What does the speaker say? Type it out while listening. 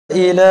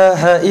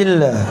إله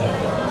إلا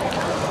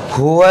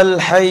هو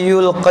الحي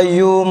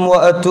القيوم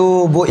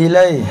وأتوب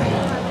إليه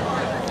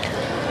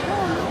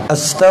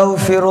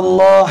أستغفر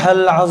الله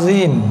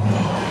العظيم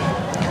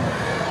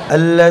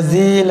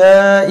الذي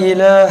لا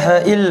إله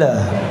إلا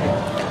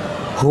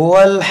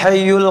هو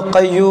الحي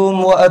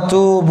القيوم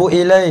وأتوب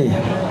إليه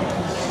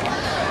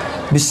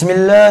بسم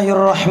الله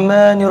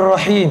الرحمن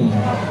الرحيم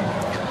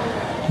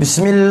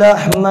بسم الله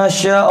ما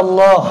شاء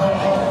الله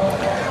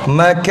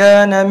ما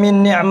كان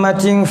من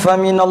نعمة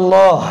فمن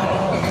الله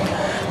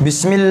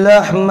بسم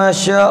الله ما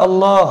شاء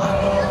الله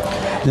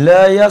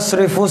لا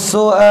يصرف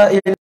السوء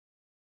إلا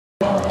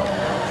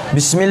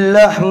بسم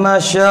الله ما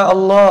شاء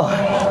الله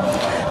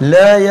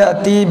لا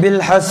يأتي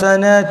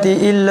بالحسنات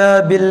إلا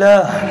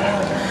بالله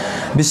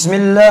بسم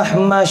الله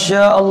ما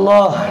شاء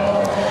الله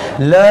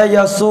لا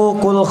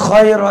يسوق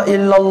الخير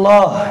إلا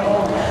الله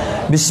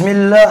بسم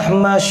الله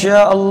ما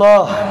شاء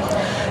الله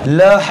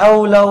لا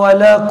حول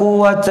ولا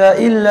قوة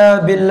إلا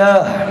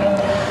بالله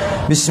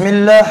بسم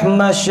الله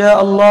ما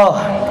شاء الله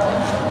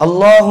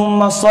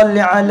اللهم صل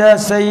على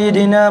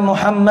سيدنا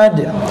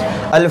محمد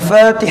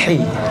الفاتح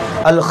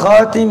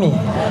الخاتم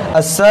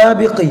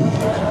السابق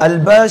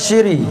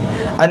الباشر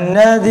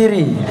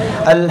الناذر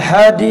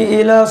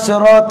الهادي إلى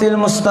صراط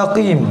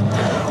المستقيم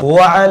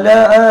وعلى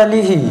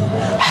آله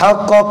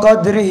حق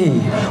قدره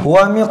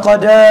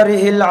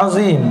ومقداره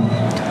العظيم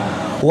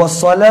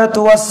والصلاة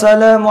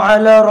والسلام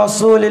على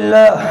رسول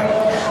الله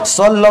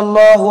صلى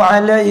الله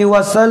عليه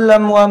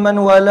وسلم ومن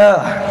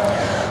والاه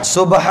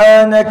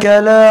سبحانك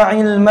لا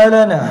علم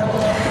لنا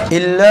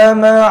إلا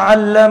ما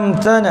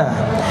علمتنا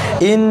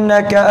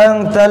إنك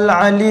أنت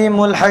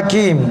العليم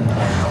الحكيم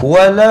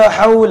ولا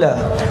حول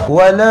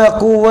ولا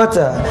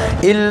قوة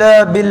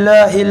إلا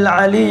بالله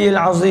العلي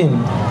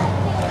العظيم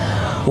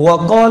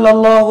وقال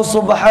الله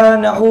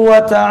سبحانه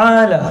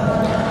وتعالى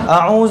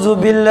أعوذ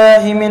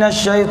بالله من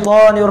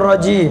الشيطان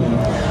الرجيم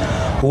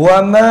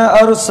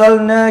وما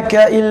أرسلناك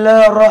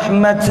إلا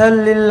رحمة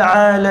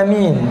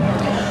للعالمين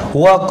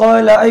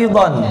وقال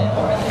أيضا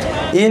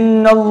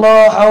إن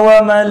الله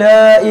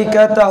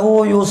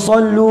وملائكته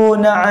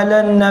يصلون على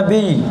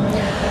النبي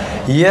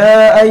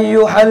يا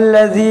أيها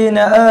الذين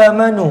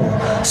آمنوا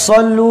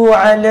صلوا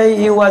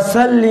عليه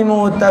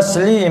وسلموا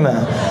تسليما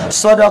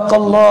صدق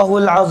الله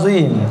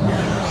العظيم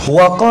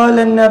وقال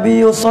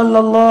النبي صلى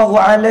الله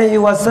عليه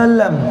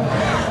وسلم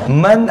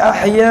من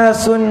أحيا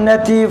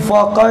سنتي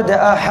فقد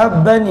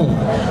أحبني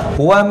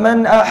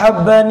ومن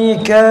أحبني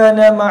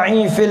كان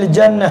معي في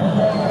الجنة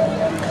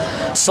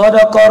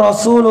صدق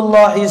رسول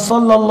الله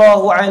صلى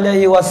الله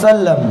عليه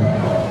وسلم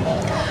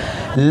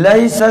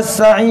ليس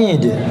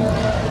السعيد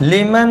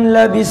لمن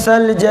لبس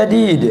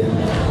الجديد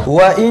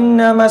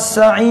وإنما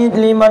السعيد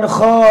لمن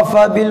خاف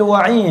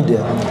بالوعيد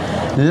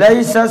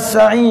ليس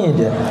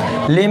السعيد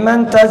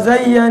لمن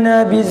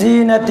تزين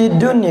بزينة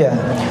الدنيا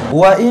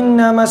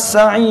وإنما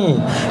السعيد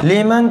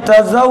لمن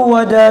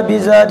تزود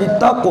بزاد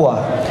التقوى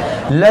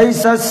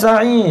ليس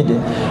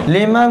السعيد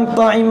لمن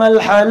طعم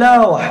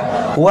الحلاوة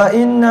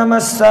وإنما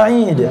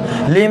السعيد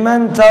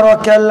لمن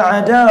ترك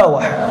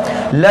العداوة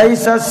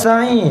ليس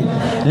السعيد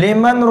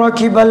لمن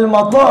ركب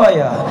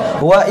المطايا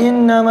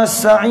وإنما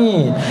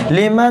السعيد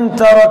لمن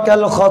ترك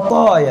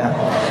الخطايا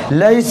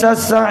ليس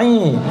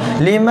السعيد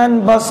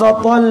لمن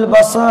بسط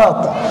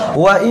البساط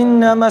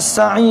وإنما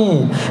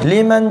السعيد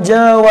لمن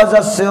جاوز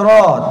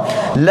الصراط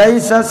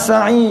ليس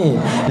السعيد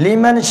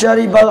لمن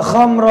شرب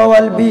الخمر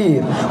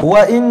والبير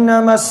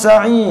وإنما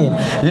السعيد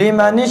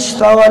لمن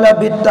اشتغل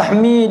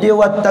بالتحميد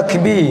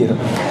والتكبير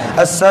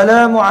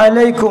السلام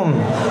عليكم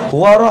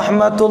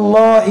ورحمة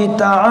الله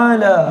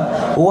تعالى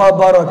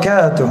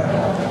وبركاته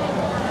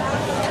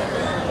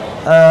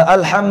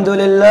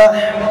Alhamdulillah,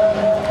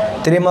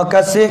 terima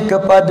kasih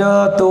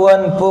kepada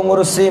Tuan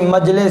Pengurusi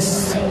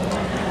Majlis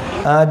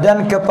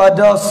dan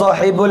kepada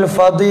Sahibul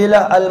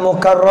Fadilah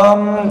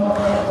Al-Mukarram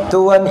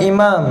Tuan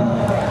Imam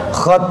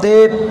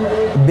Khatib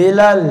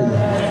Bilal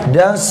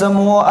dan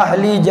semua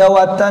ahli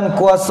jawatan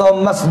kuasa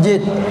masjid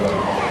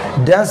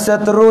dan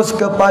seterus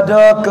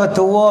kepada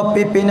Ketua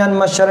Pimpinan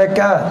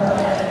Masyarakat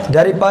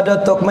daripada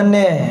Tok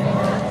Meneh,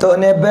 Tok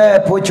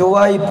Nebe,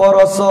 Pucuai,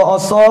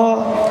 Poroso-Oso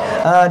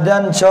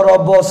dan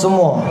Ceroboh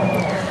semua,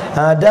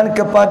 dan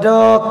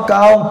kepada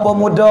kaum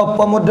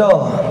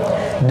pemuda-pemuda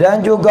dan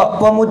juga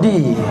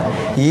pemudi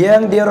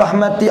yang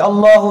dirahmati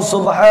Allah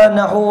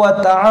Subhanahu wa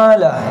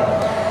taala,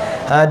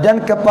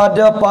 dan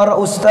kepada para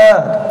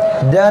ustaz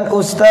dan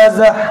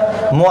ustazah,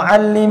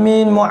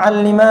 muallimin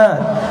muallimat,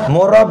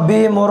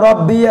 murabbi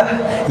murabbiyah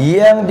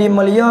yang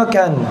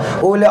dimuliakan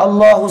oleh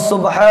Allah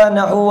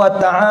Subhanahu wa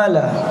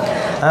taala,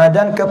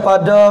 dan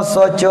kepada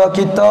soco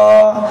kita,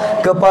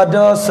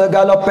 kepada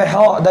segala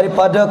pihak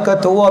daripada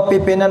Ketua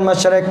Pimpinan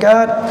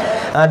Masyarakat,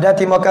 dan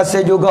terima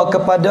kasih juga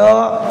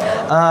kepada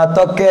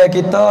tokel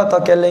kita,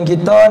 tokel lain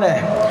kita ni,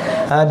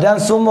 dan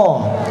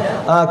semua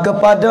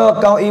kepada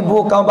kaum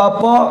ibu, kaum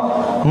bapa,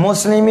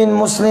 muslimin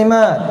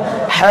muslimat,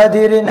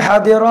 hadirin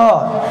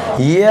hadirat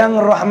yang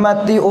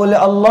rahmati oleh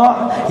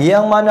Allah,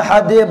 yang mana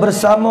hadir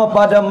bersama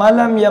pada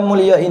malam yang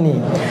mulia ini.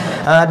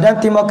 Dan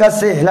terima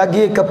kasih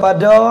lagi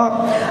kepada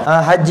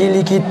haji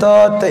li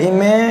kita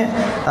terime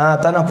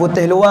tanah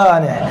putih luar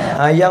ni,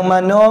 yang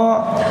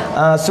mana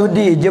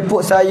sudi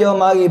jemput saya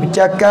mari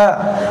bercakap,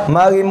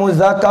 mari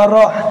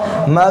muzakarah,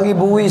 mari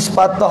bui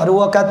sepatah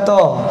dua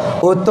kata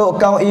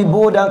untuk kaum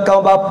ibu dan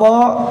kaum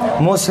bapa,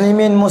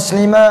 muslimin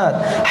muslimat,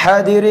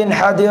 hadirin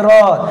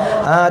hadirat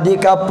di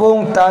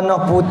kampung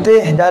Tanah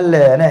Putih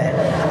Dalam ni.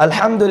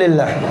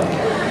 Alhamdulillah.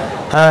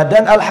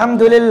 Dan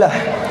alhamdulillah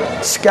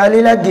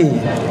sekali lagi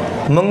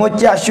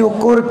mengucap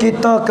syukur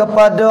kita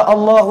kepada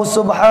Allah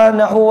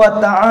Subhanahu wa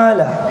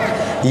taala,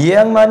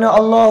 yang mana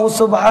Allah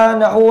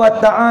Subhanahu wa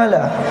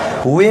taala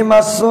wi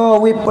masa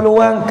wi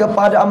peluang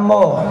kepada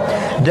hamba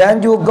dan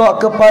juga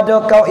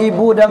kepada kaum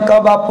ibu dan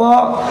kaum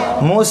bapa,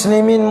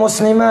 muslimin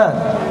muslimat,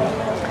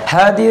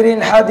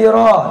 hadirin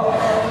hadirat,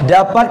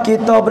 dapat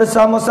kita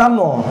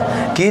bersama-sama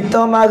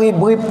kita mari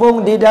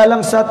berhimpun di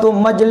dalam satu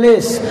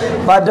majlis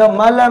pada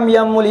malam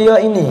yang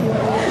mulia ini.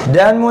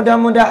 Dan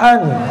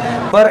mudah-mudahan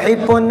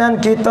perhimpunan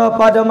kita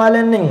pada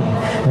malam ini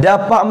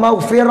dapat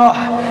maghfirah,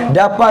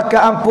 dapat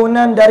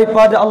keampunan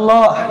daripada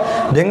Allah.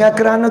 Dengan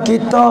kerana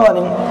kita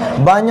ni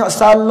banyak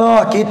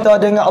salah kita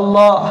dengan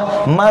Allah.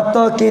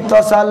 Mata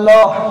kita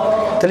salah,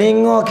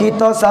 telinga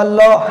kita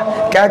salah,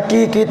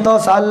 kaki kita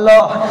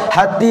salah,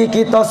 hati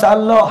kita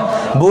salah.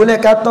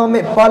 Boleh kata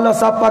ambil kepala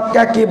sampai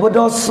kaki,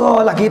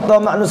 berdosa lah kita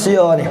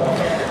manusia ni.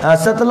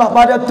 Setelah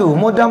pada tu,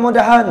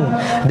 mudah-mudahan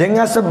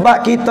dengan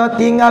sebab kita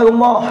tinggal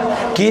rumah,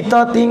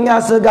 kita tinggal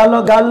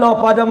segala-gala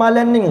pada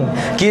malam ni,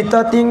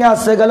 kita tinggal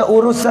segala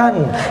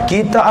urusan,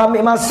 kita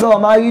ambil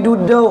masa mari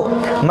duduk,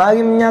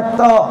 mari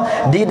menyata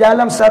di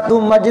dalam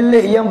satu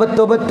majlis yang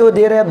betul-betul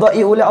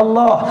diredai oleh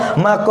Allah.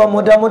 Maka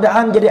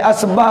mudah-mudahan jadi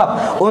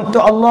asbab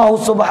untuk Allah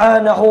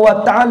Subhanahu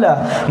wa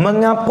taala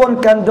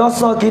mengampunkan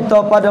dosa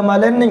kita pada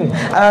malam ni.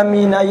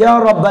 Amin ya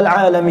rabbal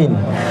alamin.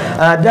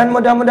 Dan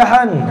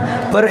mudah-mudahan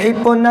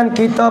perhimpunan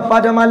kita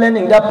pada malam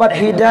ini dapat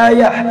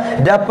hidayah,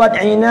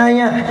 dapat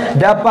inayah,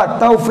 dapat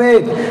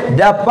taufik,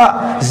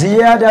 dapat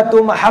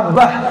ziyadatu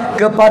mahabbah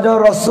kepada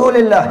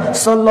Rasulullah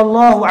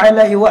sallallahu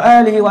alaihi wa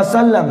alihi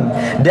wasallam.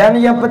 Dan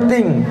yang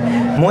penting,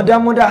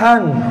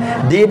 mudah-mudahan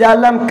di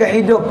dalam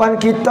kehidupan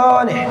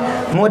kita ni,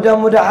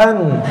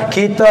 mudah-mudahan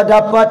kita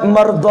dapat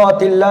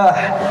mardatillah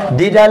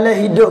di dalam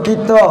hidup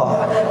kita,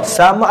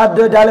 sama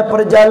ada dalam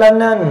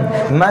perjalanan,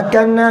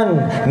 makanan,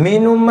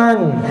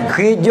 minuman,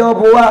 kerja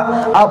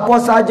buat, apa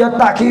saja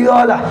tak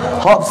kira lah.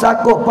 Hak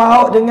sakut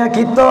paut dengan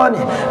kita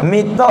ni,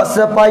 minta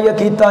supaya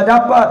kita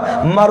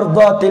dapat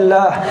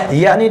mardatillah,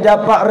 yakni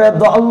dapat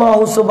redha Allah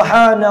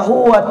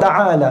Subhanahu wa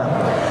taala.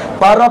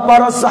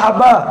 Para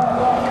sahabat,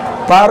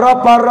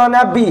 para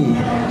nabi,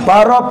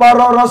 para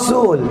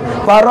rasul,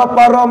 para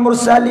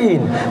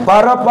mursalin,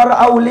 para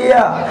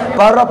awliya,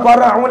 para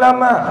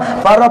ulama,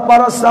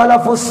 para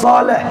salafus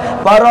salih,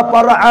 para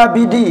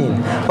abidin,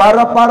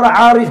 para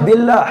arif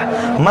billah.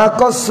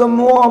 Maka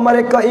semua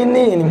mereka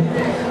ini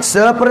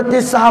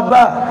seperti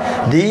sahabat,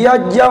 dia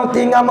jang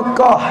tinggal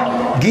Mekah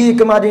pergi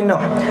ke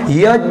Madinah,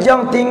 dia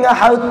jang tinggal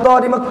harta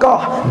di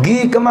Mekah pergi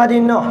ke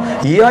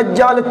Madinah, dia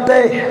jang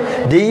letih,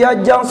 dia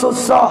jang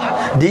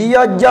susah,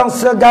 dia jang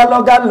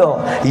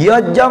segala-gala,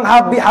 dia jang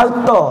habis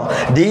harta,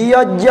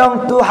 dia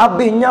jang tu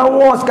habis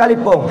nyawa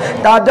sekalipun,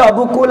 tak ada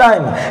buku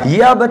lain.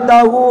 Ya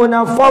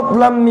batawuna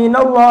fadlan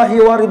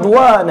minallahi wa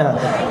ridwana,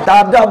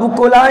 tak ada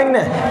buku lain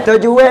ni,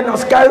 tujuan nak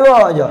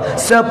sekarang aja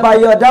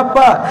supaya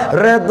dapat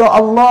redha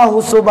Allah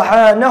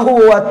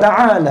Subhanahu wa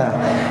taala.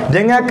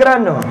 Dengan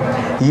kerana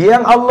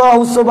yang Allah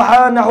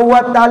Subhanahu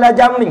wa taala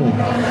jamin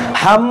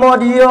hamba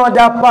dia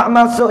dapat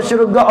masuk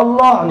syurga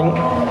Allah ni,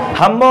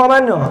 hamba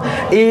mana?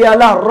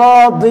 Ialah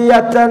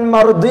radiyatan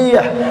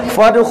mardiyah,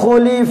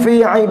 fadkhuli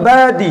fi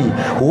ibadi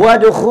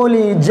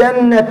wadkhuli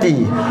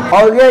jannati.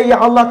 Orang yang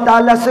Allah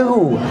Ta'ala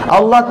seru,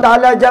 Allah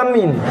Ta'ala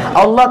jamin,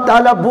 Allah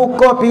Ta'ala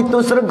buka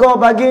pintu syurga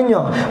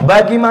baginya,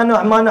 bagi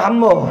mana-mana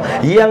hamba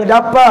yang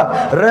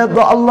dapat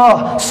redha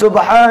Allah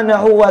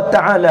Subhanahu wa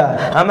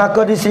taala.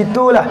 Maka di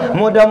situlah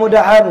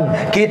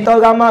mudah-mudahan kita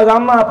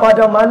ramai-ramai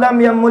pada malam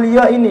yang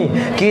mulia ini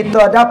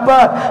kita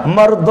dapat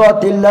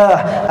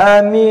mardatillah.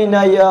 Amin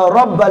ya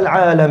rabbal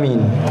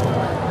alamin.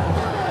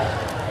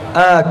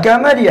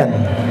 Kemudian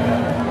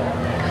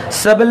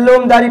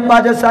sebelum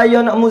daripada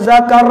saya nak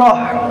muzakarah,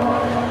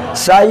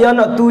 saya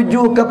nak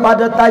tuju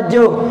kepada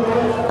tajuk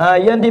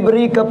yang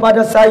diberi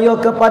kepada saya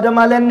kepada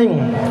malam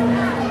ni,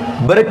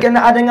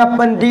 berkenaan dengan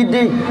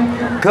pendidik,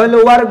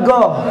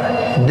 keluarga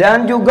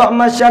dan juga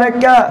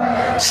masyarakat,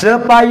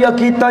 supaya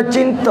kita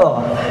cinta,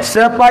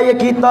 supaya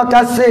kita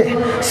kasih,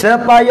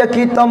 supaya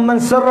kita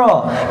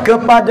mensera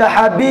kepada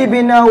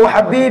habibina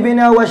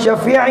wa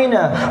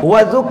syafi'ina wa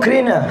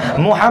dhukrina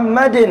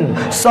Muhammadin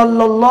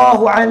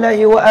sallallahu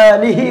alaihi wa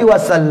alihi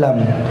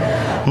wasallam.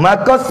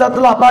 Maka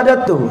setelah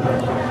pada tu,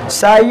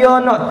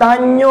 saya nak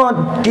tanya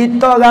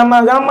kita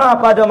ramai-ramai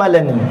pada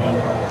malam ni.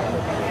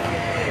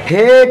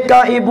 Hei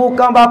kau ibu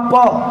kau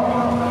bapa,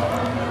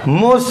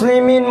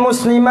 muslimin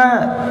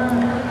muslimat,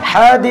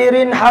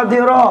 hadirin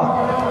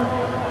hadirat,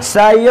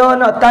 saya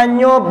nak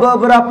tanya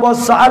beberapa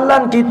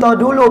soalan kita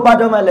dulu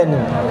pada malam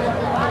ni.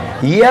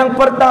 Yang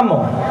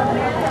pertama,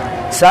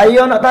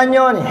 Saya nak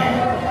tanya ni,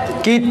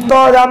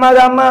 kita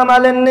ramai-ramai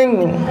malam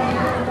ni,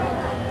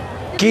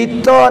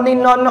 kita ni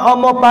nak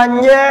umur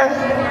panjang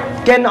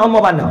ken umur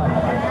pandai.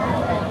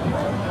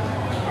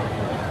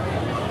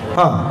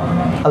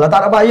 Allah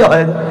tak ada bayar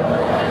itu.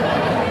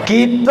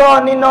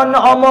 Kita ni nak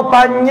umur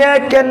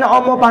panjang ken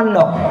umur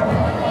pandai.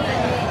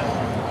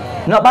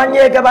 Nak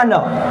panjang ke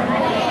pandai?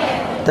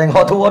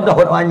 Tengok tu dah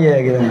nak panjang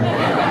gitu.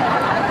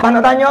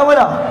 Nak tanya apa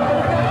dah?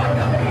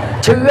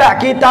 Cerak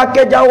kita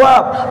akan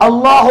jawab,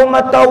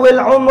 Allahumma tawil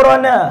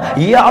umrana,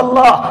 ya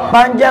Allah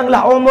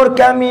panjanglah umur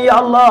kami, ya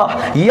Allah,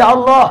 ya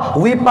Allah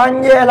wi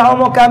panjanglah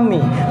umur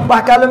kami.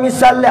 Pas kalau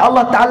misalnya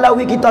Allah Ta'ala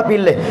wi kita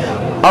pilih,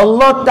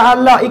 Allah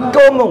Ta'ala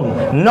ikumung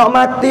nak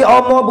mati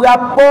umur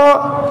berapa,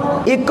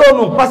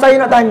 ikumung pas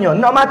saya nak tanya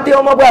nak mati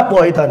umur berapa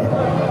kita ni.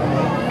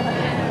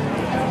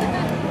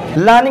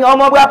 Lah ni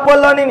umur berapa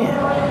lah ni?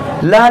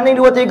 Lah ni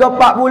 2, 3,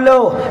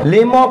 40,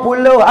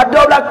 50, ada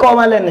belakang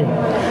malam ni.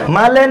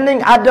 Malam ni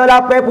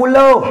ada 80,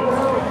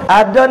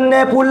 ada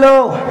 60,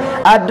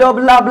 ada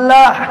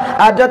belah-belah,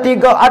 ada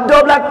 3, ada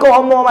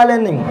belakang umur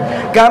malam ni.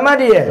 Kama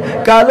dia,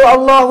 kalau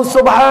Allah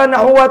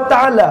Subhanahu wa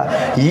taala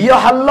ya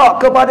halak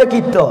kepada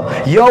kita,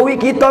 ya wi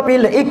kita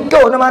pilih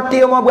ikut nak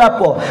mati umur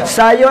berapa.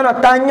 Saya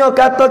nak tanya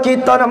kata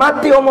kita nak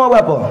mati umur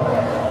berapa?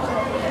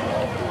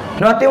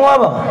 Nak mati umur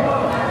apa?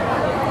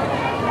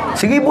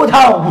 1000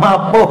 tahun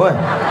mampu.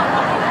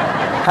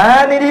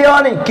 Ni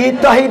dia ni,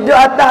 kita hidup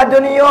atas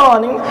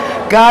dunia ni,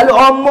 kalau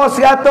umur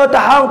 100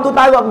 tahun tu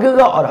tak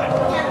bergerak dah.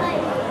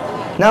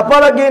 Napa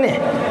lagi ni?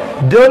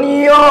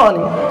 Dunia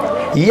ni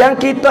yang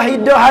kita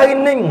hidup hari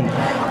ni,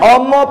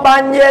 umur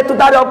panjang tu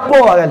tak ada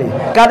apa kali.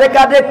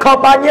 Kadang-kadang kau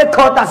panjang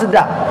kau tak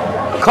sedap.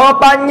 Kau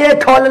panjang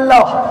kau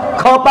lelah.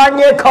 Kau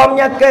panjang kau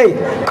menyakit.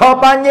 Kau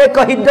panjang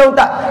kau hidung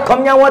tak, kau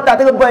nyawa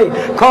tak terbaik.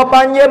 Kau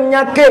panjang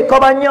menyakit kau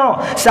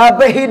banyak.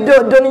 Sampai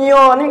hidup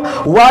dunia ni,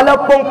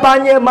 walaupun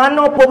panjang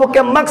mana pun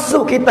bukan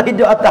maksud kita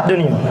hidup atas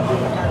dunia.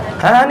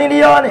 Ni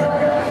dia ni.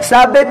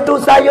 Sampai tu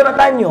saya nak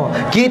tanya,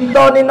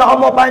 kita ni nak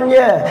umur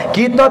panjang,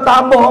 kita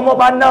tambah umur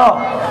pandai.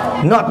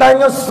 Nak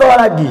tanya soal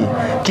lagi,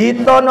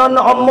 kita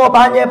nak umur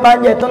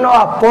panjang-panjang tu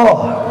nak apa?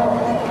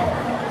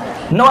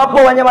 Nak apa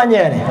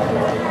panjang-panjang ni?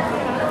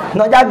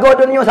 Nak jaga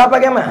dunia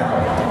sampai ke mana?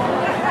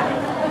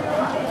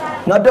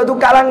 Nak duduk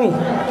tukar langit?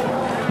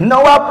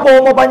 Nak apa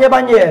umur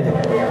panjang-panjang ni?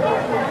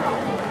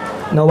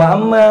 Nak buat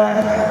amal,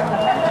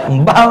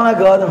 mbang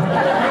laga tu.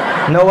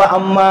 Nak buat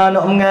amal,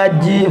 nak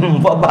mengaji,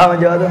 buat bang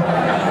je tu.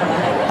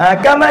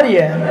 Kamar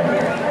dia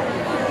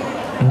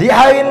di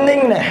hari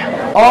ni ni,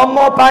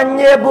 umur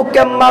panjang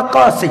bukan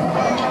maqasid.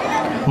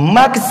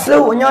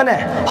 Maksudnya ni,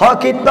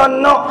 hak kita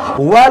nak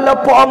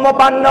walaupun umur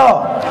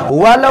pandai,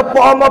 walaupun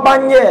umur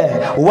panjang,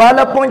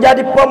 walaupun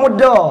jadi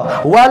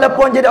pemuda,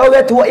 walaupun jadi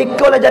orang tua,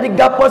 ikutlah jadi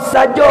gapo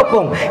saja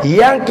pun,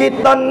 yang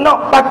kita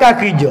nak pakai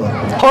kerja.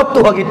 Hak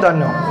tu hak kita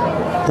nak.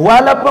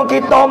 Walaupun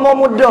kita umur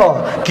muda,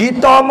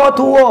 kita umur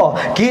tua,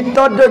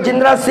 kita ada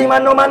generasi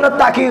mana-mana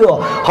tak kira,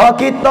 hak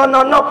kita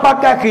nak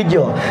pakai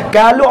kerja.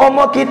 Kalau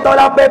umur kita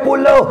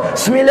 80,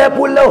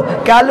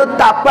 90, kalau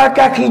tak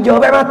pakai kerja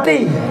baik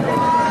mati.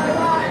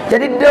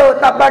 Jadi dia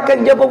tak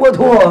pakai kerja pun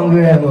tua.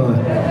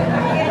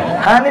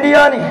 Ni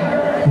dia ni.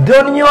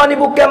 Dunia ni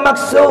bukan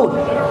maksud.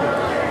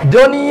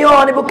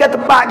 Dunia ni bukan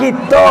tempat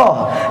kita.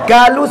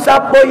 Kalau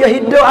siapa yang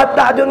hidup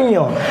atas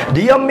dunia,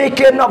 dia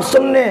mikir nak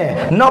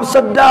senang, nak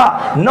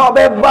sedap, nak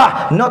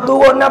bebas, nak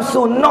turun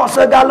nafsu, nak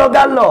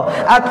segala-gala,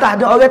 atas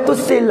dia orang tu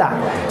silap.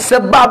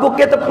 Sebab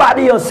bukan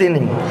tempat dia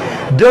sini.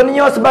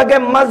 Dunia sebagai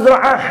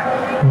mazra'ah,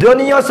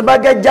 dunia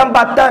sebagai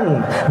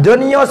jambatan,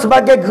 dunia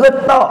sebagai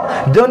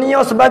getak,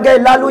 dunia sebagai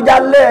lalu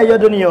jalan ya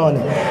dunia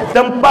ni.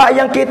 Tempat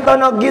yang kita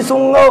nak pergi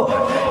sungguh,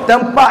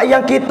 tempat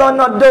yang kita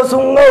nak do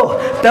sungguh,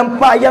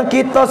 tempat yang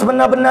kita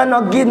sebenar-benar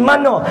nak pergi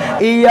mana,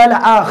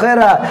 ialah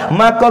akhirat.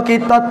 Maka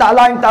kita tak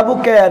lain tak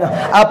bukan,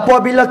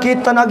 apabila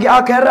kita nak pergi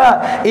akhirat,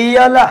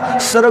 ialah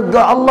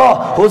surga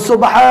Allah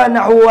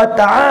Subhanahu wa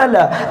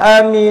ta'ala.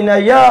 Amin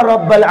ya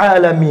rabbal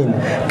alamin.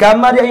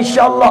 Kamar ya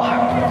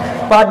insyaAllah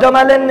pada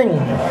malam ni,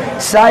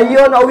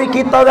 saya nak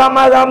kita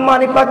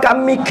ramai-ramai ni pakai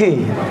mikir.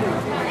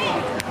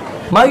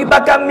 Mari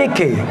pakai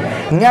mikir.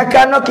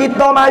 Ngakana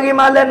kita mari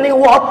malam ni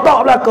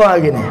watak belakang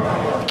hari ni.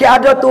 Ki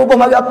ada tubuh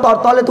mari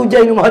otak tak le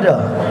tujai rumah ada.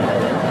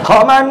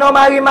 Hak mana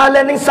mari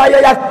malam ni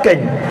saya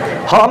yakin.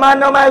 Hak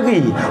mana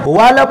mari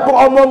walaupun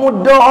umur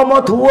muda,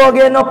 umur tua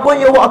gena pun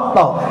ya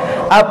watak.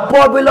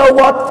 Apabila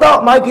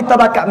watak mari kita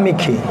pakai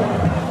mikir.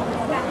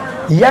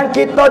 Yang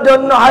kita dah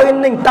nak hari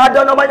ni tak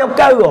ada nak banyak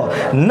perkara.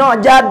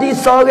 Nak jadi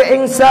seorang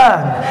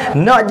insan,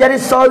 nak jadi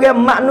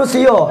seorang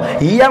manusia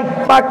yang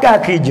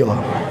pakai kerja.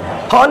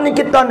 Hak ni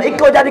kita nak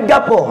ikut jadi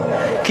gapo?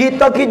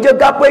 Kita kerja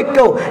gapo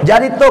ikut?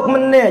 Jadi tok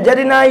meneh,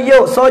 jadi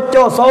nayuk,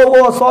 soco,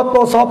 sowo,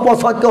 soto, sopo,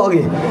 sokok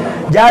lagi.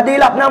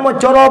 Jadilah nama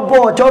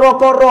corobo,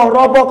 corokoro,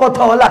 robo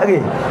kotor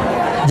lagi.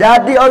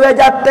 Jadi orang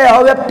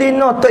jatah, orang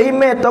betina, tok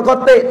ime, tok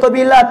kotek, tok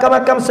bila,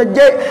 makam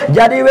sejek,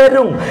 jadi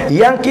werung.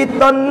 Yang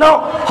kita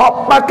nak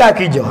hak pakai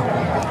kerja.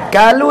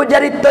 Kalau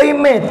jadi tok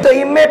ime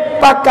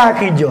pakai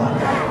kerja.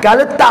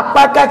 Kalau tak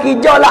pakai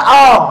kerja lah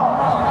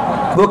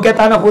Bukan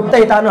tanah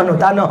putih, tanah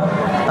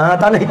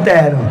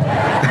hitam tu.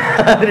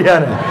 Dia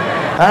ni.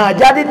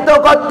 Jadi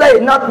tokotek,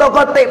 nak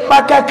tokotek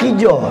pakai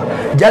hijau.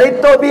 Jadi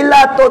to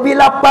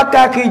bila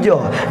pakai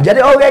hijau. Jadi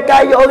orang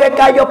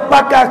kaya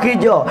pakai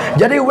hijau.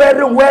 Jadi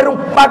werung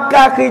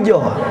pakai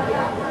hijau.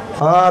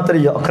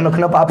 Teriak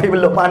kenapa api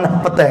belum panas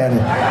petang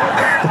ni.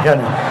 Ya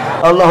ni.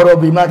 Allah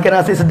Rabbi, makan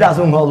nasi sedap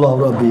sungguh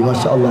Allah Rabbi,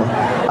 masya-Allah.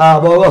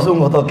 Bawa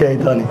sungguh tokek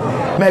itu ni.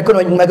 Mek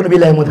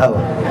bila mu tahu.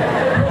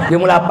 Dia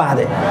mula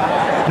apa dek.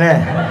 Nah.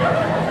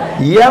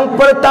 Yang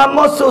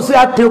pertama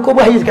sosial hukum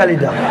bahi sekali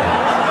dah.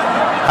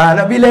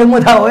 Nak bila mu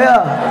tahu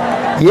ya.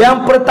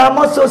 Yang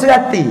pertama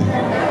sosial.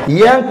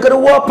 Yang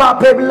kedua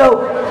pak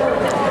peblo.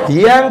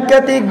 Yang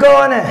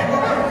ketiga ni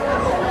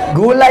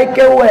gulai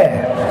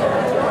kewe.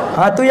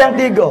 Tu yang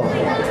tiga.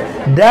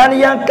 Dan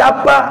yang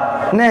keempat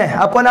ni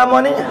apa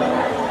nama ni?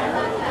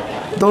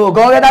 Tu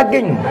goreng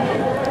daging.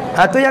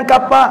 Tu yang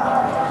keempat.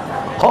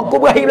 Hoku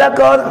berahi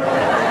belakang.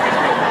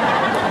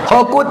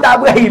 Hoku tak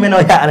berahi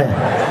menoyak ni.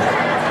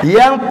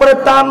 Yang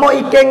pertama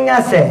ikan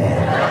ngasih.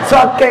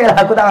 Sokek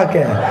lah aku tak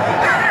makan.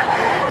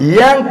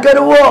 Yang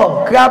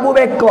kedua kerabu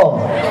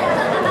beko.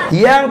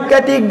 Yang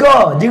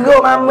ketiga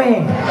jeruk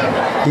mami.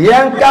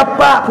 Yang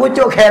keempat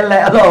pucuk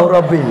kelek. Allah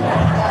Rabbi.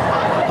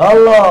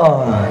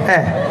 Allah.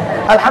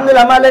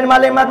 Alhamdulillah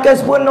malam makan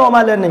sepenuh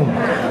malam ni.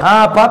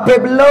 Pape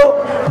belok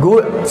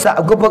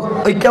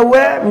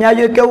ikawe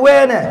menyayu ikawe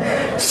ni.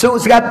 Suk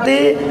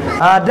serati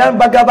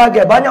dan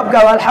bagai-bagai banyak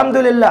perkara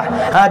alhamdulillah.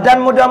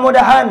 Dan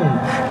mudah-mudahan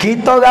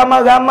kita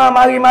ramai-ramai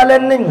mari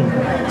malam ni.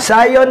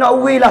 Saya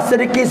nak wilah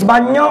sedikit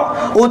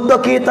sebanyak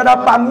untuk kita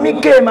dapat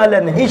mikir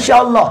malam ni.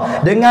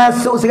 Insya-Allah dengan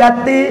suk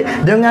serati,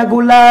 dengan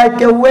gulai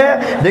ikawe,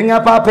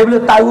 dengan pape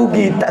belok tak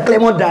rugi, tak kelek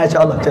modal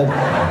insya-Allah.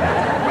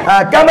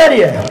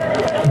 Kemudian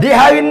di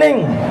hari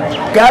ni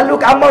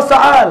kalau kamu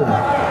soal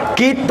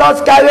kita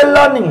sekarang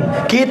lah ni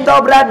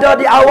kita berada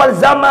di awal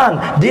zaman,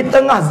 di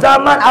tengah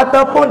zaman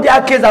ataupun di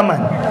akhir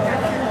zaman.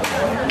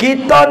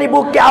 Kita ni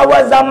bukan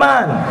awal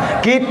zaman,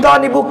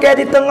 kita ni bukan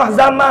di tengah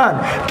zaman,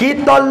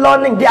 kita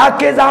lah ni di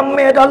akhir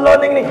zaman dah lah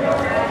ni.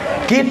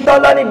 Kita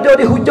lah ni duduk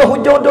di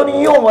hujung-hujung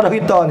dunia dah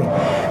kita ni.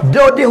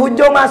 Duduk di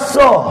hujung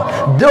masa,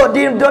 duduk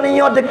di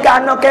dunia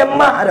dekat nak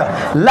kemat dah.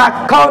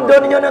 Lakon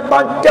dunia nak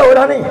toncau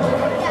dah ni.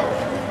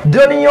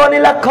 Dunia ni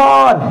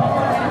lakon.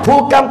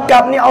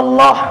 Pukamkap ni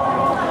Allah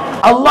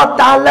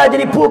Ta'ala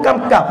jadi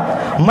pukamkap.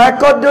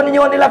 Maka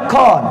dunia ni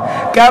lakon.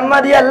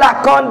 Kama dia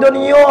lakon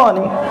dunia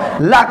ni.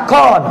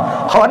 Lakon.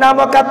 Hak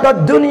nama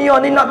kata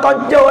dunia ni nak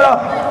toncok dah.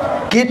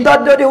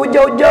 Kita duduk di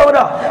hujung-hujung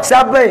dah.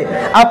 Sampai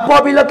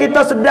apabila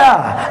kita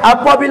sedar,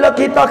 apabila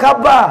kita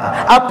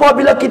khabar,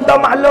 apabila kita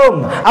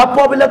maklum,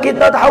 apabila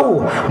kita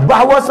tahu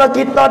bahawa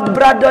kita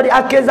berada di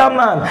akhir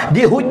zaman,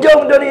 di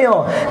hujung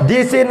dunia,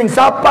 di sini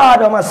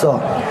siapa dah masa?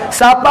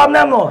 Siapa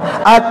nama?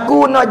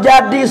 Aku nak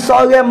jadi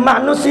seorang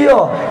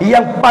manusia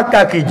yang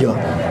pakai hijau.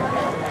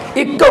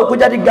 Ikut aku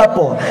jadi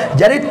gapo.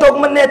 Jadi tok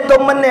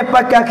meneh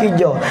pakai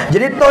hijau.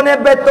 Jadi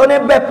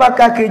tonebe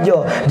pakai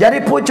hijau.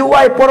 Jadi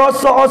pucuai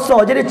poroso-oso,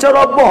 jadi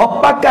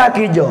ceroboh pakai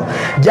hijau.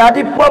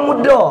 Jadi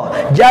pemuda,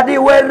 jadi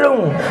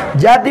werung,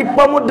 jadi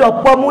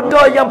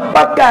pemuda yang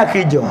pakai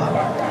hijau.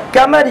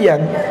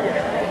 Kemudian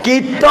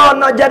kita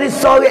nak jadi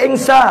seorang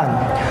insan,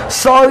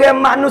 seorang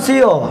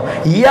manusia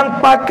yang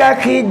pakai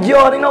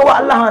hijau ni nak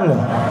buat lah mana?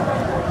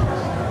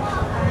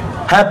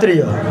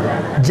 Hatria.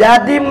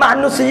 Jadi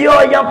manusia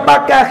yang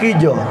pakai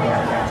hijau.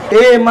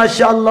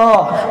 Masya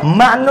Allah,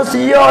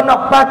 manusia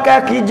nak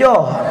pakai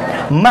hijau.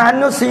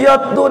 Manusia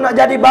tu nak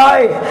jadi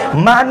baik,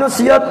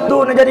 manusia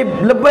tu nak jadi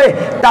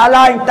lebih, tak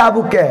lain tak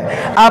bukan.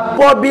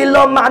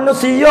 Apabila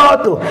manusia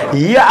tu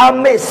ia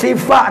ambil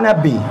sifat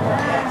Nabi,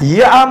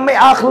 ia ambil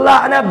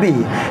akhlak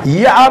Nabi,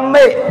 ia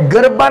ambil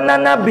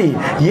gerbanan Nabi,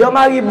 ia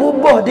mari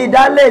bubuh di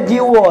dalam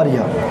jiwa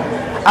dia.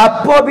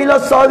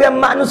 Apabila seorang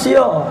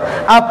manusia,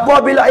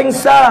 apabila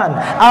insan,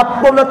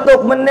 apabila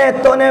tok meneh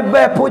tok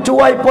nebe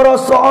pucuai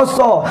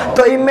poroso-oso,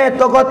 tok ime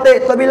tok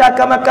kotek tok bila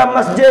makan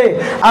masjid,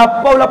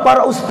 apabila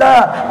para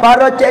ustaz,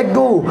 para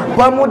cikgu,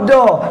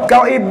 pemuda,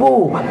 kau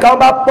ibu, kau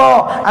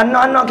bapa,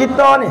 anak-anak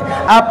kita ni,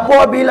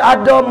 apabila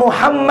ada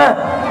Muhammad,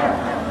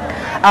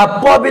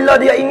 apabila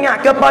dia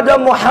ingat kepada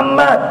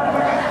Muhammad,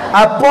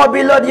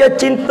 apabila dia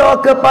cinta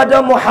kepada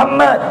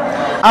Muhammad,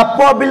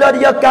 apabila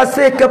dia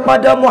kasih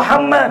kepada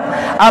Muhammad,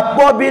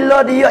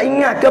 apabila dia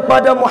ingat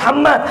kepada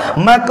Muhammad,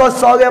 maka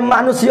seorang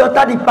manusia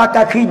tadi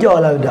pakai hijau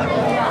lah dah.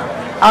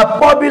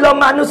 Apabila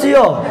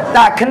manusia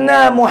tak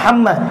kenal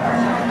Muhammad,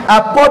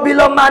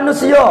 apabila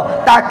manusia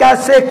tak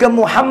kasih ke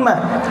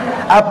Muhammad,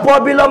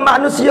 apabila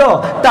manusia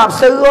tak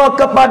serah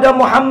kepada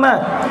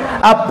Muhammad,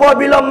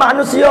 apabila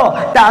manusia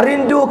tak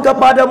rindu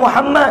kepada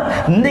Muhammad,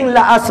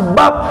 inilah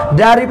asbab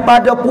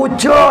daripada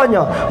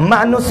pucanya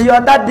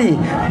manusia tadi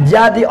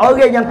jadi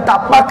orang yang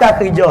tak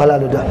pakai hijau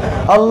lalu dah.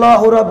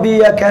 Allahu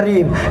Rabbi ya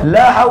Karim,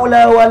 la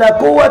haula wa la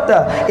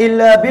quwata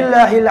illa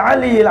billahil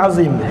aliyil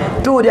azim.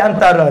 Itu di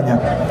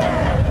antaranya.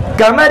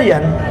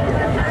 Kemudian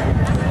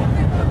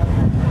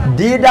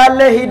di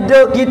dalam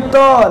hidup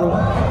kita ni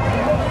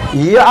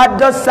ia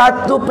ada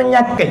satu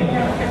penyakit.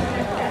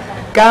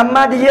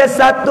 Kamar dia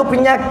satu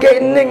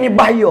penyakit ni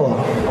bahaya.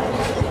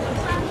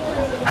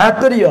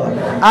 Tu dia.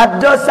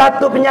 Ada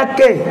satu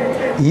penyakit,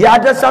 ya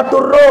ada satu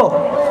roh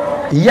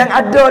yang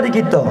ada di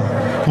kita.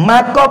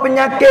 Maka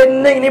penyakit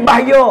ni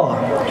bahaya.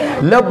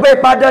 Lebih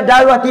pada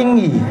darah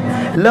tinggi,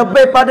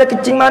 lebih pada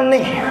kencing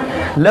manis,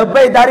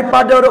 lebih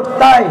daripada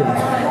roktai,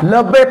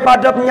 lebih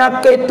pada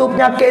penyakit tu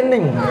penyakit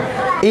ni.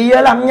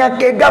 Ialah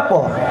penyakit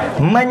gapo?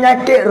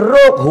 Penyakit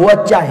roh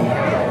huacai.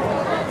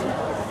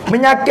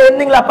 Penyakit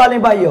ni lah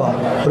paling bahaya.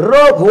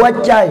 Roh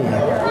huacai.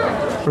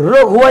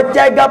 Roh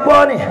huacai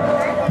gapo ni?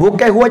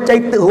 Bukan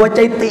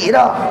huacai tik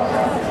dah.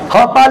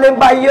 Hak paling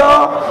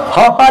bahaya,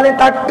 hak paling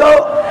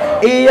takut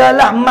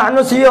ialah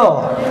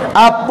manusia.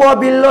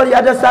 Apabila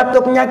dia ada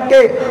satu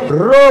penyakit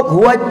roh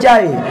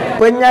huacai,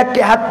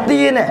 penyakit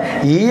hati ni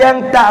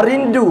yang tak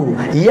rindu,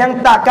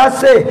 yang tak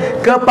kasih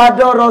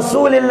kepada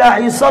Rasulullah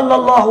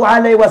sallallahu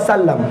alaihi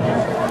wasallam.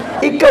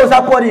 Ikau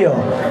siapa dia?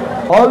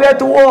 Orang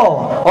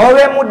tua,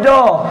 orang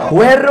muda,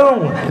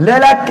 werung,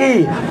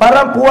 lelaki,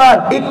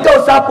 perempuan,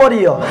 ikau siapa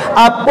dia?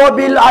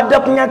 Apabila ada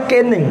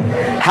penyakit ni,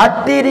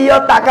 hati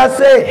dia tak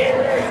kasih,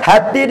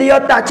 hati dia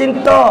tak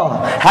cinta,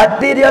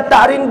 hati dia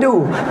tak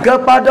rindu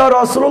kepada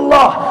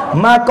Rasulullah,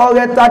 maka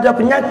orang tu ada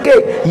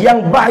penyakit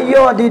yang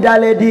bahaya di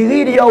dalam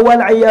diri dia.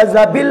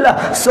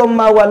 Wal'iyazabillah,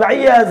 summa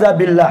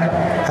wal'iyazabillah.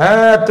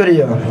 Tu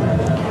dia.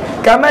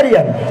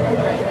 Kemudian,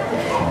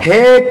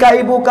 hei ka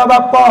ibu ka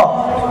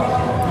bapa,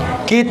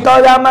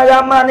 kita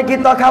ramai-ramai ni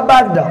kita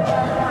khabar dah.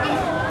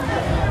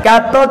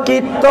 Kata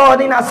kita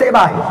ni nasib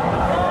baik,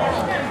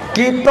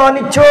 kita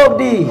ni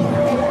cokdi,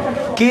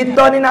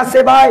 kita ni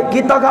nasib baik,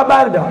 kita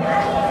khabar dah.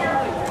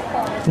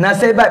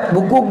 Nasib baik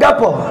buku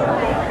gapo?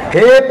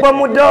 Hei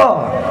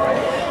pemuda,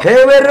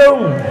 hei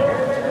werung,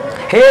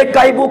 hei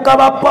ka ibu ka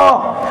bapa,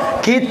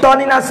 kita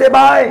ni nasib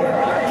baik,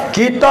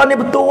 kita ni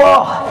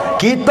bertuah,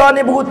 kita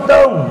ni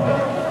beruntung.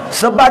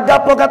 Sebab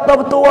apa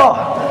kata bertuah?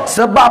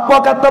 Sebab apa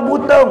kata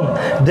beruntung?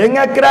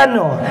 Dengan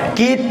kerana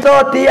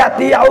kita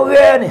tiap-tiap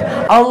orang ni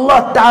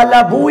Allah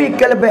Ta'ala beri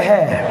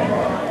kelebihan.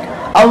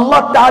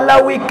 Allah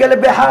Ta'ala beri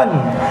kelebihan.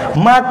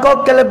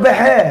 Maka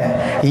kelebihan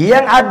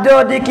yang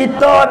ada di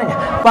kita ni,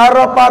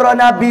 para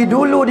nabi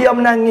dulu dia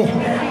menangis,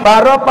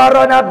 para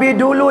nabi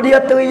dulu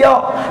dia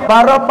teriak,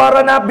 para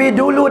nabi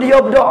dulu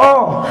dia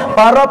berdoa,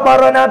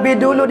 para nabi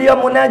dulu dia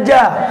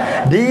munajat.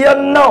 Dia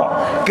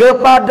nak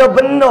kepada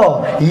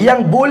benda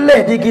yang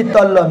boleh di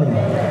kita lah ni.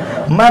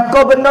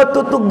 Maka benda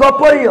tu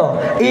gapo dia?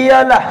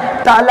 Ialah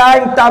tak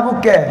lain tak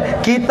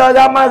bukan, kita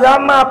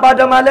ramai-ramai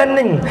pada malam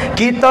ni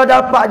kita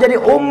dapat jadi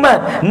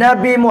umat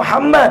Nabi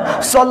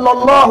Muhammad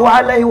sallallahu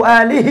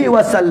alaihi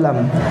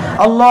wasallam.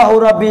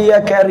 Allahu Rabbi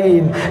ya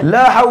Karim,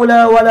 la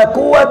haula wala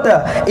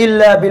quwata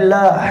illa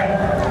billah.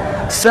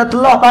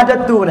 Setelah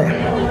pada tu ni,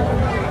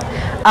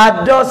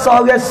 ada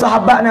seorang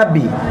sahabat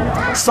Nabi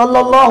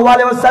sallallahu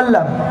alaihi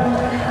wasallam.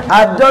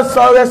 Ada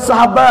seorang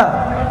sahabat,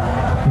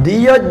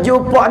 dia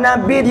jumpa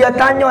Nabi, dia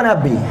tanya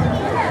Nabi.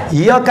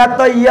 Dia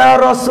kata, ya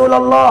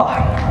Rasulullah,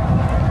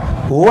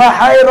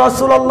 wahai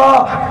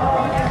Rasulullah,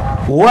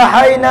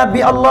 wahai Nabi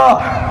Allah.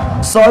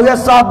 Seorang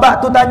sahabat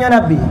tu tanya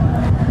Nabi.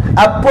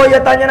 Apa dia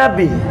tanya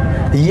Nabi?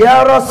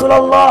 Ya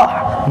Rasulullah,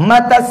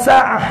 mata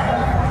sa'ah.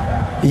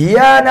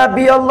 Ya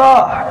Nabi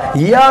Allah,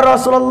 ya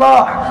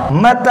Rasulullah,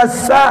 mata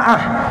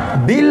sa'ah.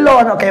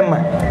 Bila nak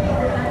kiamat?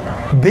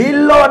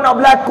 Bila nak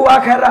berlaku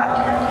akhirat?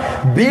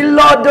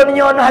 Bila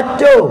dunia nak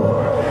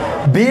hancur?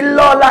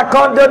 Bila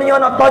lakon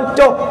dunia nak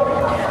toncok?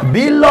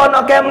 Bila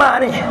nak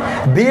kiamat ni?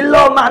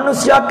 Bila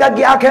manusia akan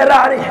pergi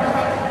akhirat ni?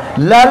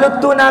 Lalu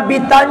tu Nabi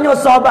tanya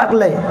sahabat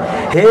lain.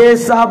 Hei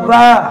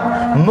sahabat,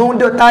 mu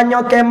duk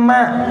tanya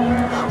kiamat,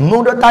 mu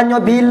duk tanya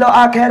bila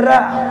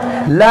akhirat.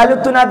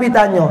 Lalu tu Nabi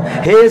tanya,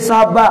 hei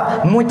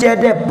sahabat, mu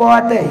cedek apa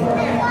hati?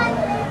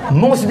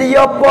 Mu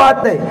sedia apa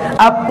hati?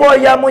 Apa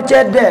yang mu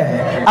cedek?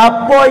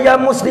 Apa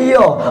yang mu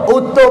sedia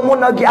untuk mu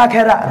nak pergi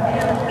akhirat?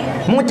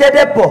 Mu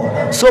cedek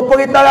apa?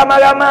 Supaya kita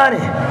ramai-ramai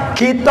ni,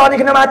 kita ni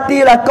kena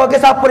matilah. Kau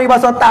ke siapa ni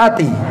bahasa tak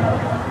hati?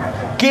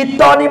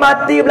 Kita ni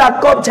mati belah,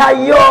 kau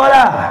percaya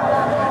lah.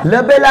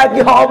 Lebih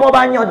lagi homo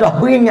banyak dah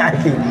beringat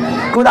lagi.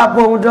 Ku tak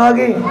apa mudah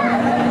lagi.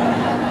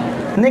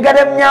 Ni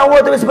kada menyawa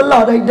tu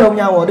sebelah dah hidup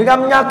menyawa.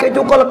 Dengan menyakit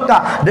tu kau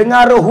lekat.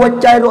 Dengan roh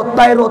huacai, roh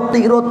tai, roh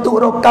tik, roh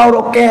tuk, roh kau,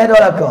 roh keh dah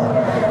lah kau.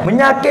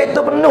 Menyakit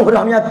tu penuh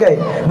dah menyakit.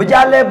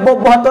 Berjalan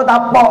boboh tu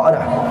tapak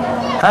dah.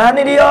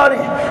 Ni dia ni.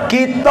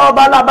 Kita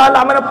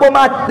balak-balak mana pun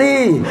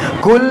mati.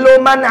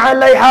 Kullu man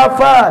 'alaiha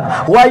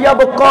fan wa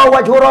yabqa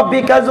wajhu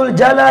rabbika dzul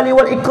jalali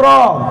wal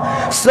ikram.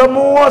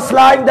 Semua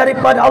selain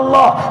daripada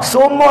Allah,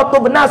 semua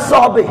tu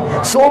binasa habis,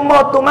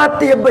 semua tu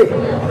mati habis.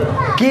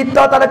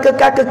 Kita tak ada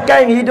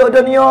kekal-kekal hidup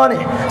dunia ni.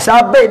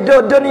 Sabit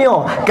hidup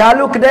dunia.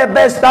 Kalau kedai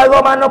best setara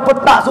mana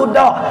petak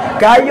sudah.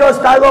 Kaya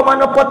setara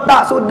mana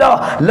petak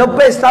sudah.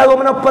 Lebih setara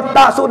mana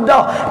petak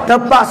sudah.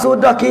 Tempat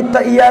sudah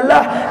kita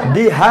ialah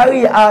di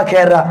hari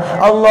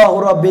akhirat.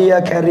 Allahu Rabbi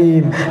ya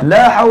Karim.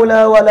 La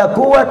hawla wa la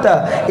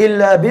quwata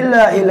illa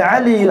billahil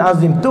aliyil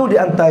azim. Tu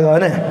di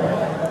antaranya.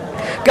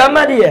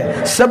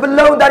 Kemudian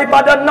sebelum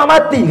daripada nak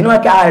mati, kena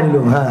makan air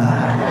dulu.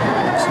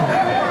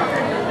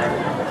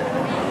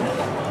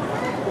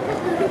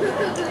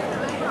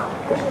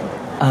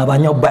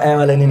 Banyak obat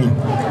malam ni.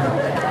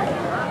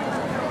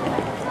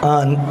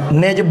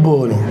 Ni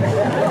jebol ni.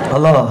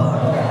 Allah.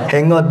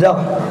 Hingga dah.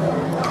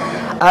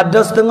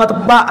 Ada setengah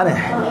tepat ni.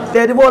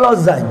 Tiada bola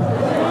zain.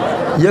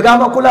 Ya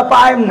kamu kula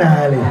paim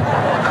nah ni.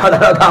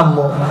 Ada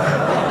kamu.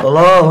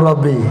 Allah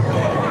Rabbi.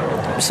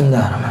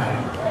 Bismillahirrahmanirrahim.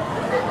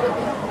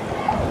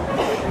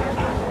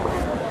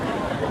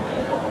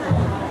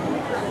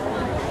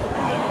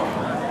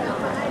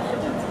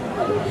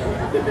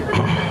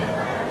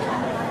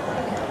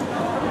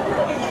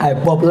 Ai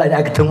pop lại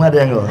đã ketemu ada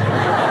yang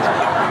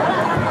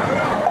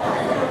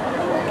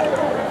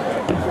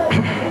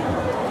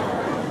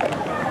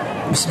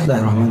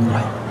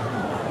Bismillahirrahmanirrahim.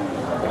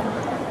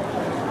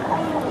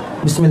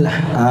 Bismillah.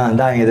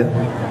 Dah gitu.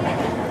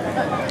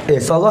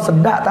 Suara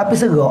sedap tapi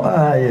serak.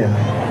 Ya.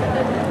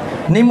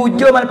 Ni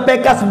mujur mal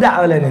pekas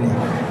sedap lah ni.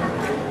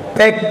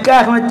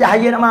 Pekas macam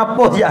cahaya nak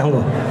mampus je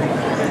aku.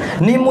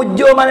 Ni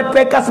mujur mal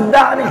pekas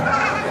sedap ni.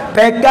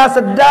 Pekas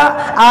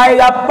sedap,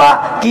 air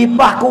rapat,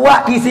 kipas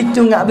kuat, kisi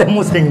cungak dah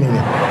musim ni.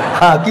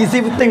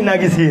 Kisi penting nak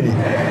kisi ni.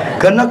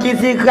 Kena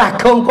kisi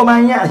rakong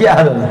pemanyak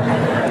ya tu.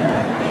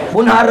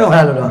 Pun harum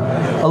hal tu.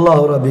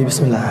 Allahu Rabbi,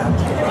 bismillah.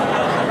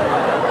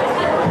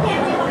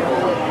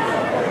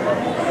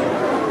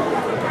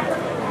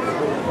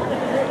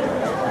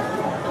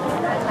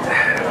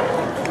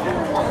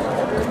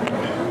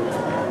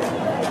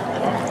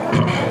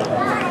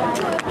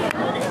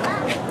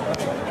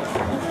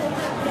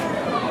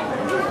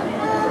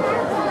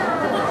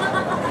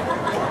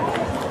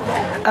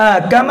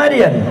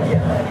 Kemudian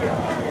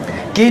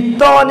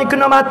kita ni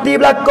kena mati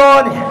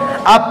belakang ni.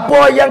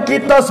 Apa yang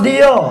kita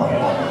sedia,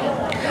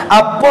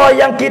 apa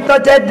yang kita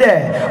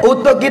jadi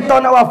untuk kita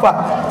nak wafat.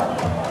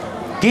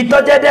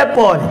 Kita jadi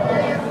apa ni?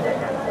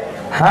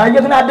 Hanya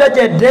kena ada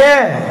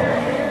jadi.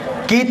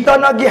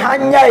 Kita nak pergi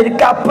hanyai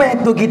dekat pek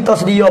tu kita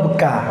sedia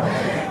bekal.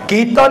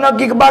 Kita nak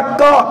pergi ke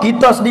Bakar,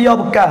 kita sedia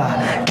bekal.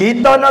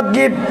 Kita nak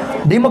pergi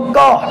di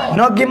Mekah,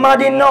 nak pergi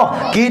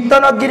Madinah, kita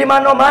nak pergi di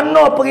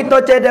mana-mana pun kita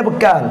cedek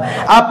bekal.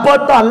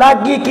 Apatah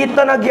lagi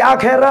kita nak pergi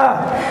akhirat,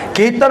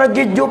 kita nak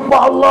pergi jumpa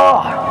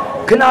Allah,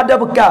 kena ada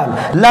bekal.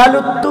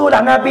 Lalu tu lah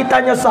Nabi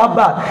tanya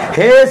sahabat,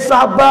 hei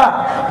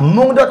sahabat,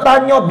 mung dah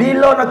tanya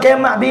bila nak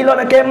kemat, bila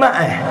nak kemat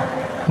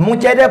mung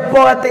cedek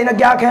apa hati nak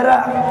pergi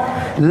akhirat.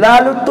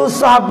 Lalu tu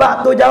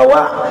sahabat tu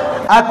jawab,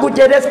 aku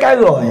cedek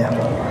sekarang ya.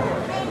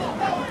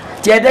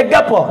 Cedek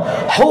apa?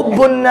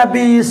 Hubbun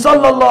Nabi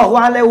sallallahu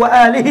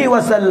alaihi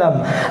wasallam.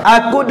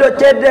 Aku dah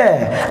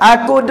cedek,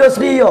 aku dah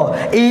sedia.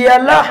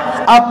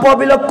 Ialah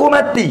apabila aku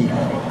mati,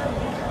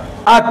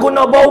 aku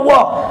nak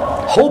bawa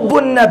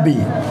hubbun Nabi.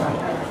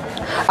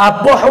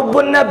 Apa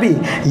hubbun Nabi?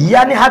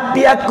 Yani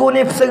hati aku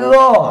ni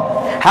berserah,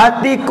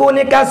 hatiku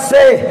ni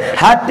kasih,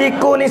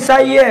 hatiku ni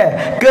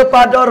sayang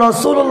kepada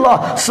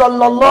Rasulullah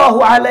sallallahu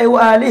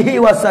alaihi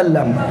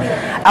wasallam.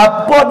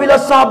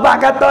 Apabila sahabat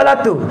katalah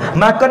tu,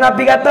 maka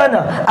Nabi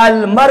katana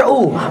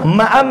al-mar'u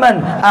ma'aman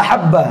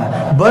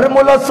ahabba.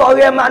 Bermula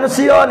seorang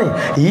manusia ni,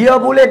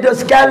 ia boleh duduk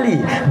sekali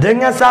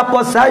dengan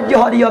siapa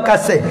saja dia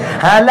kasih.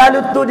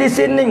 Lalu tu di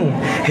sini,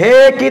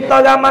 hei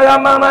kita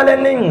ramai-ramai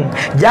malam ni,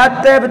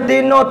 jatuh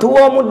betina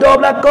tua muda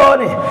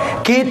belakang ni,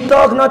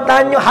 kita kena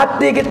tanya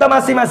hati kita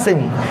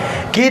masing-masing.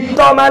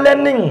 Kita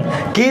malam ni,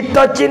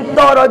 kita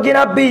cinta bagi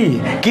Nabi,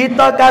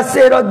 kita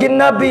kasih bagi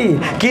Nabi,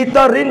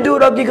 kita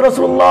rindu bagi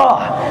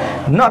Rasulullah.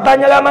 Nak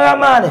tanya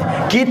ramai-ramai ni,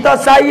 kita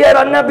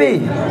sayang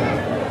Nabi,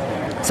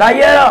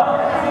 sayang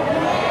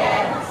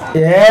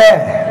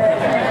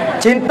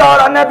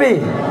cinta Nabi,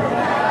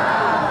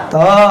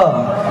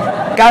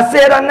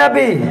 kasih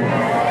Nabi,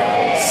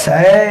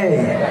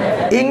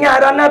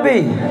 ingat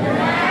Nabi,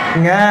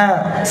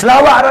 ingat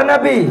selawat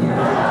Nabi.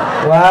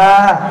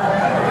 Wah,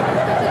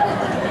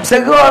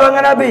 segar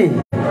dengan Nabi.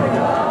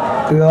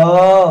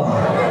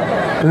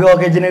 Gua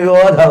ke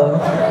jenera tau.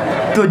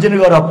 Tu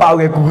jenera dah pak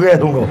orang kurang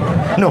tunggu.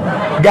 No,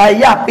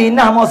 gaya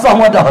pinah mosah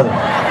modal.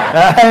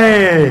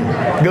 Hei,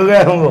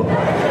 kurang tunggu.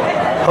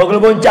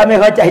 Kalau boncam ni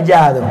kacau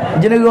hijau tu.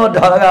 Jenera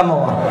dah kamu.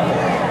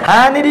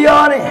 Ni dia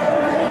ni.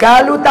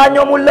 Kalau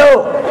tanya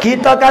mulut,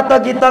 kita kata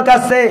kita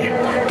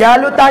kasih.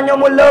 Kalau tanya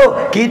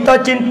mulut,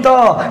 kita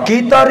cinta,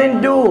 kita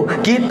rindu,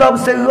 kita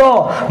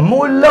berserah.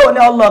 Mulut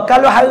ni Allah,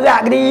 kalau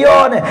harap dia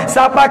ni,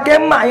 siapa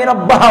kemak yang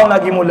nak bau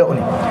lagi mulut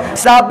ni.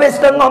 Sampai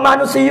setengah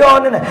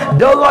manusia ni,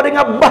 dorang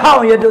dengan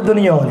bau yang duduk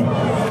dunia ni.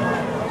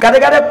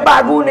 Kadang-kadang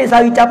 4 guni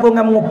sehari capur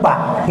dengan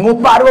mengupak.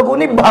 Ngupak 2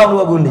 guni,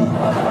 bau 2 guni.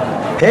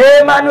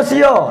 Hei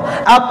manusia,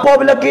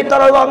 apabila kita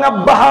dorang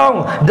dengan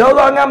bohong,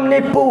 dorang dengan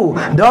menipu,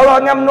 dorang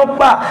dengan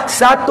menumpak,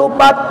 satu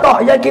patah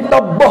yang kita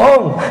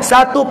bohong,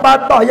 satu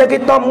patah yang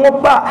kita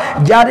mengupak,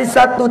 jadi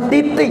satu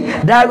titik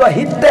darah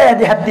hitam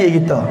di hati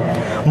kita.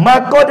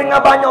 Maka dengan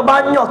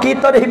banyak-banyak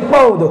kita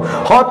dihipau tu,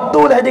 hak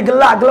tu lah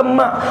digelak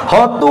gelemak,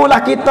 hak tu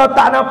lah kita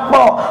tak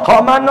nampak, hak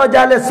mana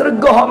jalan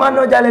serga, hak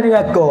mana jalan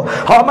neraka,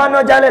 hak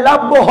mana jalan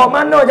labuh, hak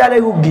mana jalan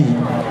rugi.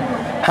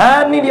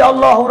 Hani di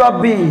Allahu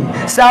Rabbi.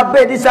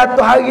 Sampai di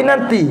satu hari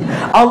nanti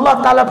Allah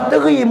Ta'ala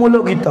teri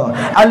mulut kita.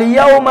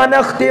 Al-yawma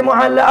nakhtimu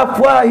ala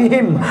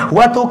afwahihim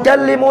wa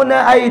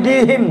tukallimuna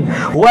aydihim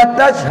wa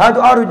tashhadu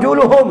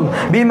arjuluhum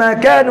bima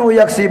kanu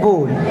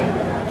yaksibun.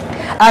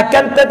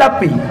 Akan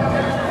tetapi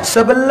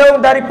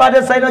sebelum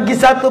daripada saya nak pergi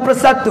satu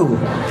persatu,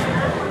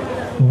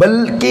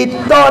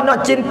 kita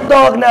nak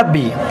cinta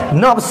Nabi,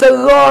 nak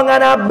berserah dengan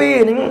Nabi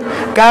ni,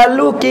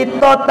 kalau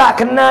kita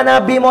tak kenal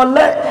Nabi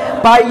molek,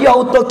 payah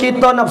untuk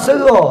kita nak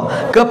berserah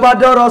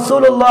kepada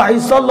Rasulullah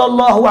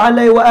sallallahu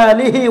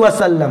alaihi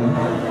wasallam.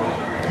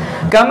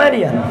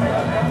 Kemudian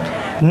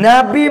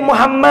Nabi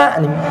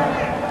Muhammad ni,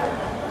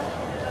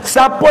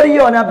 siapa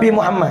dia Nabi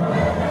Muhammad?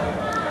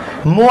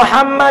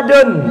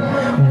 Muhammadun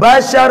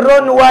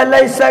basharun wa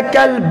laysa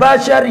kal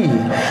bashari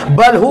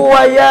bal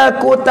huwa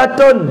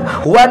yaqutatun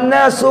wan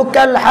nasu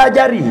kal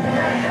hajari.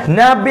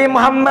 Nabi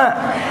Muhammad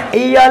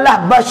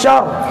ialah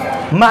bashar,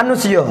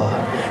 manusia.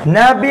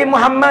 Nabi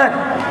Muhammad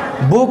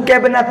bukan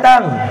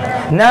binatang.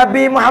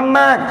 Nabi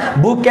Muhammad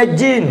bukan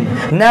jin.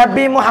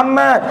 Nabi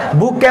Muhammad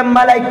bukan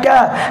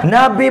malaikat.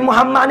 Nabi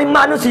Muhammad ni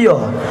manusia.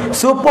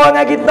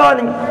 Supaya kita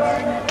ni,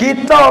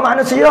 kita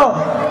manusia.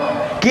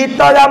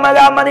 Kita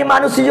ramai-ramai ni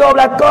manusia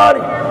belakang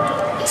ni.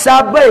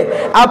 Sampai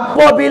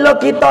apabila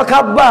kita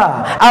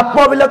khabar,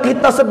 apabila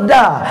kita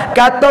sedar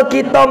kata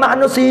kita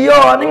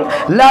manusia ni,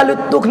 lalu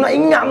tu kena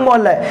ingat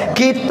molek,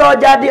 kita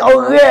jadi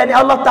orang ni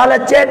Allah Ta'ala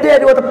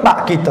cedek dua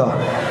tempat kita.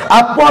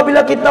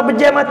 Apabila kita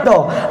pejam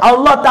mata,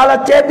 Allah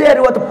Ta'ala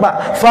cedek dua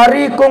tempat.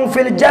 Fariqun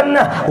fil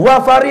jannah wa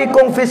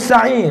fariqun fis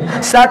sa'ir.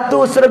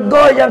 Satu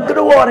syurga, yang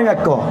kedua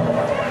dengan kau.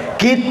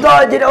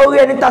 Kita jadi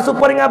orang ni tak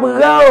serupa dengan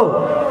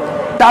berau,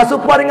 tak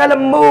serupa dengan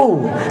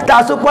lembu,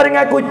 tak serupa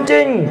dengan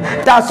kucing,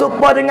 tak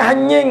serupa dengan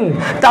anjing,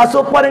 tak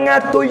serupa dengan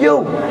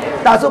tuyul,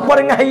 tak serupa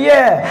dengan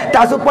hayat,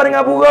 tak serupa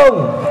dengan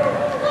burung.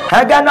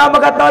 Harga nama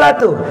katalah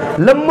tu,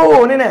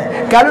 lembu ni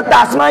kalau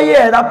tak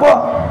semaya tak apa.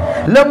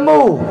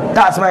 Lembu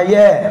tak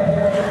semaya,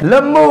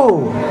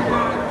 lembu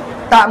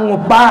tak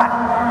mengupak,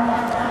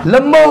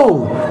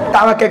 lembu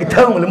tak makan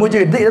ketung, lembu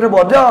jedik tu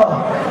bodoh.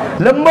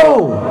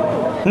 Lembu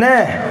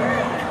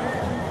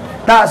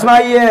tak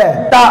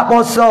semaya, tak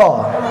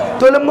puasa,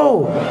 tu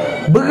lembu.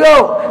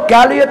 Beruk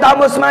kalau dia tak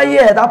mau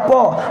semaya tak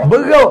apa.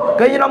 Beruk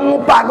kalau dia nak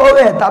mengupak ke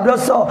orang tak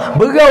berdosa.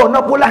 Beruk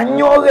nak pulah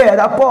nyoreh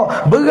tak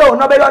apa. Beruk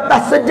nak belok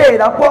atas sejai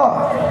tak apa.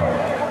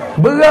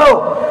 Beruk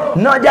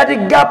nak jadi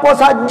gapo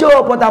saja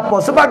pun tak apa.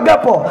 Sebab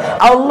gapo?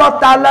 Allah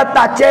Ta'ala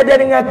tak cedek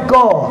dengan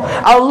kau.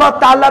 Allah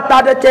Ta'ala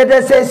tak ada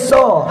cedek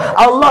sesa.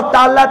 Allah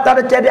Ta'ala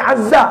tak ada cedek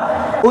azab.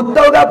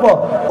 Untuk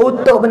gapo?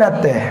 Untuk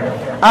binatang.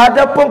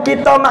 Adapun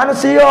kita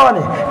manusia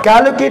ni,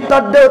 kalau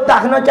kita dah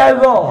tak kena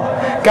cara,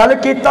 kalau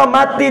kita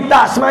mati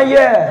tak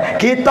semaya,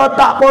 kita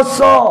tak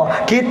puasa,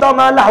 kita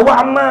malah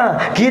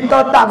wa'ma,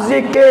 kita tak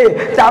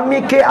zikir, tak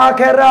mikir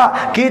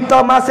akhirat, kita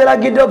masih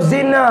lagi duk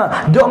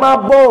zina, duk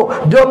mabuk,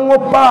 duk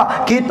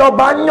mengupak, kita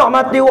banyak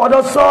mati buat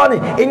dosa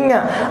ni.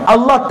 Ingat,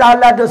 Allah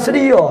Ta'ala ada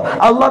sedia,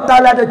 Allah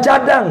Ta'ala ada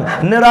cadang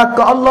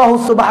neraka Allah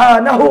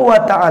Subhanahu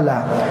wa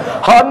Ta'ala.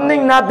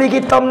 Hening Nabi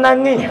kita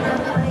menangis,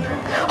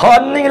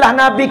 heninglah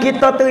Nabi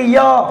kita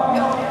teriak.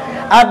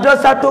 Ada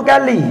satu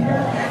kali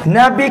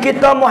Nabi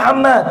kita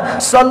Muhammad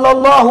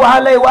sallallahu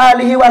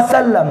alaihi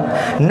wasallam,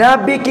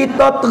 Nabi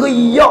kita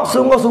teriak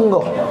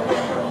sungguh-sungguh.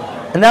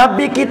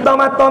 Nabi kita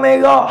mata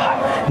merah,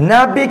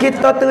 Nabi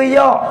kita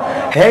teriak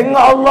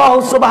hingga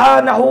Allah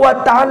Subhanahu wa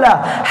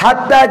Ta'ala,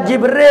 hatta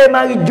Jibril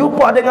mari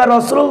jumpa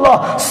dengan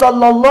Rasulullah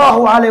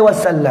sallallahu alaihi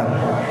wasallam.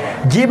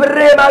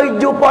 Jibril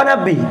mari jumpa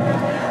Nabi.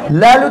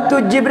 Lalu tu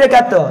Jibril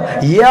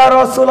kata, ya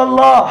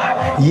Rasulullah,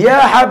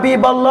 ya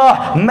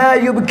Habiballah, ma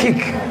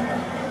yubkik.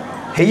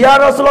 Ya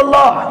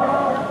Rasulullah,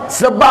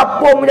 sebab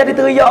apa menjadi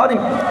teriak ni?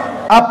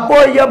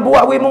 Apa yang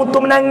buat wimu tu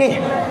menangis?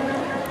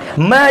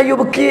 Ma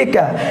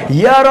yubkika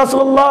ya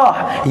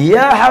Rasulullah,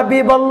 ya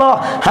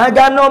Habiballah.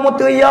 Gano mu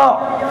teriak,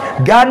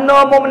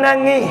 gano mu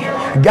menangis,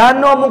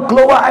 gano mu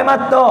keluar air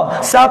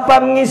mata,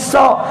 siapa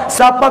mengisak,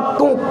 siapa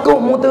kuk-kuk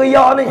mu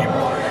teriak ni?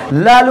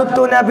 Lalu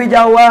tu Nabi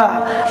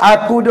jawab,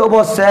 aku duk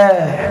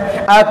bosan,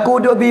 aku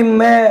duk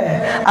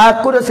bimbang,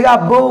 aku duk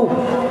serabut.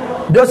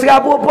 Duk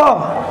serabut apa?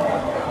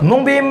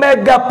 Mung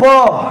bimbang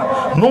gapo?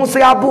 Mung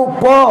serabut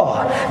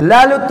apa?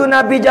 Lalu tu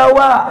Nabi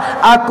jawab,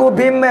 aku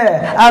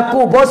bimbang,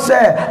 aku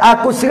bosan,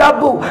 aku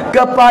serabut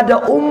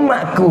kepada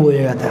umatku.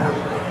 Dia kata,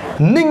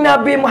 ni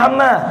Nabi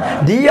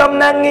Muhammad, dia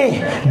menangis,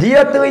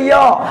 dia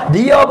teriak,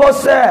 dia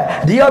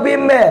bosan, dia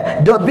bimbang,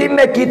 duk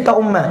bimbang kita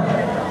umat.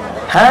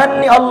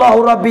 Hani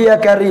Allahu Rabbi ya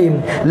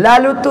Karim.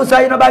 Lalu tu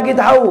saya nak bagi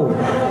tahu,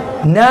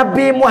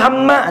 Nabi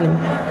Muhammad ni,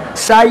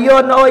 saya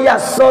nak ayat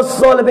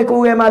sosok lebih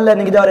kurang malam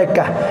ni kita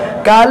rekah.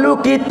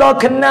 Kalau kita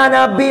kenal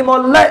Nabi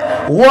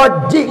molek,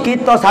 wajib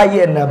kita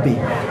sayang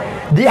Nabi.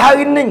 Di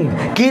hari ni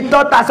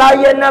kita tak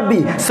sayang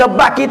Nabi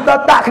sebab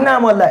kita tak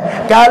kenal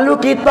molek. Kalau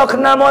kita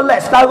kenal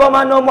molek, setara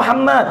mana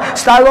Muhammad,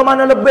 setara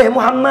mana lebih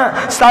Muhammad,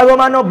 setara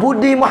mana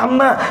budi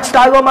Muhammad,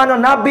 setara mana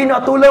Nabi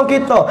nak tolong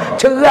kita,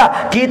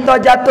 cerak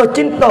kita jatuh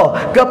cinta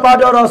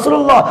kepada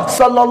Rasulullah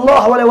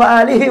sallallahu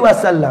alaihi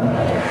wasallam.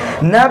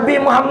 Nabi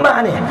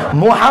Muhammad ni,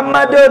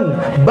 Muhammadun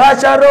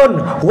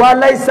basharun wa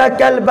laisa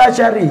kal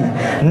bashari.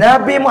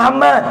 Nabi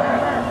Muhammad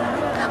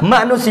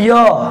manusia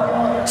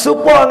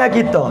serupa dengan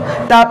kita,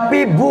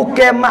 tapi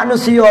bukan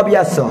manusia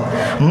biasa.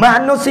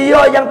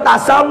 Manusia yang tak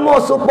sama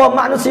serupa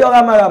manusia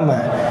ramai-ramai.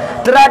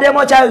 Terus dia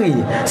mau cari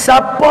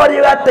siapa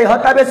dia kata hak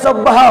tak biasa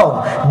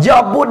bahau,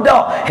 jak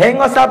budak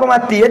hingga siapa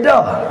mati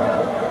ada.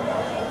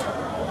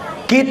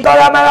 Kita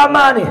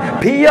ramai-ramai ni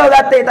pia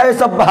kata tak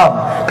biasa bahau.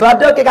 Kalau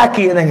ada ke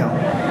kaki tengok.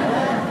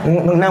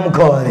 Nak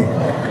muka ni.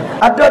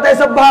 Ada tak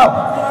biasa bahau.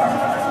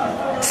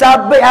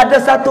 Sampai ada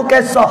satu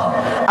kisah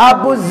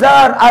Abu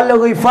Zar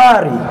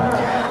Al-Ghifari.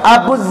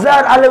 Abu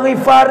Zar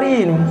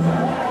Al-Ghifari ni,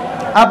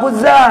 Abu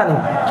Zar ni,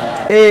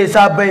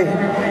 sampai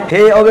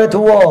orang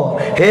tua,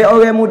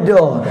 orang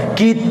muda,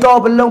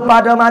 kita belum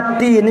pada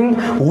mati ni,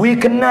 we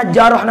kena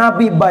jarah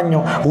Nabi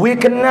banyak, we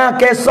kena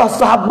kisah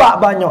sahabat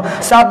banyak.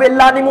 Sampai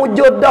lah ni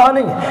wujud dah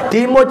ni,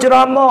 timur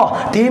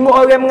ceramah,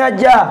 timur orang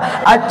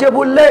mengajar, aja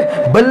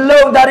boleh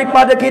belum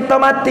daripada kita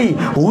mati,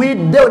 we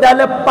duduk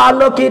dalam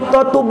kepala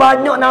kita tu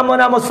banyak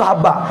nama-nama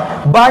sahabat,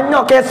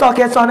 banyak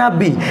kisah-kisah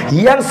Nabi.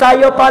 Yang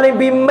saya paling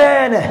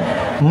bimbang ni,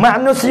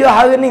 manusia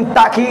hari ni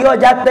tak kira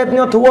jatuh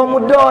punya tua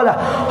muda lah,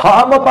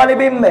 hak paling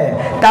bimbang.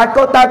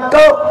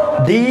 Takut-takut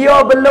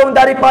dia belum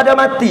daripada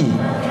mati,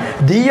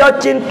 dia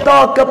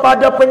cinta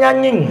kepada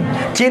penyanyi,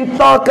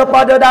 cinta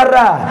kepada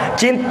darah,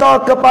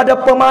 cinta kepada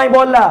pemain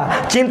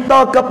bola,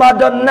 cinta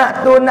kepada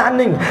nak tu nak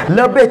ni,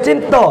 lebih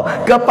cinta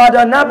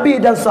kepada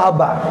Nabi dan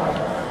sahabat.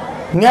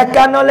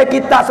 Ngakan oleh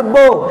kita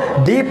sebut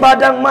di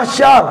padang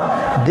mahsyar,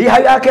 di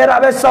hari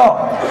akhirat besok,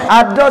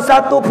 ada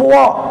satu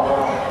puak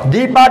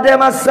di pada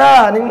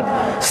masa ni,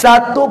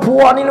 satu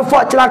puak ni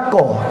fak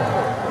celaka,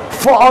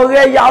 fak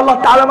orang yang Allah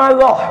Ta'ala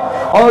marah,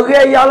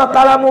 orang yang Allah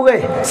Ta'ala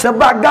murih.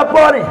 Sebab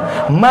apa ni?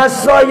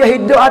 Masa yang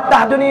hidup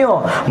atas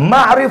dunia,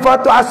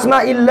 ma'rifatu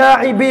asma'il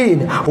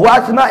la'ibin wa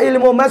asma'il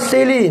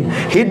mumassilin.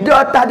 Hidup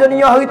atas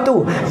dunia hari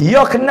tu,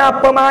 dia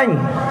kena pemain,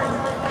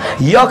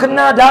 dia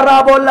kena darah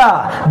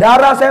bola,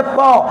 darah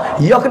sepak,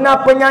 dia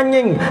kena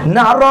penyanyi,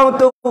 nak rong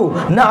tu,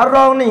 nak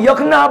rong ni, dia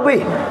kena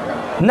habis.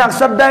 Nak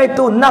sedai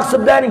tu, nak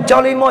sedai ni,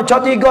 cak 5,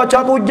 cak 3,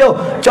 cak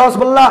 7, cak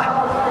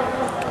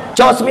 11,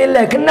 cak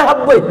 9, kena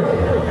habis.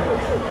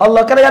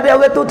 Allah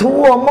kadang-kadang orang tu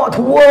tua, mak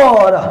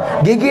tua dah,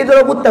 gigi tu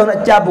buta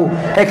nak cabut,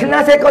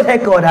 kena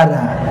seko-seko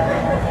darah.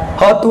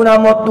 Hak tu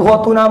nama tu, hak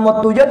tu nama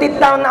tu, dia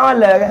titang nak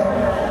malah kan,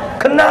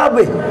 kena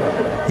habis.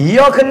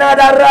 Ya kena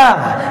darah,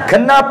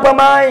 kena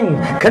pemain,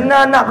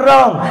 kena nak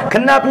rong,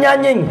 kena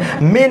penyanyi.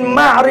 Min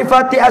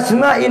ma'rifati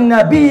asma'in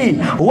nabi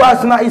wa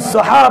asma'is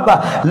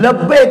sahabah,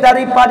 lebih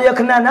daripada dia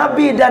kena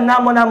nabi dan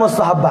nama-nama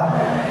sahabat.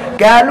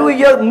 Kalau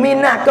ia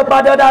minat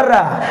kepada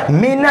darah,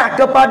 minat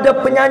kepada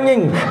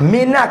penyanyi,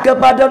 minat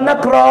kepada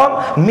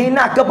nakrong,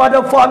 minat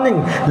kepada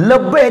foning,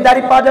 lebih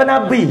daripada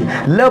Nabi,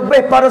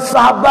 lebih pada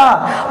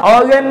sahabat,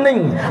 orang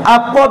ni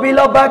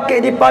apabila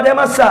bangkit di pada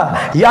masa,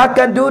 ia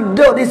akan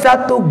duduk di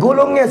satu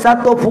gulungan,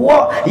 satu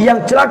puak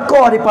yang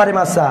celaka di pada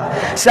masa.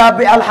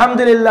 Sampai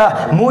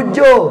alhamdulillah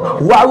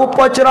mujur wa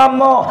rupa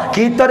ceramah,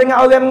 kita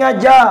dengan orang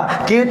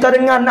mengajar, kita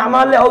dengan nak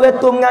malak orang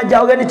tu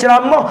mengajar, orang ni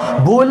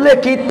ceramah, boleh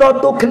kita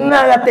tu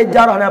kenal kata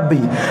jarah Nabi,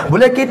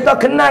 boleh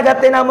kita kenal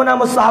kata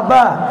nama-nama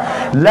sahabat.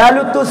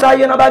 Lalu tu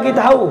saya nak bagi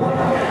tahu,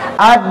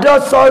 ada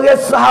seorang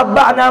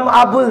sahabat nama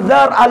Abu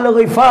Zar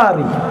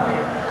Al-Ghifari.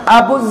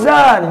 Abu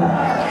Zar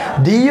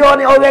dia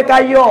ni orang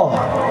kaya,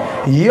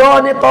 dia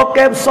ni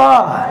tokoh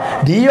besar,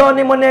 dia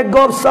ni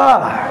menego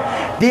besar.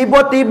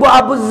 Tiba-tiba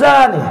Abu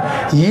Zar ni,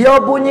 dia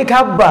bunyi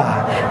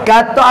khabar,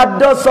 kata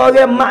ada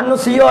seorang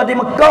manusia di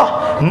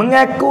Mekah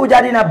mengaku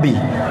jadi Nabi.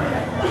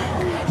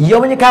 Dia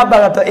punya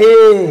khabar kata,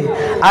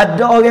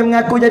 ada orang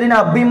mengaku jadi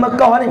Nabi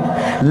Mekah ni.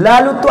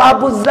 Lalu tu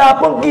Abu Zar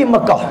pun pergi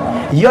Mekah.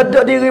 Dia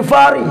duduk di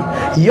Ghifari,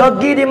 dia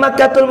pergi di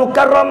Makkahul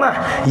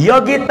Mukarramah,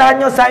 dia pergi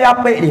tanya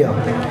sayapik dia.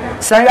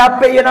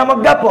 Sayapik dia nama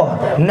apa?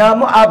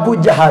 Nama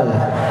Abu Jahal.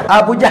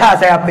 Abu Jahal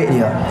sayapik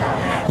dia.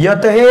 Dia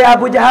tu,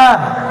 Abu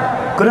Jahal,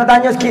 aku nak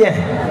tanya sikit.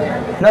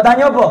 Nak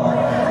tanya apa?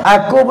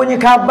 Aku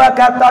punya khabar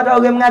kata ada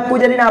orang mengaku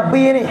jadi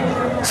Nabi ni.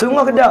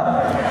 Sungguh ke tak?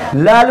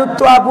 Lalu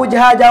tu Abu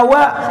Jahal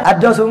jawab,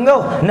 ada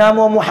sungguh,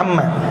 nama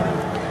Muhammad.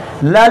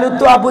 Lalu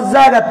tu Abu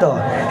Zar kata,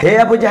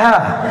 Abu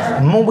Jahal,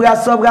 mu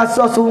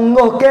berasa-berasa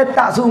sungguh ke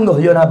tak sungguh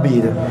ya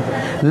Nabi tu?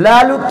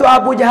 Lalu tu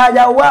Abu Jahal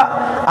jawab,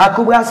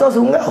 aku berasa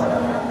sungguh,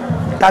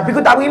 tapi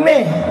aku tak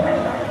berimeh.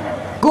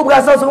 Aku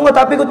berasa sungguh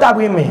tapi aku tak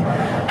berimeh.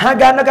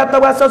 Hagana kata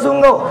berasa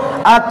sungguh,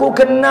 aku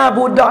kenal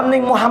budak ni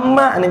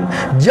Muhammad ni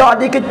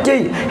jadi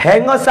kecil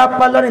hingga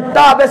siapa lah ni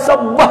tak biasa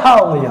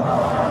bau ya.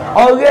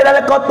 Orang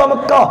dalam kota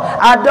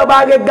Mekah ada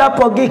bagai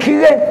gapo pergi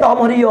kirim tak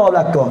mau dia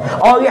belaka.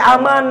 Orang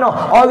amanah,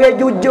 orang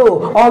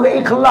jujur, orang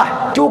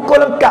ikhlas, cukup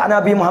lengkap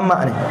Nabi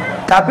Muhammad ni.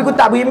 Tapi aku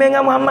tak beriman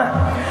dengan Muhammad.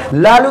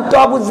 Lalu tu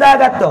Abu Zar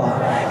kata,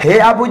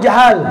 Abu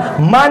Jahal,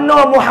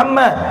 mana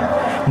Muhammad?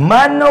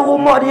 Mana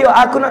rumah dia?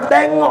 Aku nak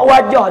tengok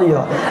wajah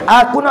dia.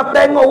 Aku nak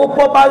tengok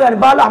rupa paran.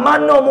 Balah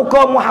mana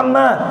muka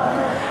Muhammad?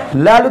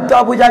 Lalu tu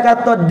Abu Jahal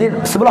kata di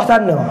sebelah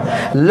sana.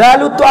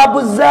 Lalu tu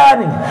Abu Zar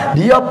ni,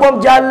 dia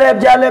pun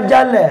berjalan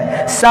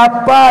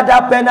siapa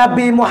dapat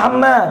Nabi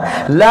Muhammad.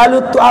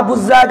 Lalu tu Abu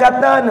Zar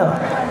kata,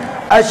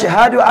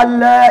 asyhadu an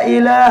la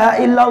ilaha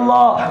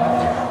illallah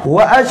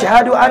wa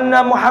asyhadu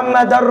anna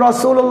Muhammadar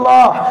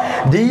Rasulullah.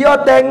 Dia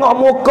tengok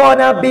muka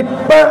Nabi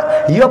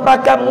pak, dia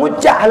pakai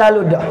ngucap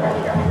lalu dah.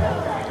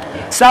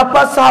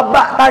 Siapa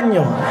sahabat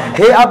tanya,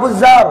 hei Abu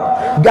Zar,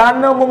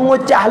 gana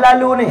mengucap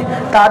lalu ni?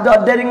 Tak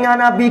ada dengan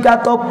Nabi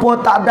kata apa,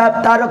 tak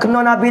ada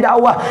kena Nabi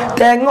dakwah.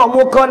 Tengok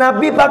muka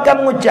Nabi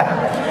pakai mengucap.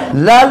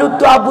 Lalu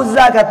tu Abu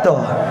Zar kata,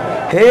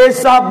 hei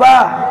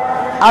sahabat,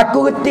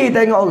 aku reti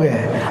tengok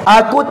orang.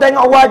 Aku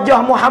tengok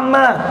wajah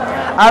Muhammad,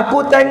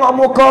 aku tengok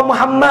muka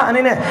Muhammad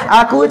ni.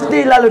 Aku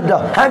reti lalu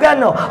dah.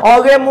 Gana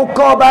orang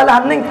muka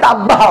balas ni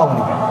tak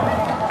bohong.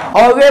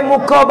 Orang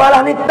muka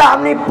balas ni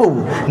tak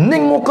menipu. Ni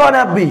muka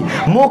Nabi.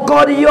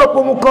 Muka dia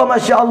pun muka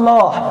Masya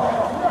Allah.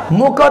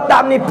 Muka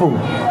tak menipu.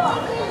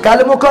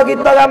 Kalau muka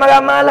kita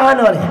ramai-ramai lah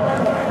ni,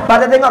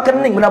 pada tengok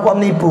kening pun nampak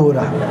menipu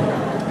dah.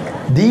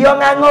 Dia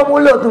nganggur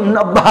mulut tu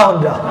nak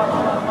bau dah.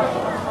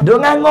 Dia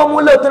nganggur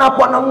mulut tu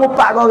nampak nak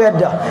ngupak kau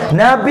dah.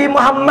 Nabi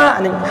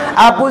Muhammad ni,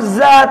 Abu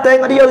Zar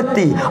tengok dia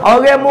reti.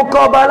 Orang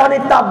muka balas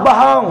ni tak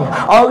bohong.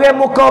 Orang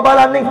muka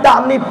balas ni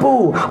tak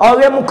menipu.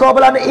 Orang muka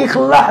balas ni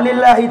ikhlas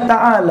lillahi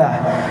ta'ala.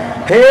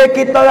 Hei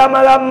kita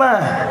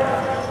ramai-ramai,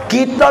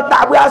 kita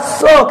tak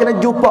berasa kena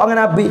jumpa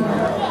dengan Nabi.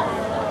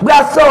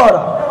 Berasa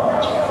tak?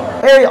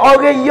 Hei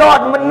orang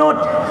yad menut,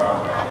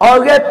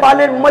 orang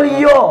paling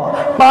mulia,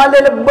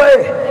 paling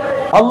lebih.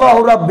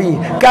 Allahu Rabbi.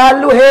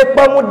 Kalau hei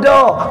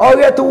pemuda,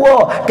 orang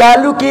tua,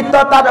 kalau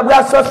kita tak ada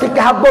berasa sikit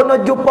habis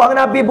nak jumpa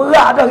dengan Nabi,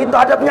 berat dah kita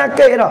ada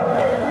penyakit dah.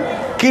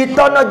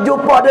 Kita nak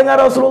jumpa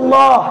dengan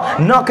Rasulullah,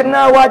 nak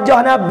kenal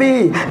wajah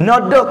Nabi,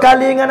 nak duduk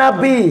kali dengan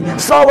Nabi.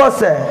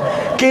 Sawase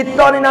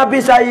kita ni Nabi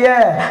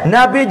saya,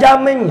 Nabi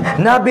jamin,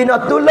 Nabi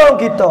nak tolong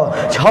kita.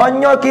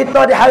 Hanya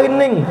kita di hari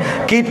ni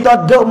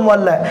kita duduk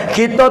molek,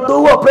 kita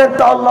turut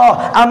perintah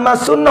Allah, amal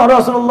sunnah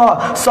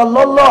Rasulullah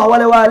sallallahu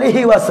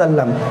alaihi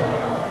wasallam.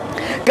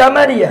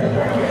 Kemudian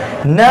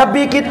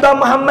Nabi kita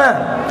Muhammad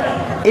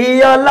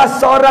ialah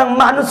seorang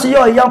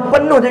manusia yang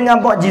penuh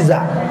dengan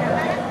mukjizat.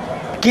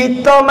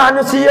 Kita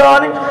manusia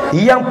ni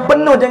yang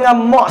penuh dengan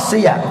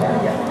maksiat.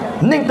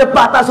 Ni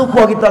tempat tak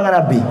serupa kita dengan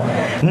Nabi.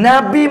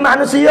 Nabi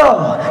manusia,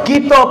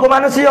 kita pun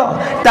manusia,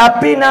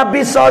 tapi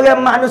Nabi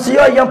seorang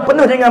manusia yang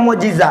penuh dengan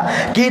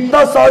mukjizat.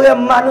 Kita seorang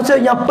manusia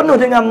yang penuh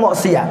dengan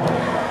maksiat.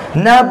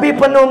 Nabi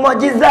penuh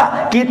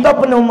mukjizat, kita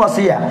penuh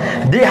maksiat.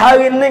 Di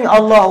hari ni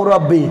Allahu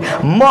Rabbi,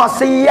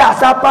 maksiat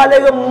siapa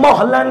lagi remah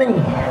lah ni.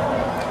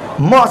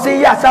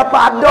 Maksiat siapa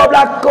ada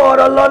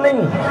belaka dah ni.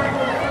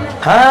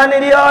 Ni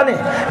dia ni.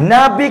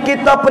 Nabi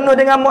kita penuh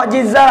dengan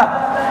mukjizat.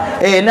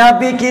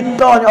 Nabi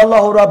kita ni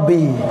Allahu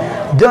Rabbi,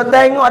 dia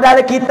tengok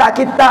dalam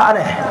kitab-kitab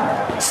ni,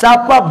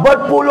 siapa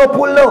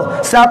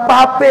berpuluh-puluh, siapa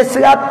hampir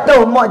 100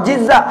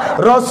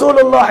 mukjizat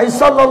Rasulullah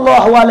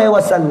sallallahu alaihi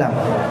wasallam.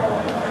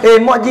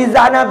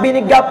 Mukjizat Nabi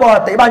ni gapo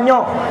tak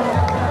banyak.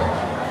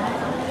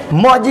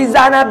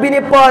 Mukjizat Nabi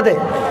ni apa tu?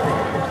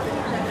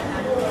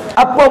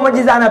 Apa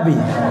mukjizat Nabi?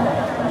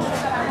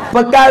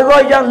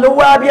 Perkara yang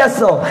luar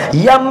biasa,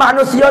 yang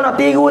manusia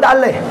nak tiru tak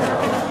boleh.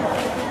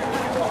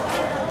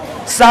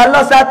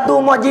 Salah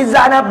satu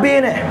mukjizat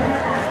Nabi ni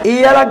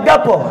ialah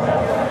gapo?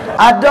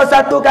 Ada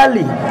satu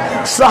kali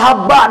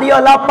sahabat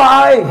dia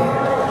lapar air.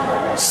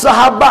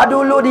 Sahabat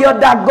dulu dia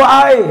dagu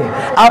air.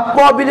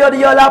 Apabila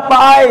dia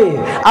lapar air,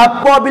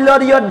 apabila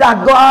dia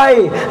dagu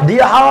air,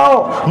 dia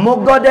haus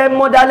moga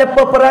demo dalam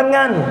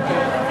peperangan.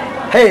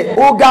 Hei,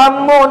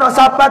 agama nak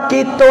sapa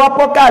kita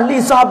apa kali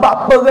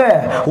sahabat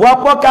perang,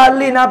 apa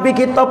kali Nabi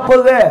kita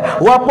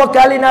perang, apa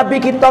kali Nabi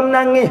kita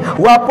menangis,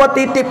 apa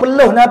titik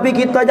peluh Nabi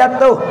kita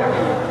jatuh,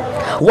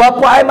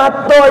 apa air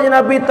mata je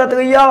Nabi kita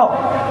teriak.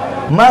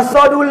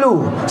 Masa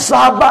dulu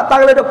sahabat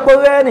tak boleh duk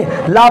perang ni,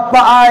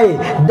 lapar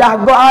air,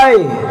 dagu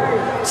air,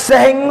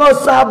 sehingga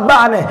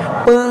sahabat ni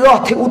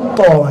perah ti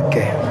utar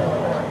makan.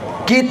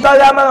 Kita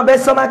ramai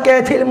besok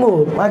makan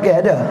ilmu, makan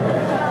ada.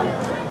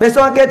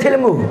 Besok makan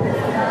ilmu.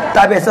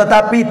 Tak biasa,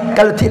 tapi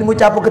kalau ilmu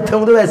capur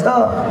ketemu tu biasa.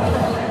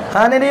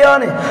 Ni dia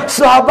ni.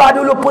 Sahabat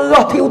dulu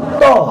perah ti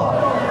utar.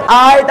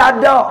 Air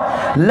tak ada.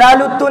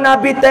 Lalu tu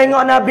Nabi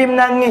tengok Nabi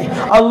menangis.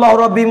 Allah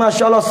Rabbi,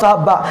 Masya Allah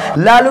sahabat.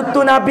 Lalu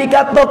tu Nabi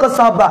kata ke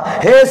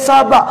sahabat, hei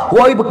sahabat,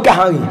 wari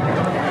bekah hari,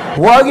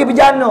 wari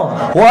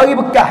berjana, wari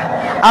bekah.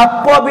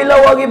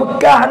 Apabila wari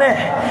bekah ni,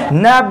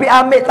 Nabi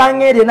ambil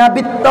tangan dia,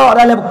 Nabi tak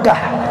dalam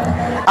bekah.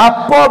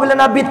 Apabila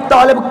Nabi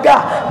tak dalam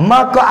bekah,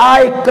 maka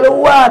air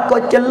keluar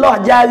ke celah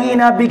jari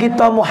Nabi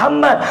kita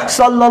Muhammad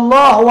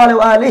sallallahu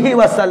alaihi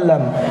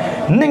wasallam.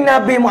 Ni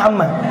Nabi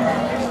Muhammad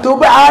tu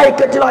air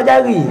ke celah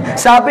jari.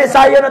 Sampai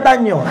saya nak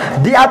tanya,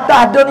 di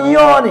atas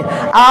dunia ni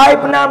air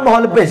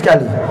penambah lebih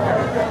sekali.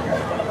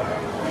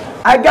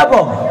 Agak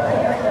apa?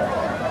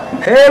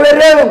 Hei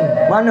werung,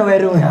 mana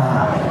werung?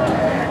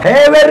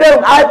 Hei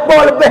werung, air apa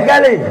lebih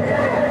kali?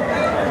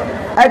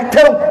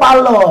 Air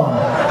palo.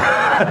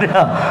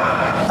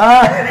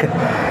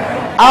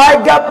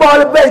 Ai gapo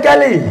lebih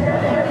sekali.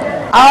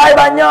 Ai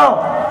banyak.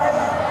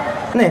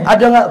 Ni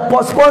ada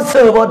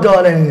sponsor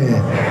bodoh ni.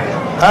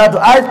 Tu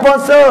ai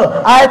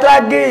sponsor, ai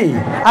lagi,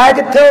 ai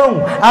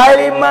ketung,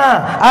 ai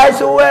lima, ai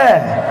suwe.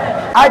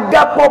 Ai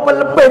gapo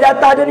lebih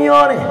data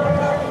dunia ni.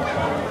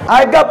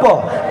 Ai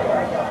gapo?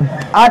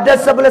 Ada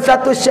sebelah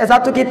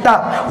satu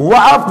kitab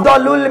wa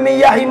afdalul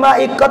miyahi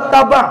ma'i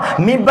qattaba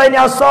min baini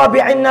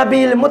asabi'in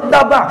nabil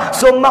muttaba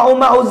summa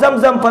umau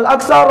zamzam fal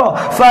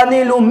aksara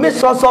fanilu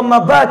misra summa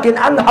bakin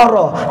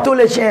anhara.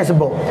 Tulis Syekh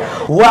sebut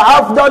wa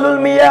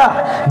afdalul miyah,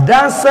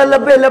 dan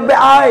selebih-lebih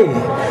air,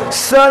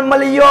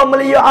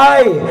 semelia-melia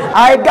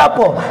air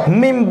gapo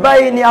min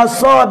baini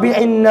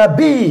asabi'in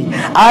nabi,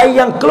 air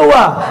yang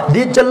keluar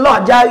di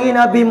celah jari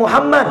Nabi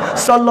Muhammad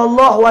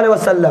sallallahu alaihi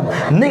wasallam.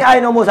 Ni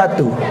air nombor 1.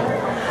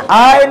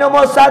 Air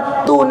nombor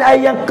 1 ni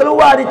air yang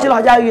keluar di celah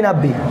jari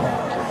Nabi.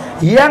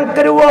 Yang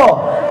kedua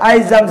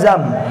air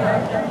Zam-Zam.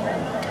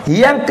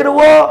 Yang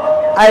kedua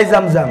air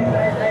Zam-Zam.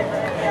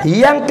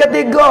 Yang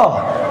ketiga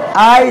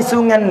air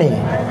sungai ni.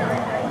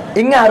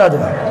 Ingat tak tu?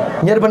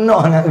 Nyari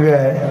benar nak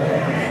ke?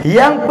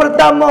 Yang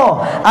pertama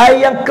air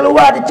yang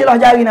keluar di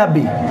celah jari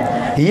Nabi.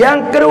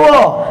 Yang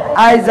kedua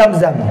air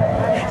Zam-Zam.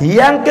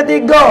 Yang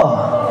ketiga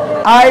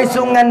air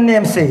sungai ni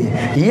mesti.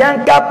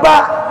 Yang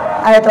keempat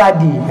air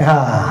telagi.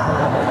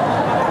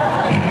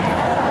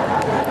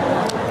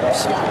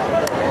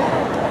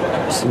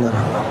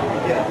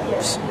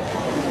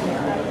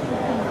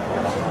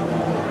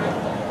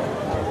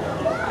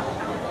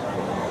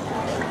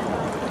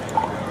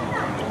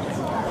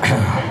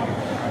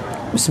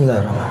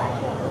 Bismillahirrahmanirrahim.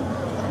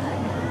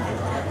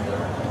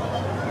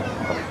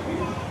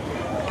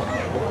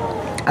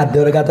 Ada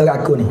orang kata kat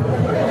aku ni,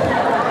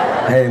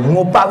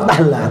 mengupak aku tak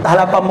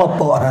lah apa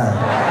mopok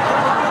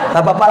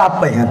tak apa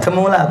lapai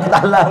temulah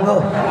tak lah aku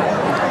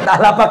tak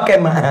lah pakai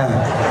mah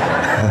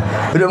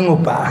udah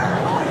mengupak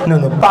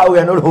no pau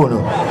yang dulu no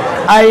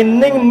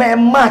aining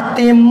memah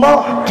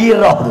timah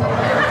kira tu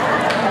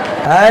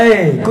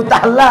ku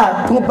tak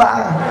lah mengupak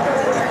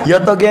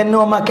ya to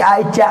geno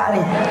makai aicak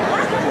ni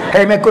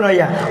mekuno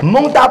ya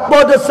mung tak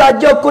apa tu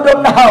saja ku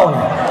dom nau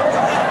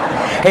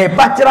ni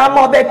pas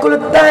ceramah be ku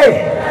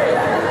letih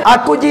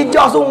aku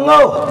jijak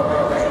sungguh.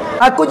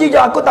 Aku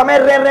jijak, aku tak main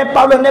rem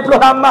Paulo ni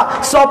puluh lama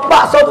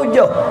sopak so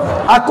tujuh.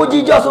 Aku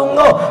jijak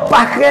sungguh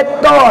pas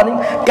kereta ni.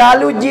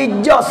 Kalau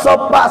jijak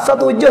sopak so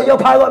tujuh yo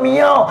parak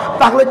mio,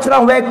 pas lu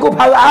cerang weku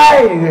parak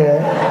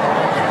air.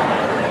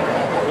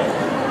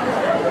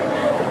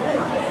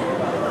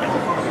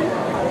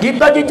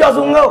 Kita jijak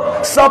sungguh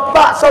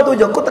sopak so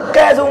tujuh, aku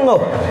tekan sungguh.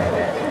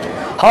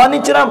 Ha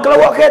ni ceram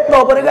keluar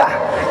kereta pada gah.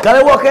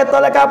 Kalau buat kereta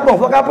lah kampung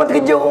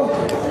terkejut.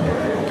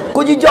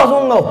 Aku jijak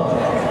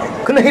sungguh.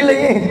 Kena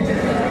hilang.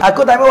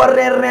 Aku tak mau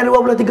rere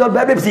 23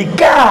 babe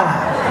bersika.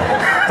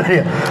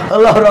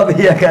 Allah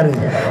Rabbi ya karim.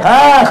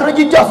 Kena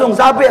jijak sung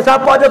sampai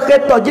siapa ada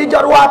kereta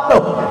jijak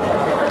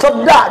 200.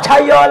 Sedak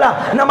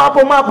cayalah. Nak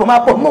mampu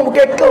mu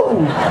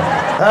keku.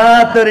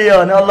 Tu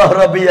dia Allah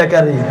Rabbi ya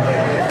karim.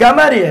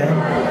 Kamar dia.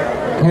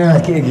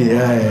 Kiki.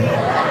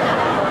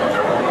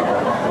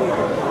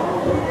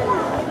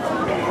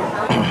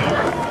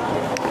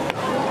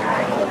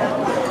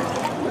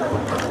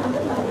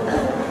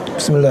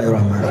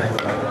 Bismillahirrahmanirrahim.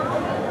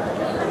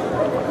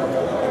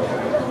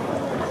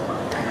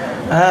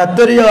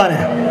 Tu dia ni.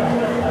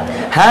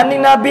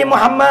 Hani Nabi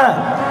Muhammad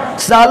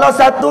salah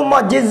satu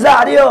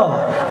mukjizat dia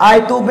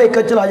air tubik ke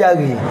celah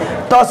jari.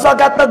 Tosa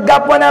kata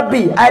gapo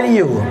Nabi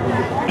Aliyu.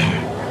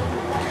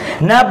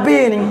 Nabi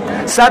ni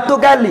satu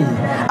kali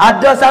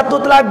ada satu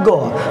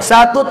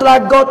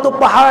telaga tu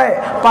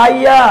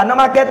payah nak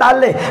makan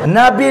talih.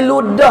 Nabi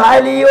ludah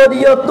Aliyu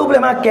dia tu boleh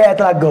makan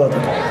telaga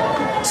tu.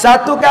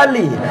 Satu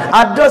kali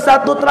ada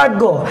satu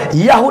telaga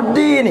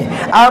Yahudi ni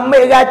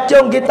ambil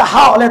racun kita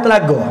hak oleh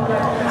telaga.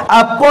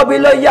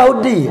 Apabila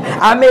Yahudi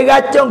ambil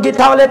racun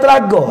kita oleh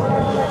telaga,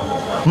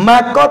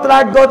 maka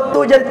telaga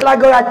tu jadi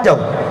telaga racun.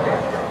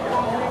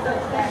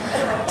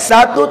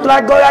 Satu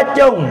telaga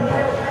racun.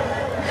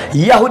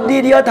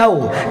 Yahudi dia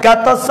tahu,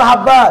 kata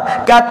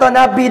sahabat, kata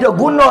Nabi dia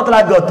guna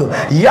telaga tu.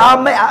 Ya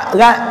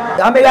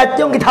ambil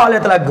racun kita oleh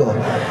telaga.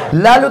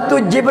 Lalu tu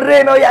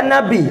Jibril ayat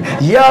Nabi,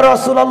 ya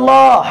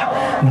Rasulullah,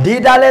 di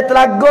dalam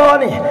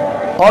telaga ni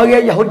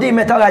orang Yahudi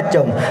minta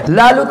racun.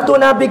 Lalu tu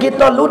Nabi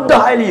kita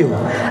ludah Aliyu.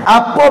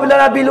 Apabila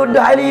Nabi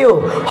ludah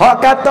Aliyu, hak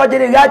kata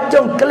jadi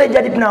racun kelih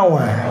jadi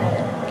penawar.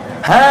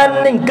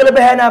 Haning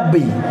kelebihan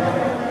Nabi.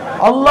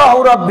 Allahu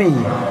Rabbi.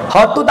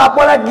 Hak tu tak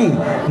apa lagi.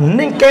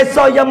 Ni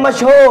kisah yang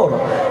masyhur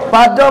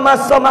pada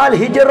masa Ma'al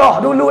Hijrah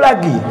dulu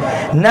lagi.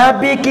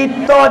 Nabi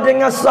kita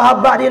dengan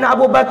sahabat dia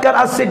Abu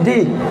Bakar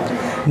As-Siddiq.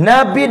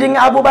 Nabi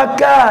dengan Abu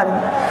Bakar.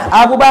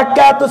 Abu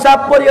Bakar tu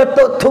siapa dia?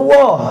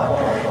 Tua.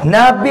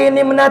 Nabi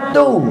ni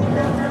menatu.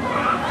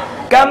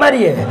 Kamar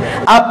dia.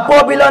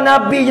 Apabila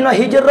Nabi nak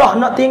hijrah,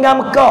 nak tinggal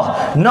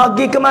Mekah, nak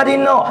pergi ke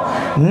Madinah,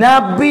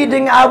 Nabi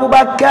dengan Abu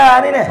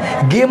Bakar ni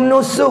pergi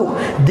menusuk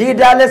di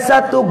dalam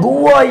satu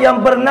gua yang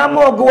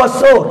bernama Gua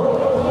Sur.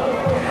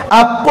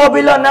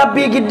 Apabila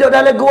Nabi hidup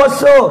dalam Gua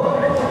Sur,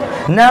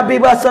 Nabi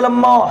bahasa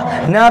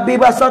lemah, Nabi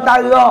bahasa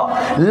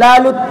tarak.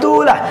 Lalu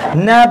itulah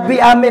Nabi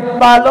ambil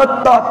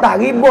palotok tak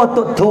ribu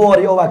tok tua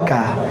dia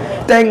bakar.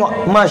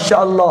 Tengok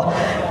masya-Allah.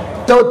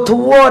 Tok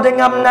tua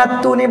dengan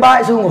menatu ni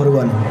baik sungguh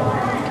tuan.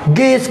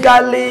 Gi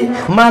sekali,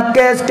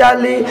 makan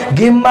sekali,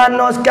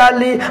 gimana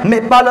sekali,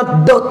 mek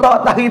palot dok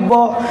tak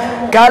ribu.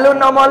 Kalau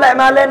nak molek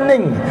malam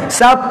ni,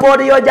 siapa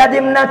dia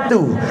jadi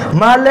menatu?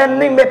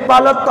 Malam ni mek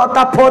palot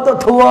tak tok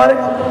tua ni.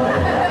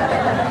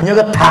 Nya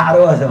getak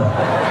tu rasa.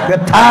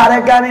 Getak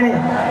dekat ni.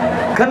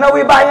 Kena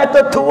wi bayang tu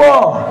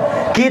tua.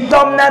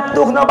 Kita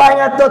menatu kena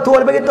bayang tu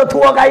tua bagi tu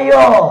tua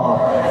kaya.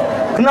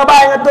 Kena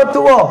bayang tu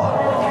tua.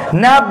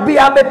 Nabi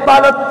ambil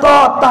pala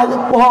tak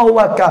Abu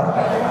Bakar.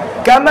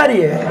 Kamar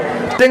dia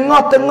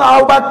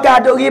tengah-tengah Abu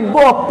Bakar duk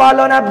ribuh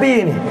pala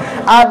Nabi ni.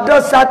 Ada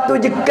satu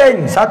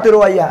jekeng, satu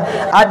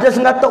riwayat. Ada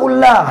senjata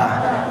ular.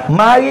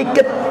 Mari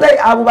ketik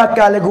Abu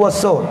Bakar lagu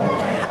wasol.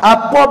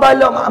 Apa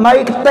balok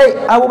mari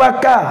ketik Abu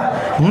Bakar,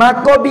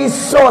 maka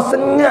bisa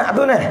senyap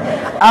tu ni.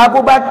 Abu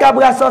Bakar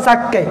berasa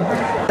sakit.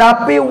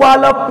 Tapi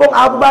walaupun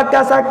Abu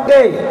Bakar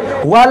sakit,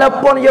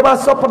 walaupun dia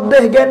berasa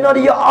pedih gena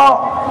dia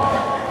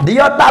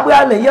dia tak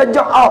beralih, dia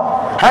jauh.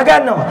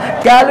 Hagano,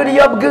 kalau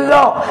dia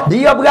bergerak,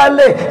 dia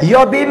beralih,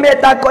 dia bimbing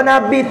takut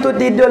Nabi tu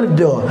tidur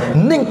ledor.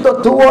 Ning tu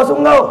tua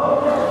sungguh.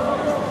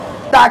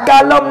 Tak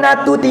kalau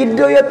menatu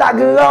tidur dia tak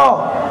gerak.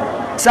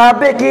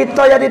 Sampai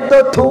kita jadi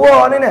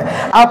tua ni.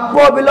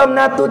 Apabila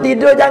menatu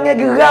tidur jangan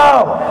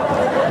gerak.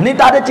 Ni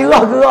tak ada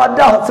cerah gerak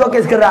dah.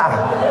 Sokis gerak.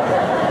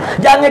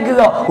 Jangan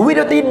gerak.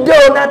 Widu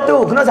tidur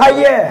menatu. Kena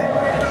saya.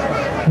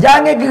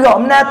 Jangan gerak.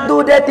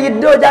 Menatu dia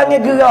tidur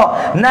jangan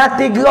gerak.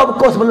 Nanti gerak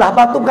pukul sebelah.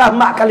 Lepas tu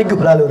beramak kali gue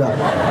lalu dah.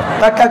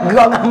 Pakai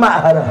gerak dengan mak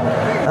dah.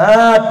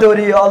 Tu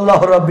dia Allah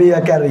Rabbi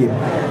ya Karim.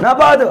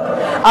 Nampak tu?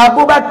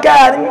 Abu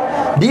Bakar ni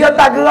dia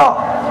tak gerak.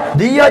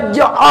 Dia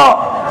jauh.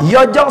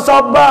 Dia jangan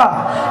sabar.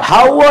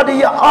 Hawa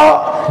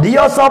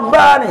dia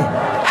sabar ni.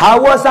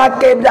 Hawa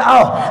sakit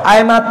dah.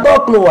 Air mata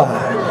keluar.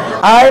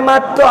 Air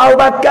mata Abu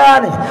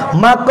Bakar ni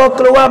maka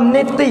keluar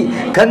meniti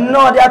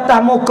kena di atas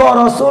muka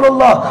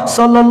Rasulullah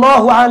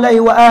sallallahu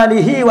alaihi wa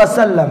alihi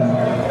wasallam.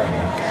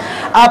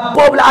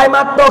 Apabila air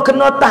mata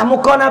kena atas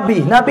muka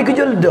Nabi, Nabi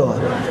kejul dah.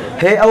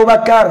 Hei Abu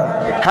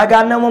Bakar,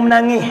 hagana mu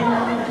menangis,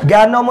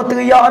 gana mu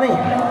teriak ni.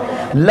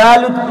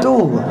 Lalu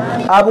tu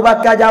Abu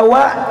Bakar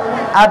jawab,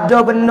 ada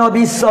benar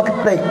bisa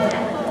ketik.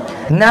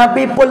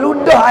 Nabi pun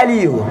ludah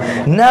aliyu.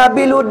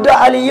 Nabi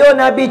ludah aliyu,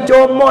 Nabi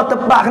cuma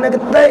tepak kena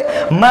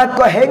ketik,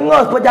 maka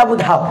hengos pejabut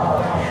hau.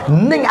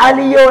 Ning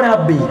aliyu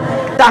Nabi.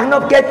 Tak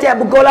nak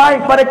kecek buku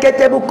lain pada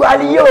kecek buku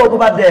aliyu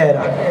berbadan.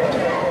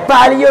 Pak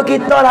aliyu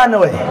kita lah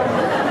noi.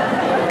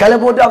 Kalau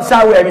budak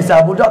pesawai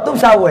misal, budak tu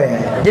pesawai.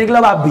 Jadi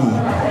kalau babi.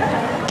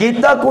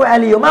 Kita ku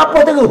aliyu,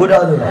 apa terus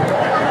budak tu?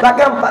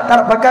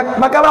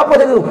 Makan apa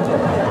terus?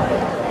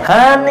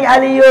 Ni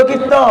aliyo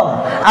kita.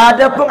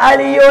 Adapun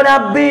aliyo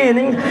Nabi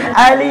ni,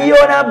 aliyo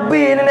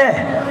Nabi ni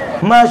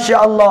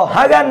Masya Allah.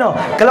 Hagano,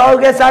 kalau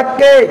orang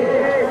sakit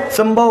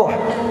sembuh,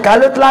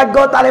 kalau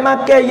telaga tak boleh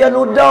makan, ya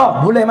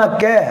ludah boleh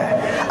makan.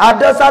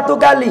 Ada satu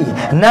kali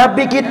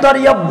Nabi kita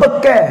dia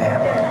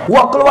bekal,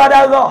 wak keluar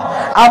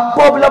darah.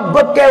 Apabila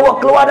bekal wak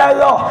keluar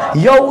darah,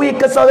 yawi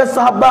ke seorang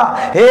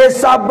sahabat,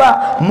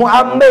 sahabat, mu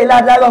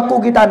ambillah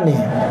darahku kita ni.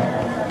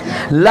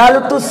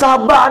 Lalu tu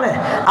sahabat ni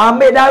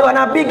ambil darah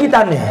Nabi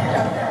kita ni.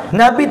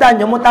 Nabi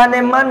tanya, mu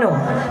tanem mana?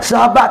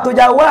 Sahabat tu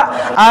jawab,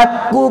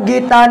 aku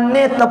kita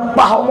ni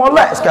tepah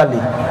molek sekali.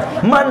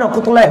 Mana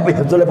aku tulis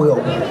perut.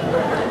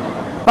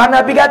 Pak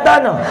Nabi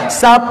kata no,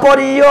 siapa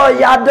dia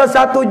yang ada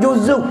satu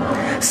juzuk,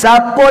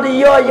 siapa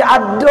dia yang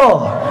ada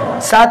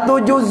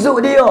satu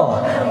juzuk dia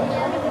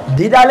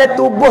di dalam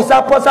tubuh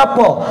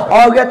siapa-siapa,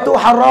 orang tu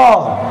haram,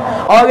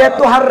 orang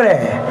tu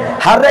haram.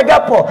 Harai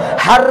apa?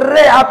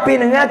 Harai api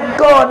dengan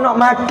kau nak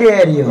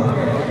makan dia.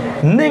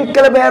 Ni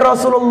kelebihan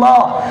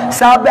Rasulullah.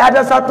 Sampai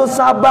ada satu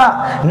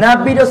sahabat,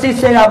 Nabi dah